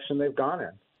the direction they've gone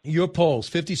in. Your polls,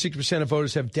 56% of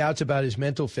voters have doubts about his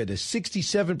mental fitness.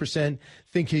 67%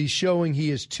 think he's showing he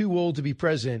is too old to be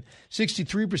president.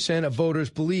 63% of voters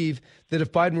believe that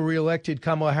if Biden were reelected,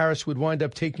 Kamala Harris would wind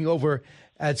up taking over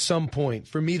at some point.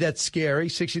 For me, that's scary.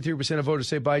 63% of voters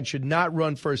say Biden should not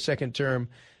run for a second term.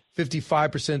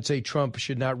 55% say Trump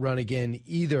should not run again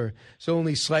either, so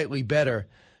only slightly better.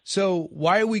 So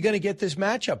why are we going to get this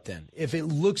matchup then if it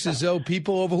looks as though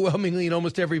people overwhelmingly in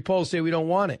almost every poll say we don't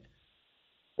want it?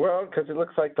 Well, because it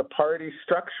looks like the party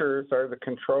structures are the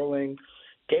controlling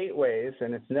gateways,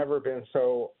 and it's never been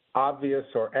so obvious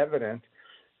or evident,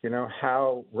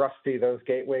 how rusty those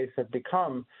gateways have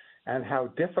become and how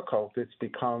difficult it's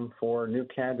become for new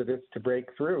candidates to break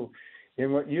through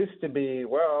in what used to be,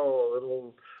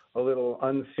 a little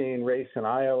unseen race in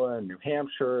Iowa and New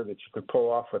Hampshire that you could pull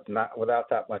off without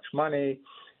that much money.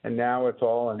 And now it's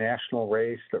all a national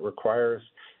race that requires,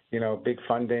 big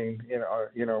funding,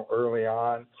 early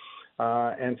on.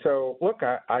 And so, look,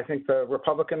 I think the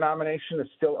Republican nomination is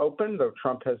still open, though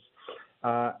Trump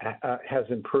has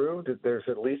improved. There's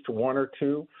at least one or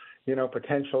two,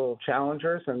 potential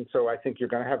challengers. And so I think you're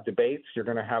going to have debates. You're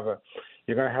going to have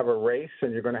a race,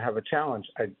 and you're going to have a challenge.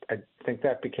 I think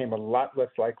that became a lot less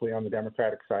likely on the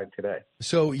Democratic side today.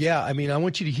 So, I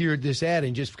want you to hear this ad,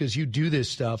 and just because you do this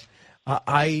stuff,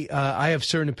 I have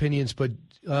certain opinions, but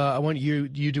I want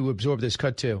you to absorb this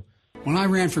cut too. When I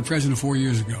ran for president 4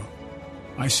 years ago,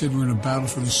 I said we're in a battle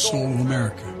for the soul of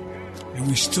America, and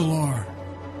we still are.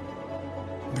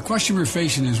 The question we're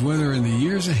facing is whether in the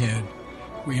years ahead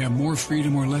we have more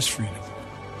freedom or less freedom,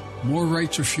 more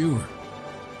rights or fewer.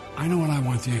 I know what I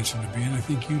want the answer to be, and I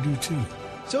think you do too.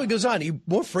 So he goes on,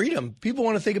 more freedom. People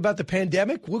want to think about the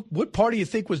pandemic. What party do you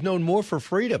think was known more for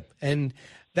freedom? And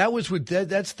that's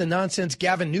the nonsense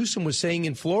Gavin Newsom was saying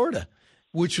in Florida,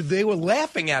 which they were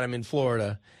laughing at him in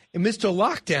Florida. And Mr.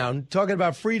 Lockdown, talking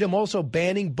about freedom, also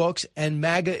banning books and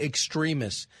MAGA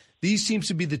extremists. These seems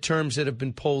to be the terms that have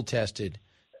been poll tested.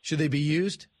 Should they be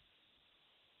used?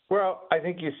 Well, I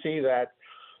think you see that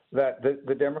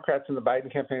the Democrats in the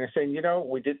Biden campaign are saying,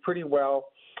 we did pretty well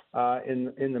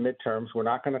in the midterms. We're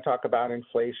not going to talk about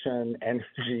inflation,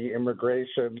 energy,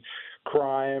 immigration,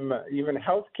 crime, even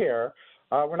health care.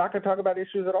 We're not going to talk about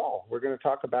issues at all. We're going to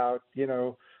talk about,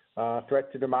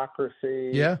 threat to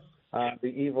democracy, Yeah. The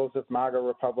evils of MAGA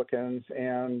Republicans,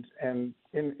 and in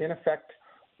effect,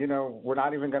 we're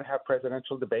not even going to have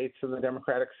presidential debates on the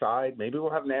Democratic side. Maybe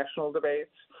we'll have national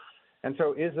debates. And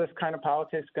so is this kind of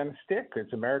politics going to stick?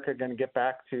 Is America going to get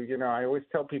back to, I always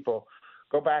tell people,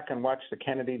 go back and watch the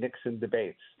Kennedy-Nixon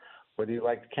debates. Whether you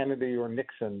liked Kennedy or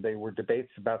Nixon, they were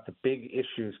debates about the big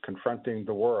issues confronting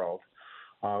the world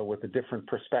with a different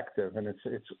perspective. And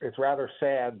it's rather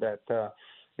sad that,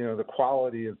 the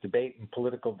quality of debate and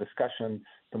political discussion,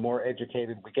 the more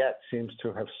educated we get, seems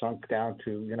to have sunk down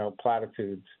to,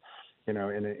 platitudes, in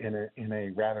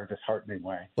a rather disheartening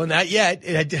way. Well, not yet.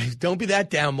 Don't be that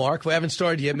down, Mark. We haven't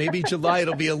started yet. Maybe July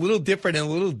it'll be a little different and a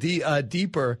little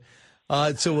deeper.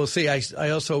 So we'll see. I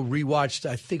also rewatched,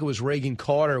 I think it was Reagan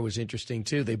Carter was interesting,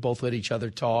 too. They both let each other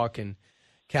talk and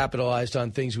capitalized on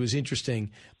things. It was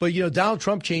interesting. But, Donald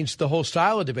Trump changed the whole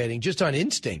style of debating just on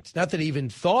instinct, not that he even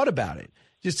thought about it.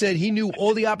 Just said he knew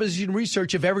all the opposition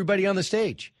research of everybody on the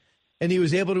stage, and he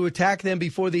was able to attack them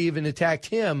before they even attacked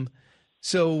him.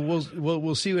 So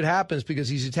we'll see what happens because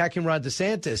he's attacking Ron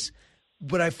DeSantis.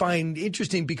 But I find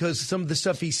interesting because some of the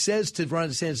stuff he says to Ron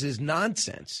DeSantis is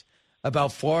nonsense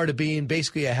about Florida being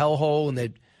basically a hellhole and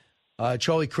that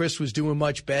Charlie Crist was doing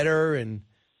much better and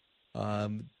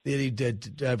Ron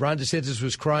DeSantis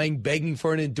was crying, begging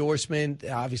for an endorsement.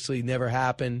 Obviously never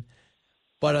happened.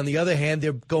 But on the other hand,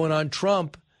 they're going on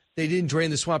Trump. They didn't drain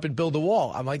the swamp and build the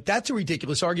wall. I'm like, that's a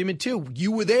ridiculous argument, too.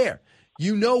 You were there.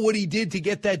 You know what he did to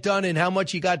get that done and how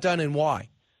much he got done and why.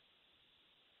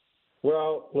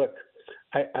 Well, look,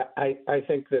 I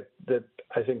think that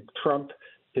I think Trump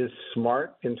is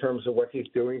smart in terms of what he's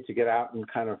doing to get out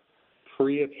and kind of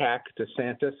pre-attack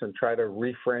DeSantis and try to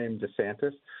reframe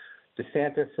DeSantis.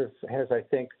 DeSantis has, I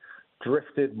think,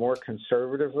 drifted more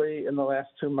conservatively in the last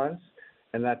 2 months,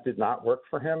 and that did not work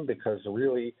for him because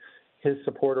really his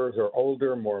supporters are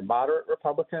older, more moderate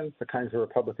Republicans, the kinds of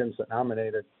Republicans that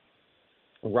nominated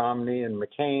Romney and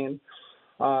McCain.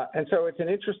 And so it's an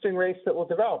interesting race that will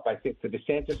develop. I think the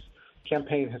DeSantis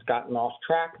campaign has gotten off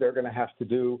track. They're going to have to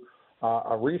do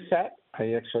a reset.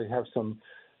 I actually have some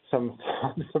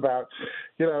thoughts about,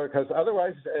 because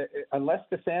otherwise, unless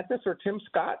DeSantis or Tim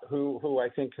Scott, who I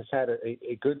think has had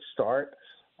a good start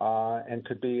and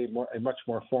could be a much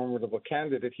more formidable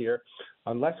candidate here,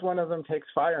 unless one of them takes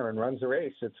fire and runs a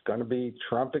race, it's going to be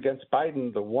Trump against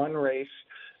Biden, the one race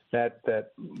that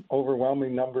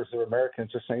overwhelming numbers of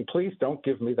Americans are saying, please don't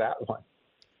give me that one.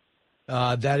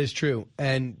 That is true.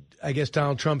 And I guess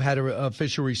Donald Trump had an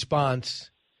official response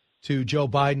to Joe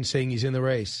Biden saying he's in the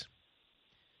race.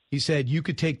 He said you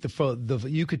could take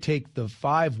the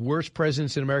 5 worst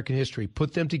presidents in American history,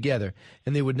 put them together,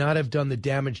 and they would not have done the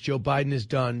damage Joe Biden has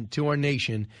done to our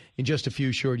nation in just a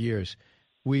few short years.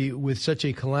 With such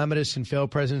a calamitous and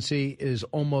failed presidency, it is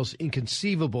almost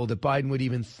inconceivable that Biden would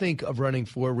even think of running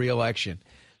for re-election.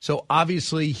 So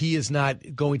obviously he is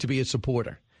not going to be a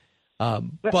supporter.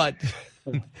 But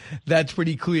that's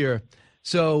pretty clear.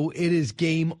 So it is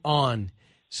game on.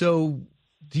 So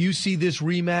do you see this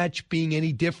rematch being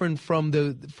any different from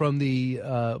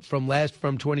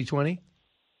 2020?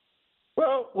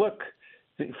 Well, look,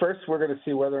 first we're going to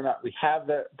see whether or not we have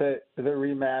the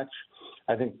rematch.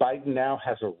 I think Biden now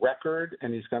has a record,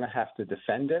 and he's going to have to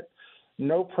defend it.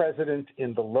 No president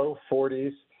in the low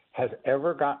 40s has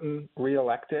ever gotten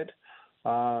reelected.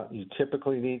 You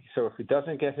typically need, so if he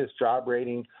doesn't get his job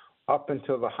rating up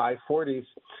until the high 40s,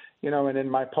 and in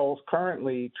my polls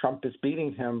currently, Trump is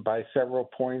beating him by several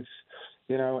points,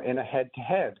 in a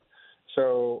head-to-head.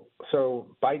 So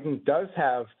Biden does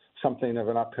have something of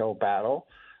an uphill battle,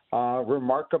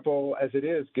 remarkable as it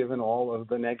is, given all of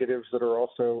the negatives that are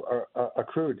also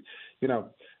accrued.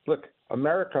 Look,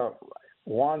 America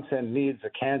wants and needs a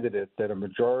candidate that a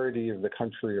majority of the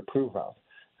country approve of.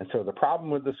 And so the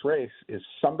problem with this race is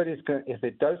if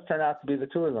it does turn out to be the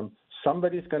two of them,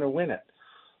 somebody's going to win it.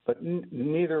 But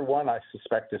neither one, I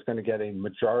suspect, is going to get a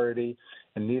majority,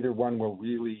 and neither one will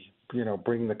really,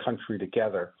 bring the country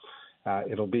together.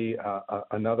 It'll be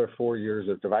another 4 years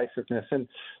of divisiveness. And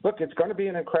look, it's going to be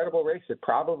an incredible race. It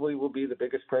probably will be the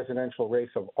biggest presidential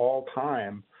race of all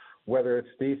time, whether it's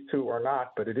these two or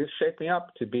not. But it is shaping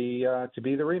up to be the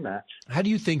rematch. How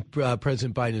do you think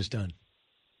President Biden has done?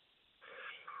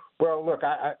 Well, look,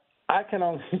 I can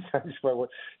only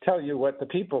tell you what the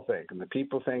people think. And the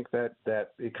people think that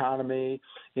economy,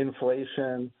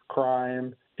 inflation,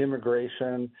 crime,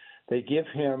 immigration, they give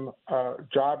him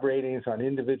job ratings on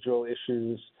individual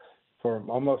issues for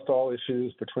almost all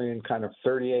issues between kind of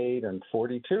 38 and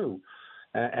 42.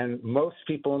 And most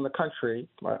people in the country,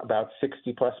 about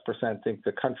 60+%, think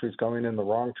the country's going in the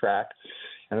wrong track.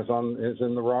 and is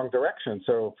in the wrong direction.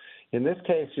 So in this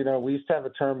case, we used to have a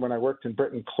term when I worked in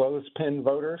Britain, clothespin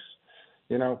voters.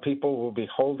 People will be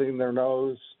holding their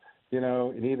nose,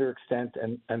 in either extent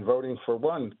and voting for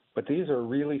one. But these are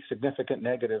really significant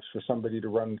negatives for somebody to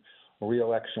run a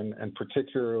re-election, and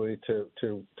particularly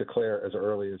to declare as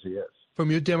early as he is.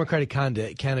 From your Democratic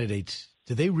candidates,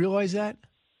 do they realize that?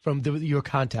 From your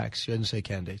contacts, you didn't say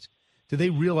candidates. Do they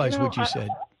realize what you said?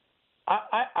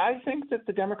 I think that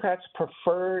the Democrats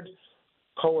preferred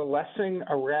coalescing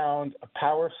around a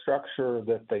power structure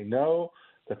that they know,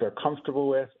 that they're comfortable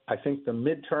with. I think the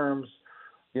midterms,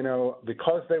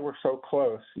 because they were so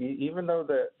close, even though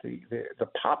the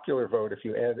popular vote, if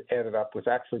you add it up, was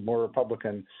actually more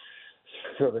Republican,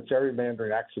 so the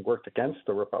gerrymandering actually worked against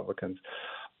the Republicans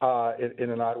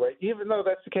in an odd way. Even though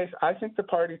that's the case, I think the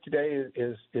party today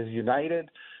is united.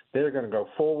 They're going to go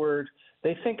forward.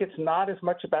 They think it's not as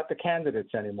much about the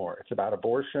candidates anymore. It's about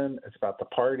abortion. It's about the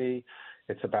party.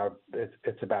 It's about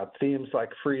themes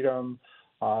like freedom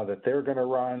that they're going to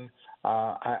run.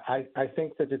 I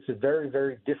think that it's a very,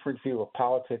 very different view of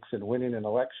politics and winning an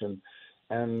election,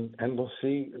 and we'll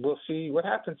see what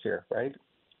happens here, right?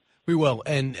 We will,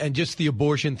 and just the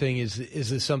abortion thing is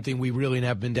this something we really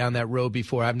have been down that road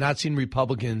before. I've not seen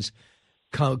Republicans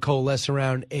coalesce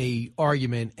around a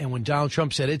argument, and when Donald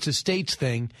Trump said it's a states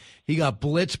thing, he got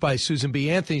blitzed by Susan B.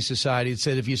 Anthony Society and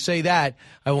said, if you say that,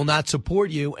 I will not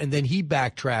support you, and then he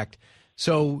backtracked.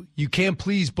 So you can't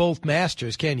please both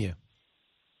masters, can you?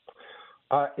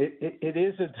 It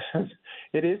is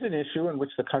an issue in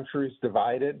which the country is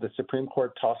divided. The Supreme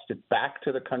Court tossed it back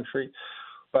to the country.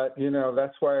 But,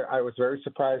 that's why I was very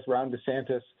surprised Ron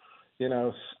DeSantis,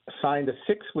 signed a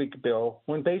 6-week bill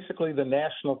when basically the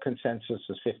national consensus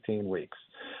is 15 weeks.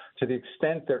 To the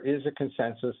extent there is a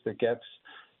consensus that gets,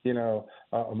 a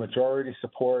majority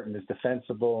support and is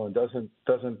defensible and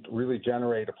doesn't really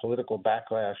generate a political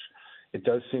backlash, it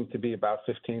does seem to be about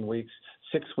 15 weeks.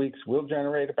 6 weeks will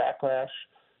generate a backlash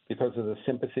because of the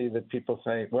sympathy that people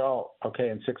say, well, okay,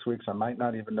 in 6 weeks I might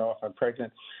not even know if I'm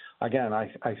pregnant. Again, I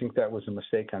think that was a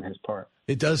mistake on his part.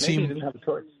 It does Maybe seem. he didn't have a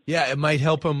choice. Yeah, it might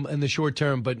help him in the short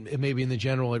term, but maybe in the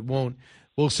general it won't.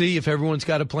 We'll see if everyone's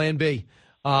got a plan B.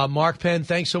 Mark Penn,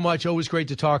 thanks so much. Always great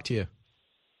to talk to you.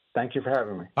 Thank you for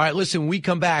having me. All right, listen, when we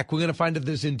come back, we're going to find out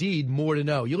there's indeed more to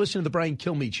know. You're listening to the Brian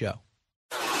Kilmeade Show.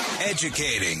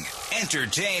 Educating,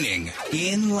 entertaining,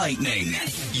 enlightening.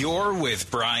 You're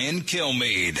with Brian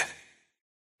Kilmeade.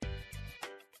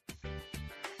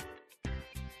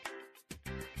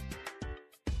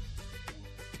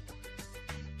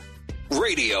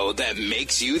 Radio that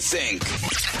makes you think.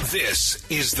 This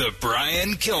is the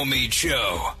Brian Kilmeade Show.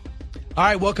 All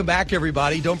right, welcome back,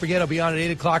 everybody. Don't forget, I'll be on at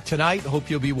 8 o'clock tonight. Hope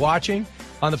you'll be watching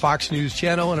on the Fox News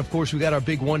channel. And, of course, we got our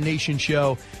big One Nation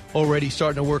show already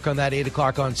starting to work on that 8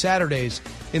 o'clock on Saturdays.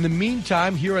 In the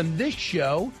meantime, here on this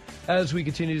show, as we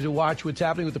continue to watch what's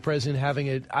happening with the president having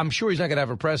it, I'm sure he's not going to have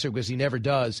a presser because he never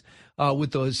does,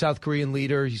 with the South Korean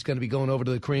leader. He's going to be going over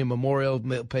to the Korean Memorial,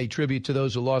 pay tribute to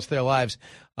those who lost their lives,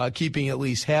 keeping at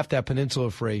least half that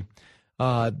peninsula free.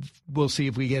 We'll see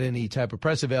if we get any type of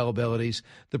press availabilities.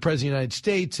 The President of the United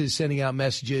States is sending out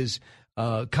messages,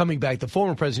 coming back, the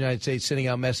former President of the United States sending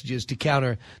out messages to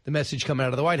counter the message coming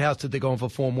out of the White House that they're going for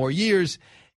 4 more years.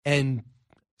 And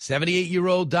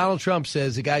 78-year-old Donald Trump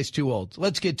says the guy's too old.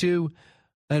 Let's get to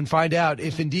and find out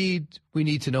if indeed we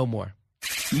need to know more.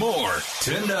 More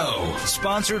to know.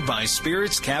 Sponsored by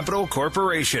Spirits Capital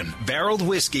Corporation. Barreled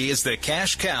whiskey is the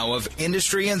cash cow of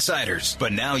industry insiders.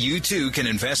 But now you too can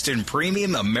invest in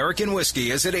premium American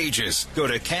whiskey as it ages. Go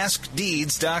to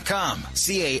caskdeeds.com.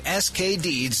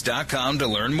 CASKdeeds.com to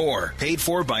learn more. Paid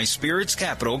for by Spirits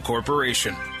Capital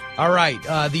Corporation. All right.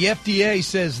 The FDA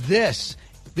says this.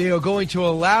 They are going to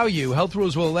allow you, health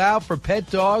rules will allow for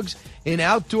pet dogs in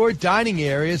outdoor dining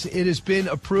areas. It has been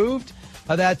approved.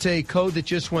 That's a code that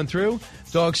just went through.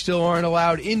 Dogs still aren't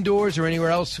allowed indoors or anywhere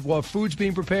else while food's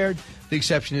being prepared. The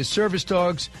exception is service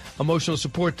dogs. Emotional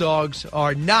support dogs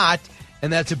are not,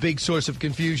 and that's a big source of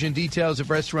confusion. Details if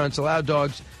restaurants allow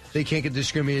dogs, they can't get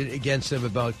discriminated against them.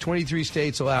 About 23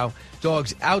 states allow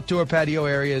dogs outdoor patio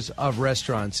areas of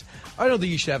restaurants. I don't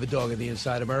think you should have a dog on the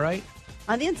inside, am I right?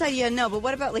 On the inside, yeah, no. But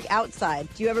what about, like, outside?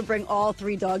 Do you ever bring all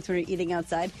 3 dogs when you're eating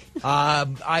outside?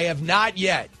 I have not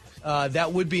yet.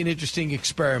 That would be an interesting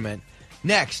experiment.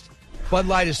 Next, Bud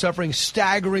Light is suffering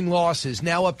staggering losses,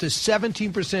 now up to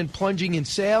 17% plunging in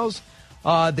sales.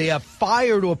 They have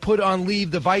fired or put on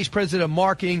leave the vice president of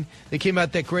marketing. They came out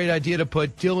with that great idea to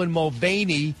put Dylan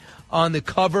Mulvaney on the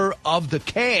cover of the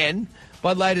can.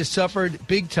 Bud Light has suffered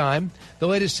big time. The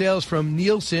latest sales from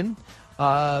Nielsen,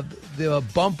 the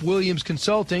Bump Williams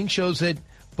Consulting, shows that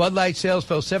Bud Light sales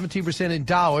fell 17% in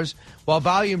dollars, while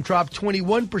volume dropped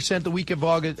 21% the week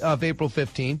of April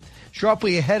 15th,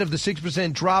 sharply ahead of the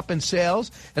 6% drop in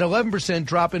sales and 11%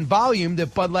 drop in volume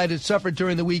that Bud Light had suffered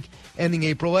during the week ending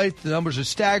April 8th. The numbers are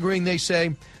staggering, they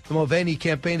say. The Mulvaney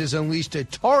campaign has unleashed a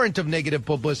torrent of negative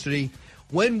publicity.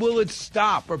 When will it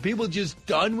stop? Are people just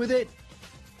done with it?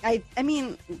 I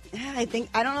mean, I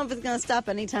don't know if it's going to stop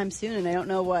anytime soon, and I don't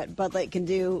know what Bud Light can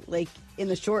do, like, in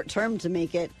the short term to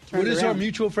make it turn What is around. our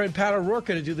mutual friend Pat O'Rourke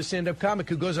going to do, the stand-up comic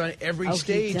who goes on every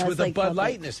stage with a Bud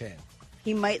Light in his hand?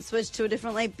 He might switch to a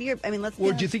different light beer. I mean,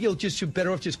 Or do you think he'll just be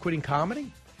better off just quitting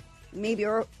comedy? Maybe,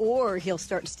 or he'll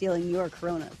start stealing your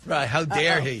Coronas. Right, how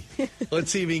dare he? Let's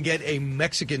see if he can get a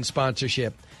Mexican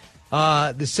sponsorship.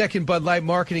 The second Bud Light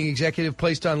marketing executive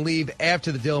placed on leave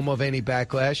after the Dylan Mulvaney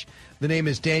backlash. The name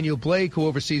is Daniel Blake, who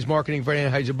oversees marketing for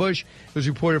Anheuser-Busch. It was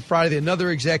reported Friday that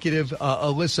another executive,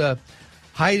 Alyssa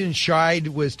Heidenscheid,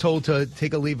 was told to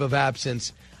take a leave of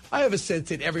absence. I have a sense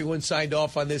that everyone signed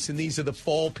off on this, and these are the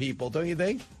fall people, don't you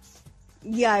think?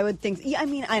 Yeah, I would think. Yeah, I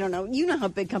mean, I don't know. You know how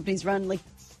big companies run. Like,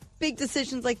 big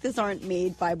decisions like this aren't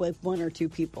made by like one or two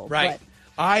people. Right.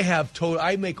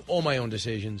 I make all my own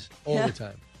decisions all the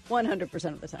time. 100%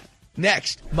 of the time.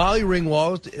 Next, Molly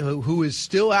Ringwald, who is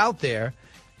still out there,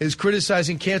 is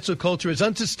criticizing cancel culture as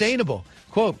unsustainable.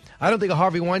 Quote, I don't think a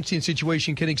Harvey Weinstein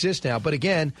situation can exist now. But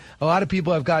again, a lot of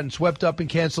people have gotten swept up in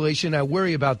cancellation. I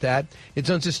worry about that. It's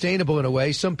unsustainable in a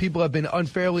way. Some people have been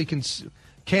unfairly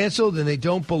canceled, and they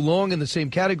don't belong in the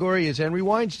same category as Henry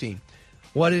Weinstein.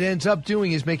 What it ends up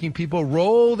doing is making people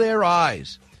roll their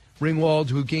eyes. Ringwald,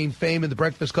 who gained fame in The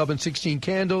Breakfast Club and 16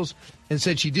 Candles, and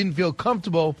said she didn't feel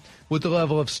comfortable with the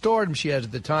level of stardom she had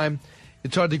at the time.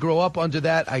 It's hard to grow up under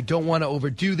that. I don't want to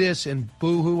overdo this, and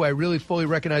boo-hoo, I really fully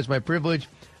recognize my privilege,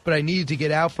 but I needed to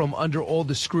get out from under all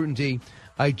the scrutiny.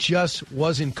 I just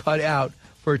wasn't cut out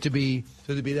for it to be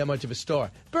that much of a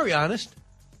star. Very honest.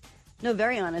 No,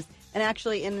 very honest. And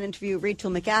actually, in an interview,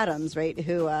 Rachel McAdams, right,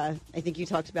 who I think you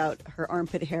talked about her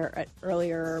armpit hair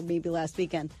earlier or maybe last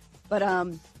weekend. But,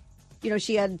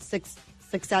 she had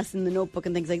success in The Notebook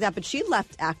and things like that. But she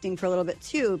left acting for a little bit,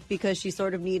 too, because she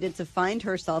sort of needed to find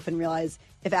herself and realize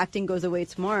if acting goes away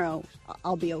tomorrow,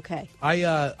 I'll be okay.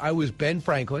 I was Ben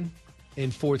Franklin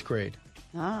in fourth grade.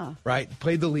 Ah. Right.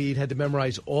 Played the lead, had to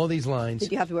memorize all these lines.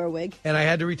 Did you have to wear a wig? And I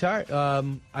had to retire.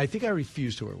 I think I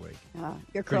refused to wear a wig.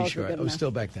 Your curls Pretty sure. were good I was enough.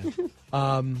 still back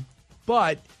then.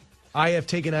 But I have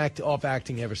taken off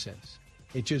acting ever since.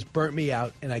 It just burnt me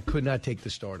out, and I could not take the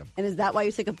stardom. And is that why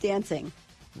you took up dancing?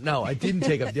 No, I didn't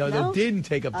take up. No? Didn't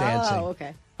take up dancing. Oh,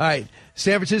 okay. All right.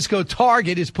 San Francisco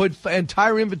Target has put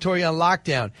entire inventory on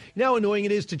lockdown. You know how annoying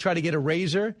it is to try to get a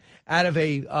razor out of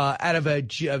a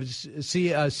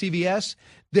CVS.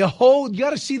 You got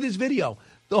to see this video.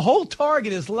 The whole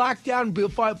Target is locked down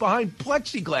behind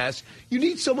plexiglass. You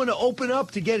need someone to open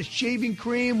up to get a shaving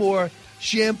cream or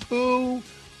shampoo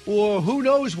or who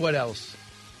knows what else.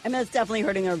 And that's definitely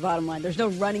hurting our bottom line. There's no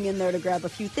running in there to grab a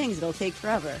few things. It'll take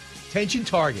forever. Attention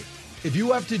Target. If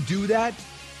you have to do that,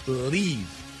 leave.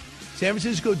 San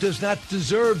Francisco does not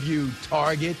deserve you,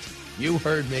 Target. You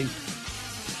heard me.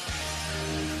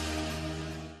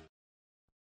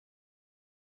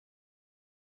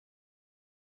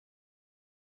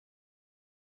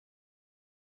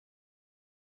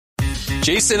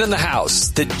 Jason in the House,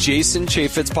 the Jason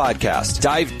Chaffetz Podcast.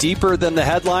 Dive deeper than the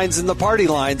headlines and the party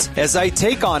lines as I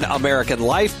take on American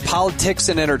life, politics,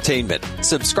 and entertainment.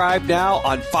 Subscribe now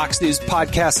on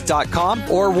FoxNewsPodcast.com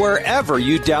or wherever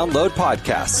you download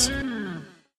podcasts.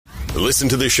 Listen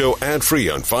to the show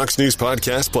ad-free on Fox News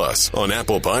Podcast Plus, on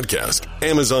Apple Podcast,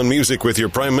 Amazon Music with your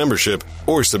Prime membership,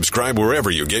 or subscribe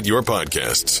wherever you get your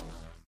podcasts.